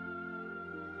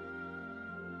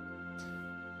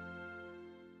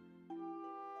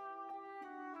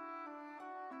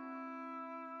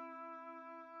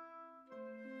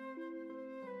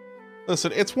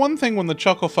 Listen, it's one thing when the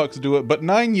Chucklefucks do it, but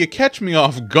Nine, you catch me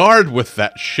off guard with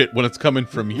that shit when it's coming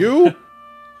from you.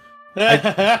 And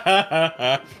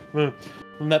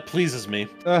that pleases me.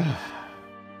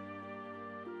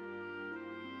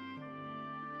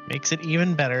 Makes it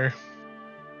even better.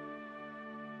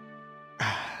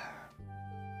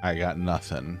 I got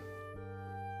nothing.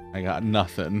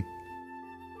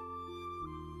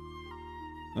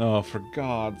 Oh, for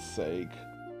God's sake.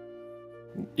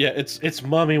 Yeah, it's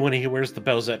Mommy when he wears the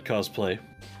Bowsette cosplay.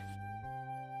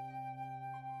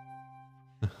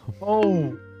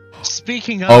 Oh,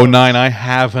 speaking of... Oh, Nine, I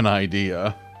have an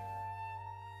idea.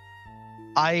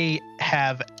 I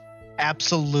have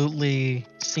absolutely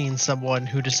seen someone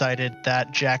who decided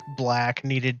that Jack Black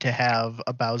needed to have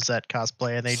a Bowsette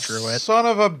cosplay, and they drew it. Son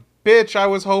of a bitch, I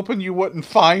was hoping you wouldn't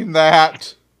find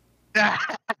that.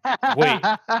 Wait.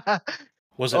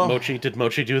 Was it Mochi? Did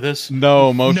Mochi do this?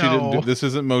 No, Mochi didn't do... This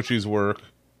isn't Mochi's work.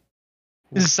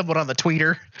 This is someone on the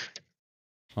tweeter.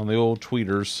 On the old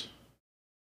tweeters.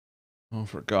 Oh,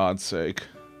 for God's sake.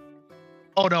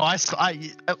 Oh no,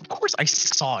 of course I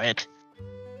saw it.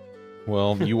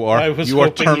 Well, you are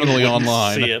terminally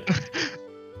online. See it.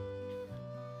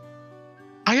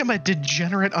 I am a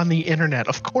degenerate on the internet.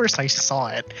 Of course I saw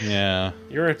it. Yeah.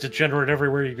 You're a degenerate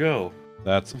everywhere you go.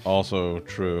 That's also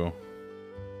true.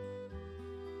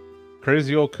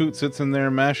 Crazy old coot sits in there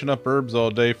mashing up herbs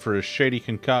all day for his shady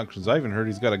concoctions. I even heard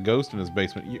he's got a ghost in his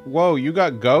basement. Whoa, you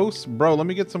got ghosts? Bro, let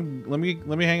me get some... Let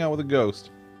me hang out with a ghost.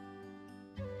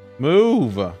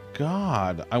 Move!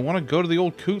 God, I want to go to the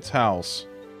old coot's house.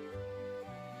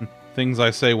 Things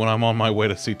I say when I'm on my way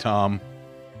to see Tom.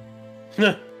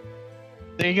 There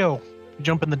you go.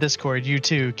 Jump in the Discord. You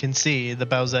too can see the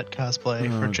Bowsette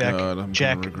cosplay for Jack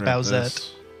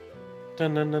Bowsette.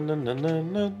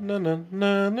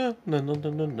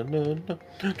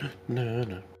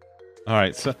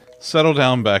 Alright, so settle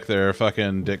down back there,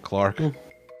 fucking Dick Clark.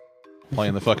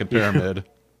 Playing the fucking pyramid.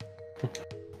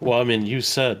 Well, I mean, you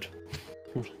said.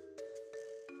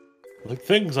 Like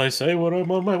things I say when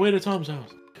I'm on my way to Tom's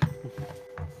house.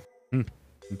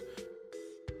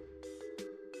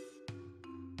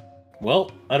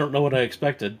 Well, I don't know what I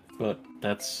expected, but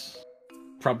that's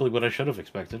probably what I should have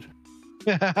expected.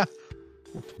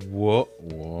 What?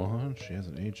 She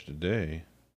hasn't aged a day.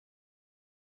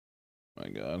 My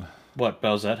God. What?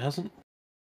 Bowsette hasn't?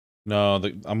 No,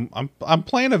 I'm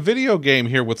playing a video game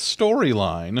here with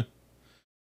storyline.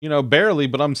 You know, barely,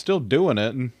 but I'm still doing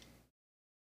it.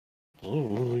 Oh,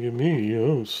 look at me!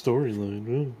 Oh,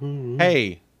 storyline.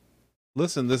 Hey,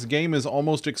 listen, this game is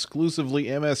almost exclusively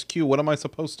MSQ. What am I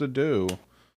supposed to do?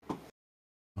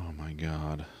 Oh my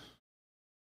God.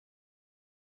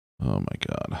 Oh my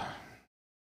God.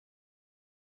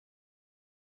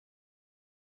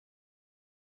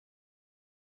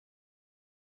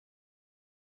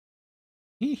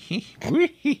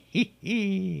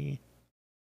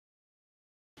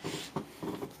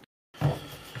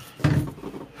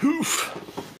 Oof.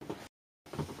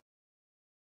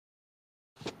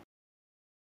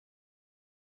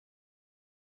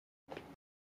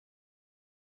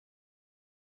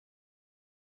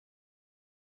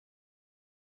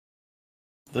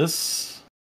 This...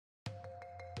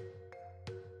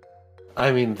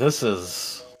 I mean, this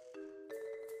is...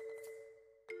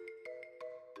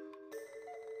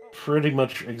 pretty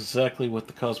much exactly what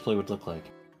the cosplay would look like.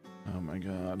 Oh my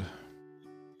God.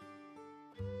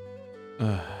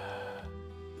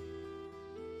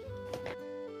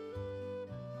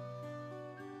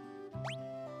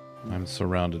 I'm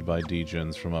surrounded by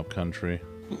degens from upcountry.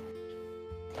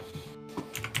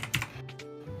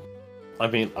 I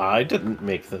mean, I didn't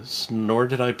make this, nor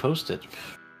did I post it.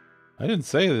 I didn't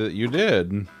say that you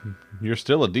did. You're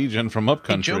still a degen from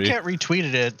upcountry. Hey, Joe Cat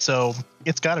retweeted it, so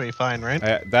it's got to be fine, right?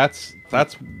 That's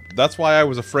why I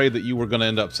was afraid that you were going to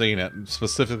end up seeing it,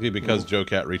 specifically because Joe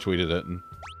Cat retweeted it. And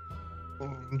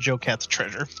Joe Cat's a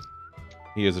treasure.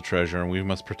 he is a treasure, and we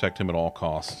must protect him at all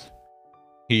costs.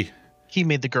 He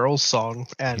made the girls song,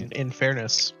 and in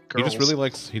fairness, girls.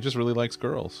 He just really likes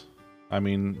girls. I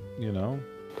mean, you know,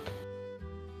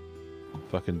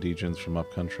 fucking degens from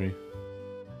upcountry.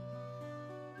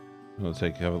 It'll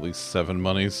take you have at least 7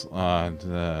 monies. Yeah,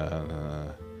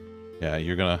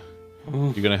 you're gonna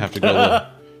have to go.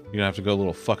 You're gonna have to go a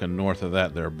little fucking north of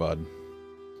that, there, bud.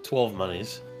 12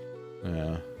 monies.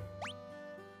 Yeah.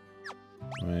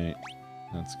 Wait,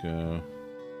 let's go.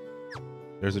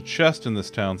 There's a chest in this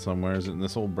town somewhere. Is it in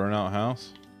this old burnout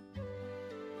house?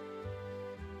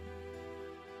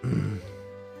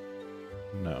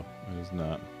 No, it is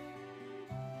not.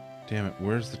 Damn it!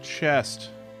 Where's the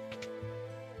chest?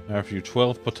 After you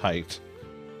 12 potate.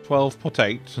 12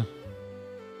 potate.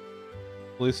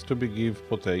 Please to be give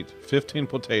potate. 15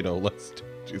 potato. Let's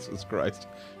Jesus Christ.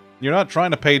 You're not trying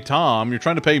to pay Tom, you're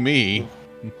trying to pay me.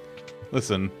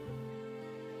 Listen.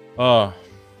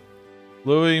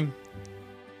 Louis,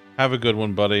 have a good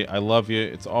one, buddy. I love you.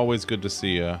 It's always good to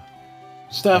see you.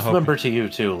 Staff member to you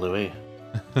too, Louis.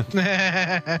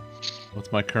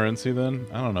 What's my currency then?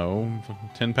 I don't know.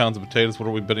 10 pounds of potatoes. What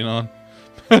are we bidding on?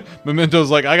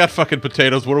 Memento's like, I got fucking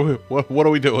potatoes. What are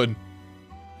we doing?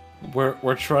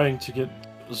 We're trying to get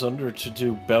Zunder to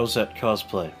do Bowsette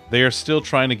cosplay. They are still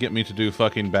trying to get me to do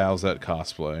fucking Bowsette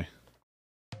cosplay.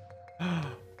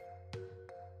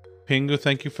 Pingu,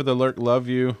 thank you for the alert. Love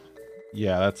you.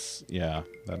 Yeah, that's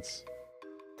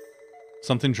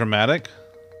something dramatic.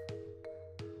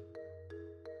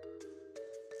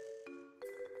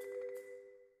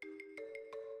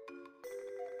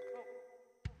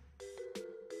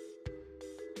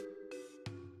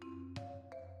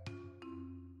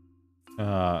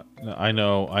 I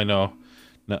know.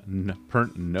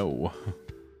 No.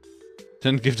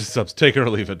 10 gifted subs. Take it or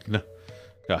leave it. No.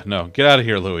 God, no. Get out of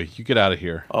here, Louis. You get out of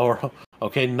here. Oh,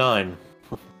 okay, 9.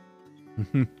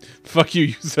 Fuck you,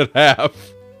 you said half.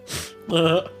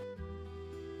 Alright,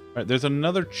 there's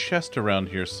another chest around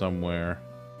here somewhere.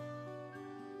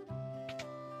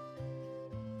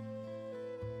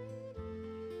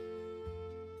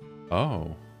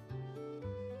 Oh.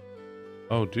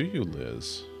 Oh, do you,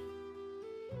 Liz?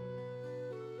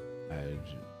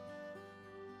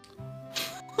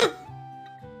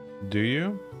 Do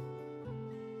you?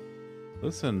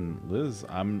 Listen, Liz,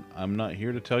 I'm not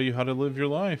here to tell you how to live your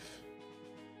life.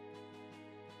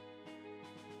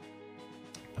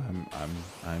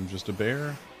 I'm just a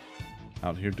bear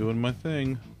out here doing my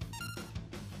thing.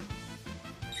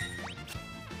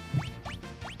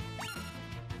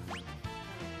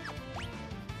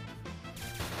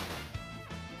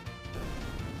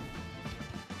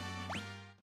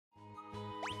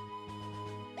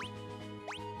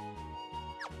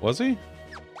 Was he?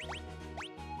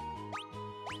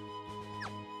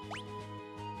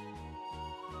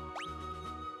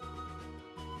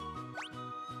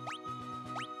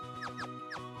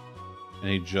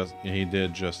 And he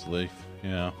did just leave.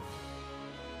 Yeah.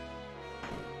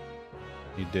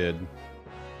 He did.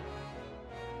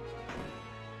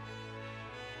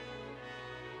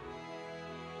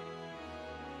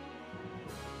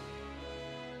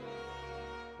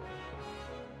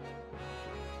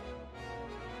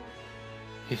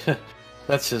 Yeah,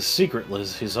 that's his secret,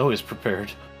 Liz. He's always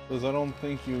prepared. Liz, I don't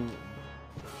think you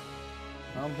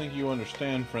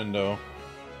understand, friendo.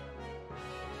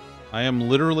 I am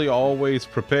literally always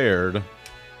prepared.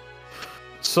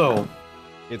 So,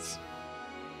 it's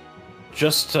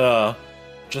just to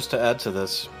add to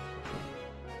this,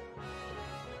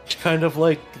 kind of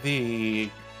like the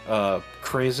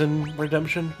Krazen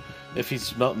redemption. If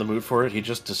he's not in the mood for it, he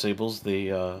just disables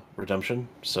the redemption.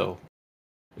 So,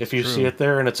 if you see it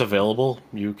there and it's available,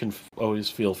 you can always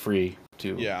feel free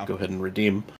to go ahead and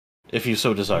redeem, if you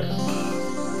so desire.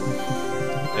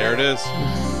 There it is.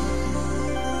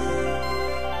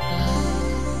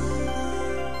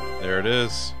 There it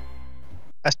is.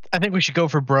 I think we should go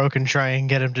for broke and try and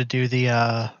get him to do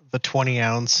the 20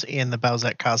 ounce in the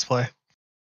Bowsette cosplay.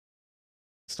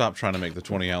 Stop trying to make the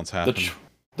 20 ounce happen.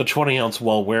 The 20 ounce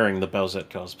while wearing the Bowsette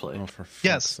cosplay. Oh, for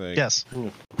fuck's sake. Yes.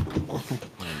 Oh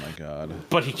my god.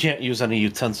 But he can't use any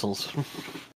utensils.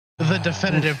 The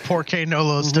definitive Porque no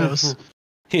los dos.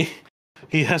 He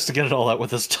has to get it all out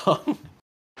with his tongue.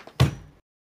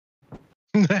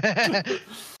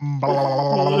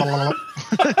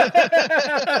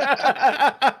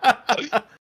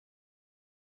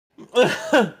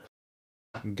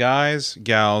 Guys,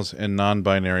 gals, and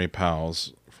non-binary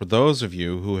pals, for those of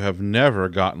you who have never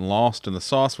gotten lost in the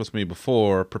sauce with me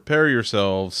before, prepare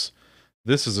yourselves.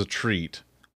 This is a treat,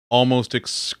 almost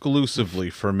exclusively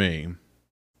for me.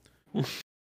 For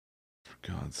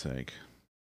God's sake.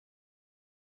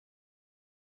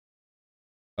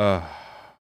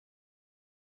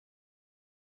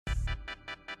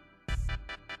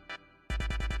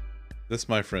 This,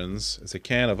 my friends, is a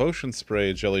can of Ocean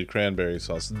Spray jellied cranberry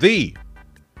sauce. The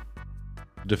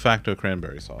de facto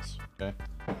cranberry sauce. Okay?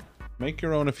 Make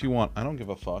your own if you want. I don't give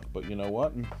a fuck, but you know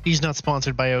what? He's not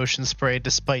sponsored by Ocean Spray,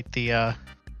 despite the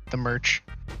merch.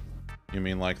 You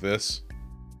mean like this?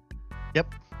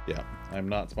 Yep. Yeah, I'm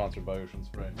not sponsored by Ocean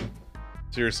Spray.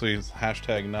 Seriously,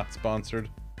 hashtag not sponsored.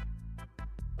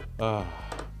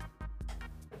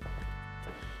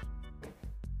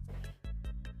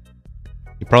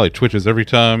 He probably twitches every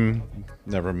time.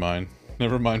 Never mind.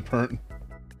 Never mind, Pert.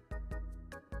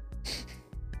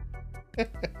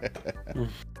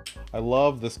 I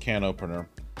love this can opener.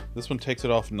 This one takes it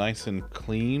off nice and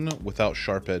clean without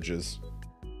sharp edges.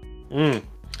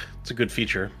 It's a good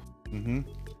feature. And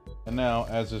now,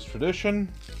 as is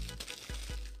tradition...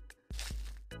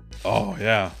 Oh,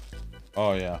 yeah.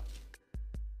 Oh, yeah.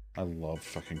 I love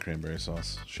fucking cranberry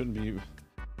sauce. Shouldn't be...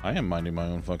 I am minding my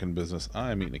own fucking business. I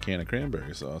am eating a can of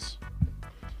cranberry sauce.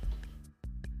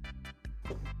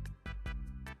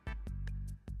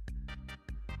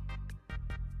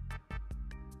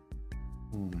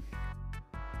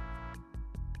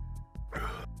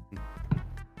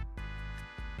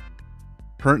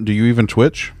 Pert, do you even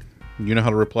Twitch? You know how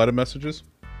to reply to messages?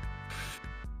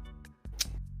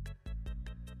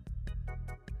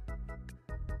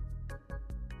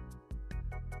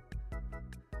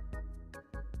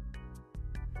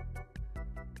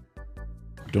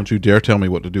 Don't you dare tell me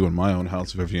what to do in my own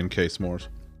house, Vivian K. S'mores.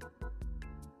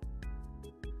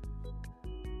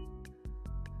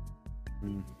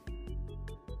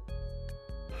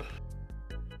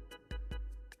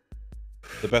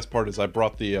 The best part is I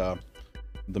brought the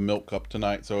milk cup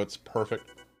tonight, so it's perfect.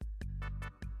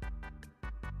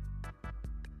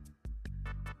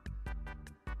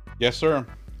 Yes, sir.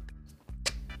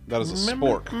 That is a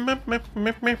spork.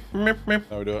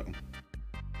 How we do it?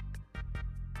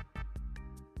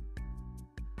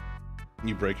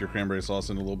 You break your cranberry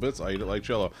sauce into little bits. I eat it like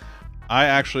Jello. I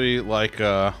actually like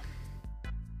I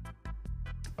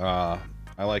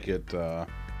like it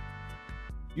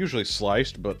usually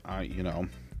sliced, but you know,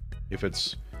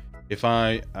 if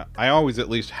I always at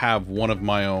least have one of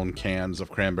my own cans of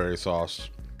cranberry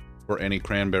sauce for any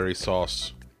cranberry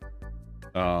sauce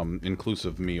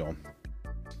inclusive meal.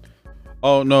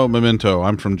 Oh no, Memento,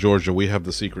 I'm from Georgia. We have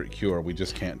the secret cure. We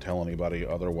just can't tell anybody,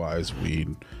 otherwise we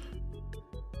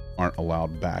aren't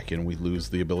allowed back and we lose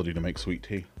the ability to make sweet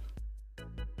tea.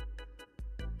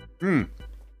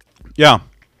 Yeah.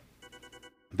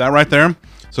 That right there.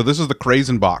 So this is the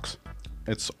craisin box.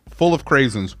 It's full of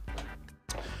craisins.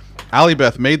 Allie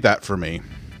Beth made that for me.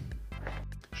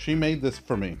 She made this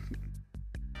for me.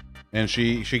 And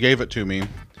she gave it to me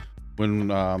when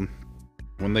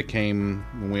they came,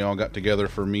 when we all got together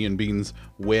for me and Bean's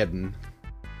wedding.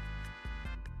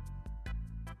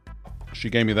 She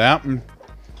gave me that.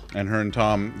 And her and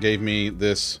Tom gave me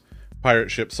this pirate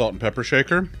ship salt and pepper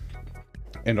shaker.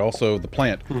 And also the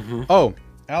plant. Oh,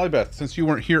 Allie Beth, since you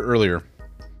weren't here earlier,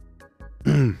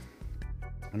 let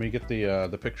me get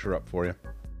the picture up for you.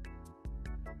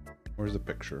 Where's the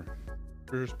picture?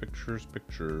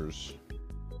 Pictures.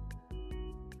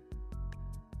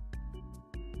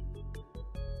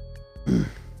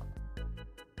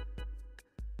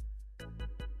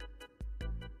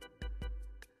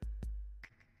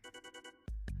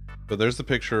 So there's the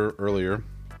picture earlier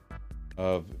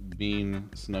of Bean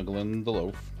snuggling the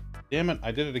loaf. Damn it,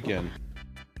 I did it again.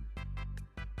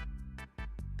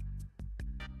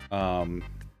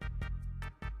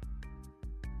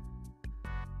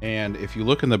 And if you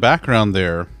look in the background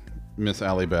there, Miss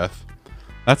Allie Beth,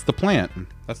 that's the plant.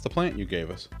 That's the plant you gave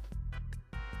us.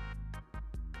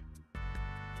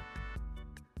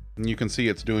 And you can see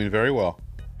it's doing very well.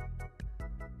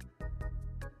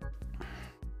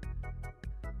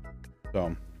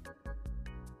 So,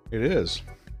 it is.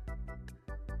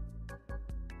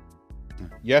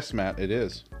 Yes, Matt, it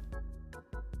is.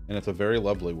 And it's a very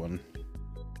lovely one.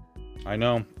 I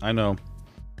know.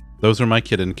 Those are my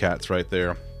kitten cats right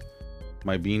there.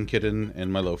 My bean kitten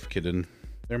and my loaf kitten.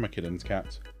 They're my kitten's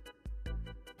cats.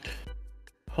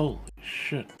 Holy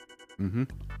shit.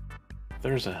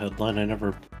 There's a headline I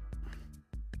never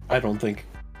I don't think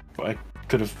I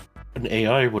could have. An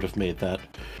AI would have made that.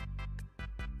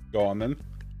 Go on then.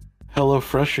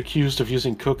 HelloFresh accused of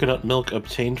using coconut milk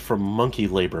obtained from monkey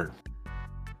labor.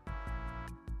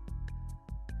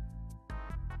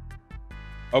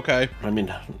 Okay. I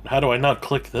mean, how do I not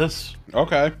click this?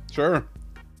 Okay, sure.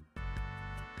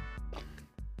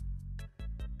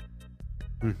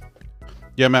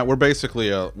 Yeah, Matt, we're basically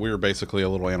a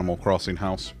little Animal Crossing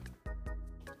house.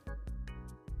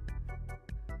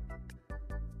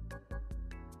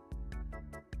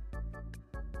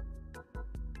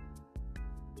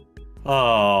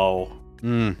 Oh.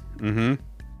 Mm-hmm.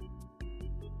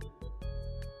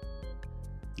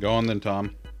 Go on then,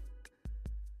 Tom.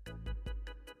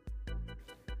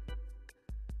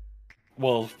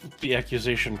 Well, the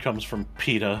accusation comes from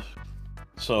PETA,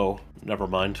 so never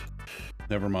mind.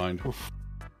 Never mind. Oof.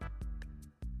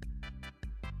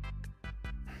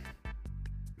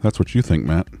 That's what you think,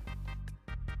 Matt.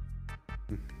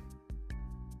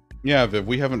 Yeah, Viv,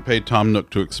 we haven't paid Tom Nook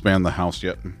to expand the house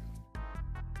yet.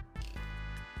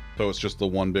 So it's just the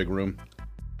one big room.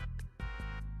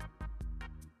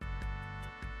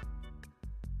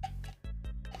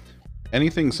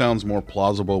 Anything sounds more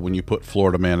plausible when you put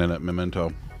Florida Man in it,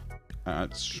 Memento.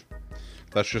 That's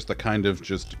just the kind of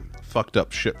just fucked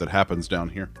up shit that happens down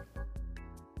here.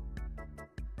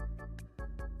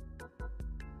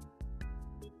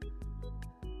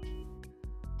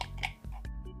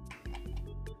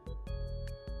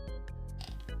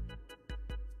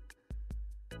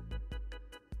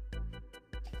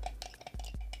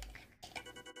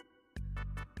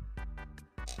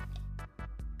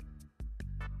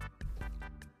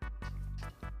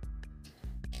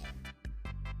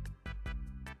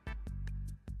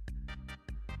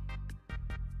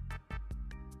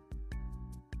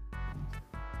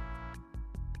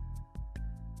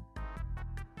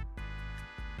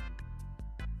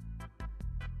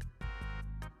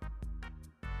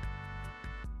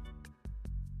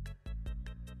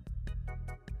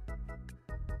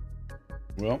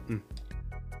 Well,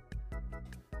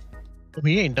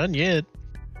 We ain't done yet.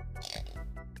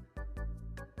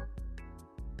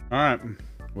 all right.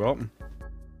 Well,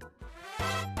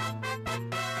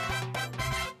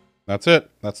 that's it.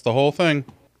 That's the whole thing.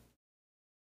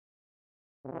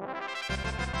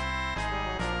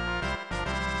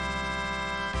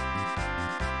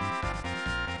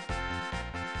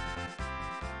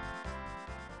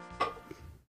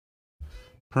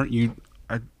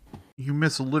 You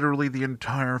miss literally the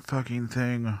entire fucking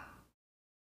thing.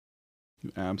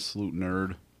 You absolute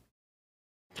nerd.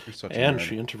 You're such a And nerd.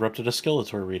 she interrupted a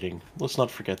Skeletor reading. Let's not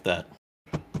forget that.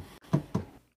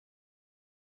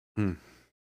 He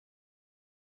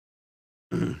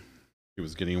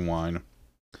was getting wine.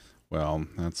 Well,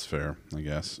 that's fair, I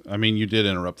guess. I mean, you did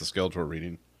interrupt the Skeletor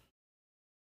reading.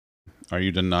 Are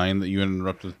you denying that you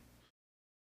interrupted?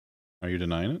 Are you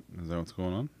denying it? Is that what's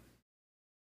going on?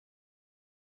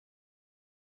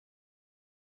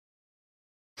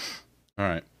 All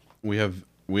right. We have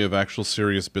actual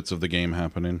serious bits of the game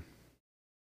happening.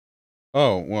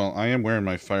 Oh, well, I am wearing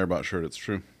my Firebot shirt, it's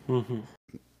true. Mm-hmm.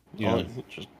 Yeah. Well,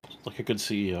 just like a good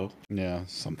CEO. Yeah,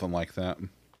 something like that.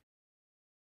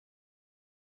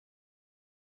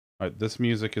 Alright, this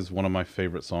music is one of my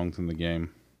favorite songs in the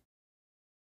game.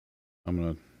 I'm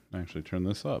gonna actually turn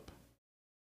this up.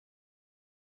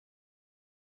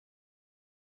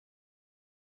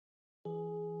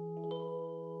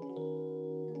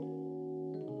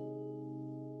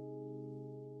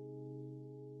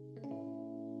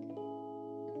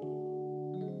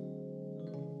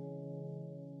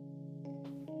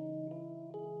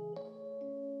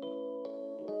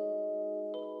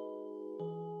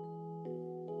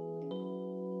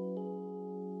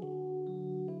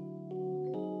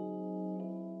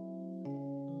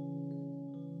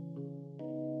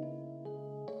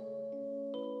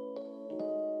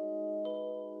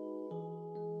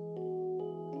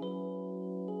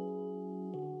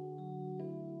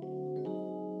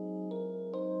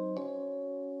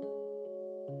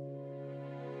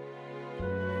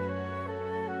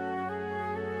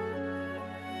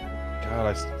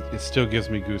 God, it still gives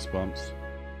me goosebumps.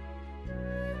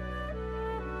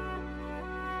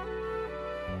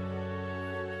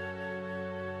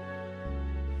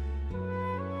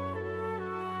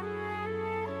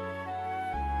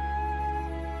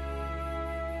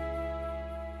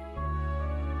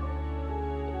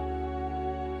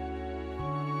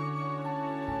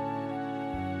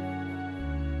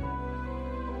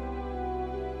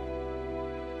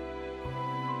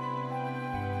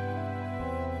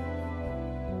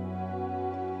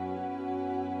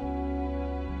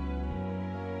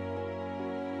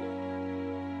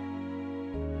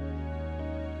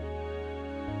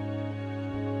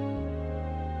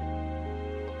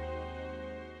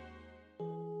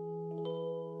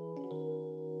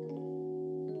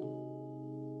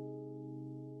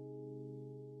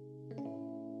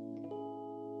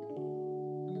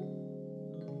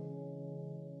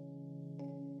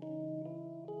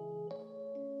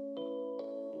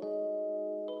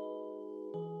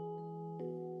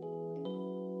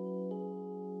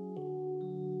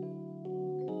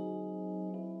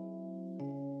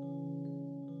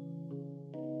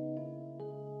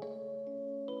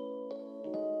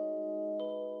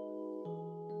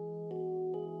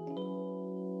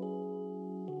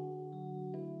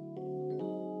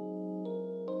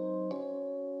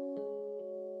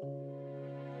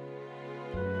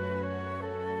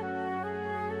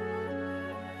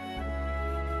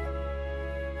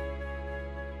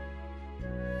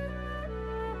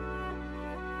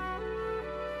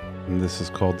 And this is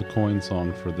called the coin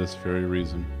song for this very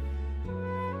reason.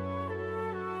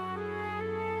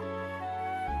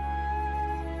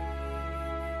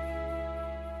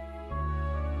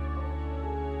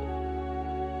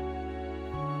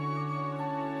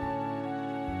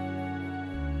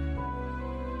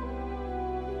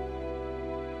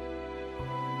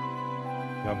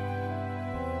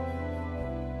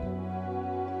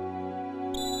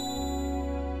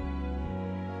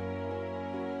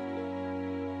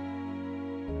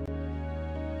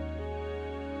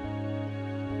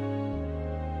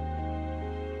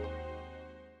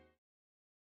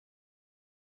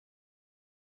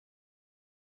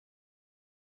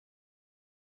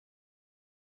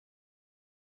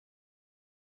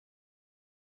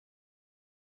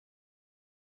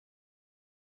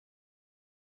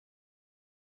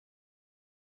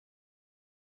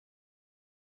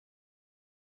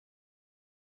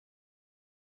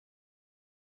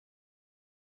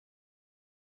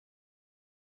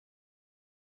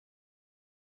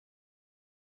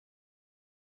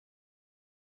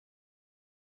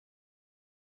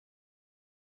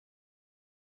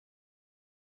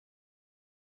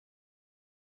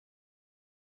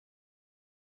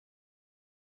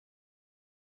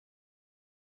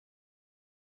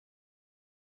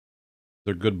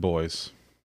 They're good boys.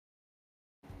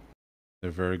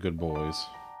 They're very good boys.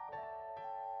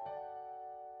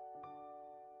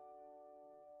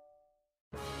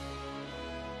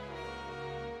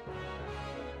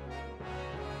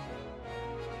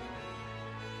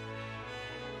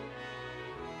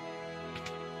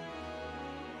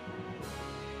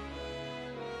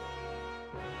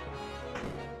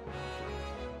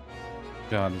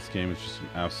 God, this game is just an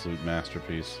absolute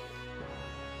masterpiece.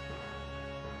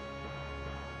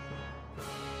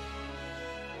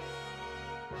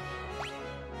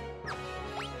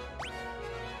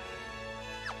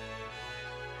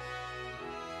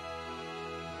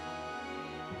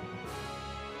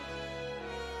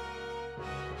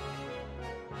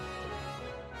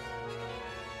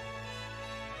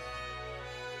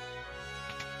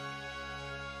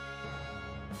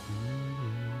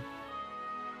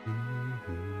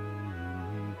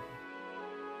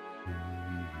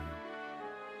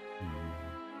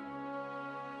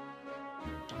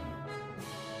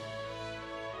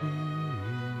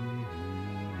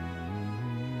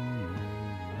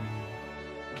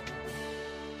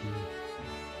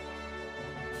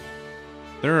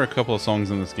 There are a couple of songs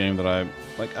in this game that I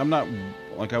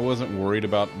wasn't worried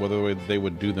about whether they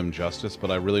would do them justice,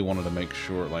 but I really wanted to make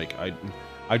sure,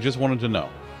 I just wanted to know,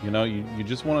 you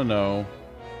just want to know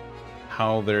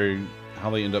how they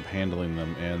end up handling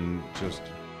them, and just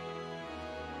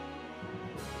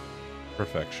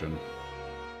perfection.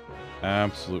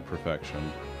 Absolute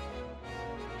perfection.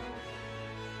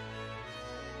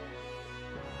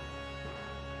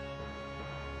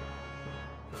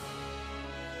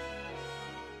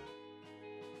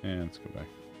 And let's go back.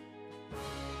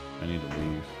 I need to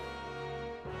leave.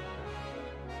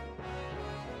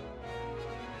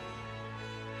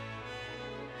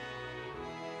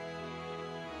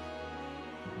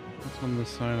 What's on this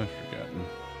side? I've forgotten.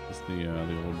 It's the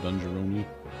old Dungeroni.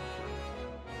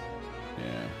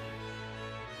 Yeah.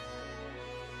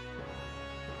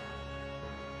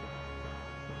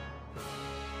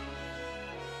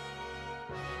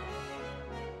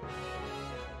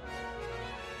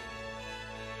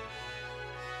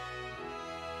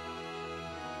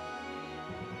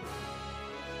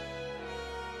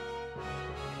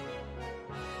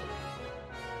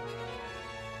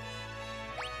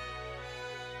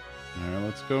 Alright,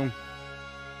 let's go.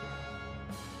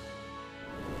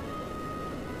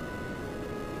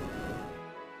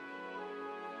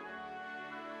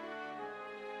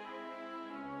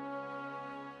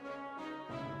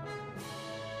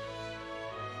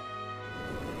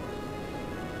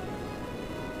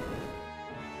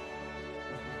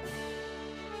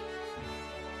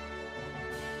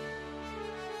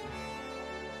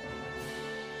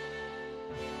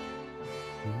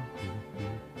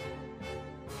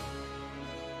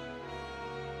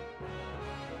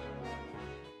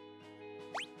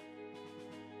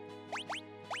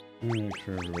 Make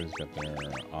sure everybody's got their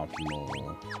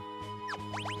optimal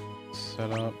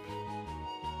setup.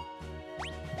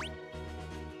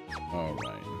 All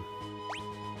right.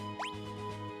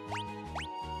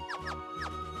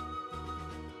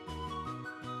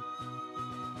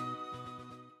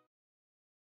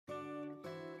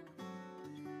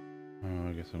 Oh,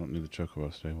 I guess I don't need the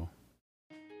chocobo stable.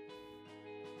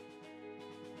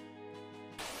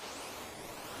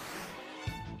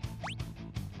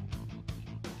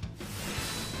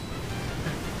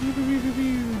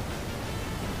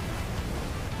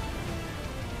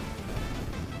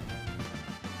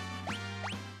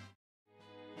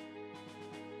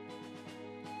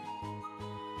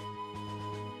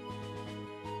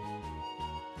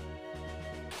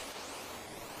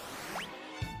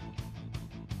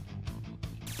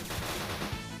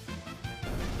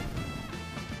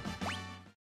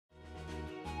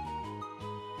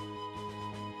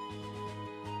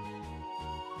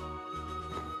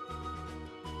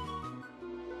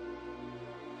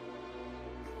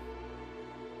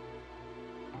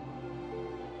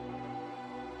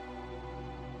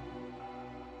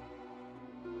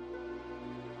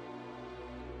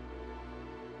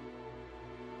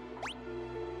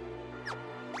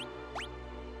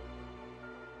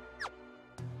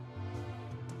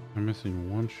 I'm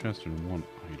missing one chest and one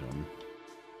item.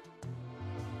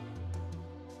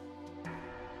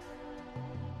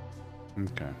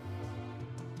 Okay.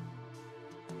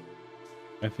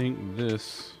 I think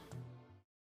this...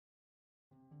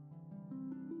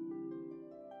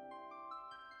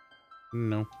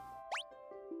 No.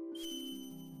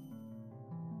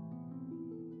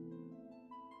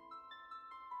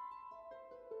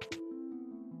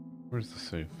 Where's the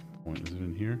save point? Is it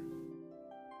in here?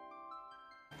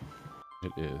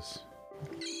 It is.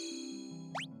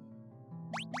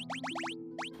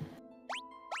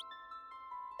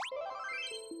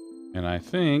 And I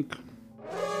think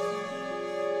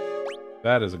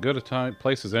that is as good a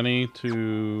place as any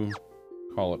to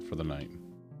call it for the night.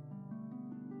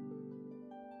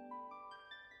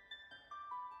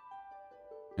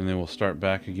 And then we'll start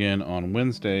back again on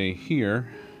Wednesday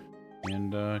here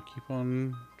and keep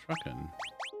on trucking.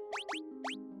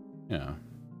 Yeah.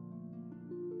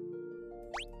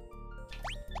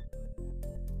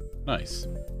 Nice.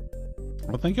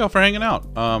 Well, thank y'all for hanging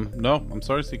out. No, I'm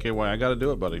sorry, CKY. I gotta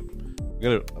do it, buddy.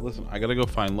 Listen, I gotta go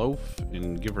find Loaf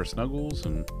and give her snuggles,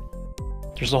 and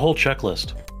there's a whole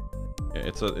checklist. Yeah,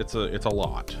 it's a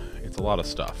lot. It's a lot of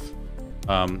stuff.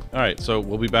 All right, so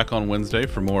we'll be back on Wednesday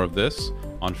for more of this.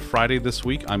 On Friday this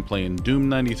week, I'm playing Doom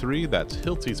 93. That's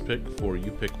Hilty's pick for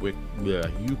You Pick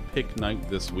Night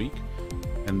this week.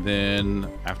 And then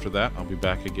after that, I'll be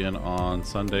back again on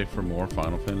Sunday for more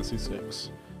Final Fantasy VI.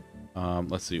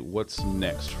 Let's see, what's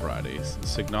next Friday?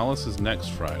 Signalis is next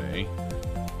Friday.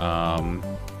 And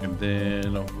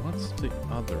then what's the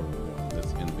other one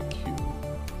that's in the queue?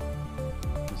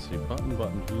 Let's see,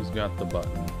 button, who's got the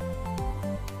button?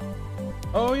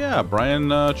 Oh yeah, Brian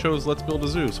chose Let's Build a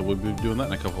Zoo, so we'll be doing that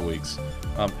in a couple of weeks.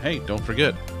 Hey, don't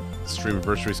forget,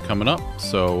 Streamiversary's coming up,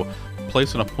 so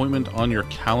place an appointment on your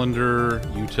calendar,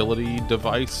 utility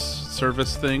device,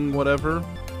 service thing, whatever.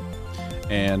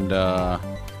 And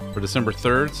for December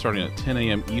 3rd, starting at 10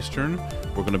 a.m. Eastern,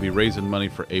 we're going to be raising money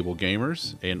for Able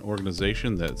Gamers, an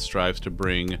organization that strives to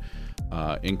bring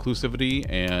inclusivity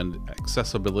and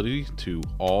accessibility to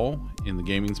all in the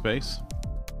gaming space.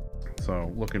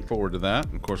 So looking forward to that.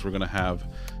 Of course, we're going to have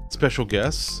special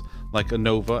guests like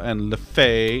Anova and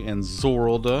LeFay and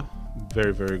Zoralda.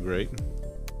 Very, very great.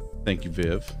 Thank you,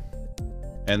 Viv.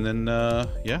 And then,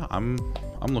 yeah, I'm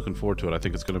looking forward to it. I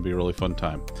think it's going to be a really fun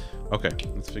time. Okay,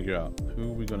 let's figure out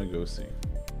who are we going to go see.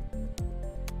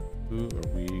 Who are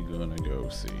we going to go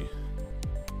see?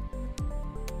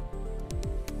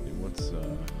 What's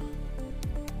going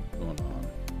on?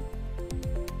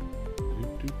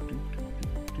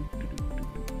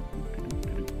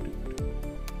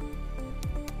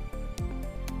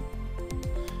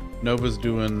 Noah's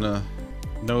doing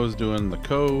the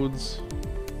codes.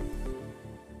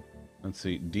 Let's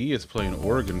see. D is playing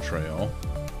Oregon Trail.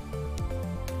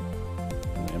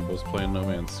 And Ambo's playing No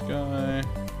Man's Sky.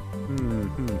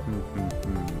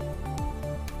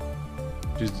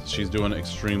 She's doing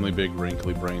extremely big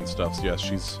wrinkly brain stuff. So yes,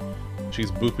 she's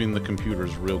booping the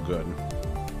computers real good.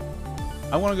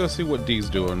 I want to go see what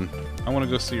D's doing. I want to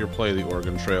go see her play the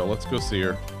Oregon Trail. Let's go see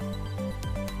her.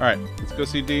 All right, let's go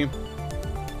see D.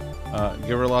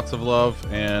 Give her lots of love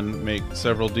and make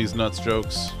several D's nuts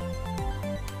jokes.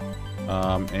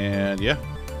 And yeah,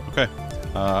 okay.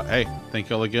 Hey, thank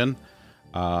y'all again.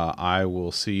 I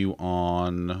will see you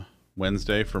on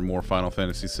Wednesday for more Final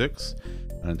Fantasy VI.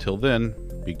 And until then,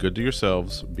 be good to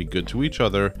yourselves, be good to each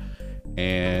other,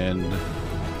 and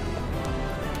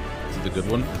is it a good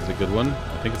one? Is it a good one?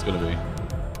 I think it's gonna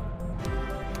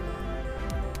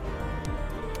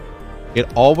be.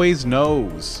 It always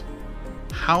knows.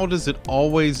 How does it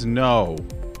always know?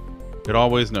 It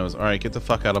always knows. All right, get the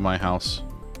fuck out of my house.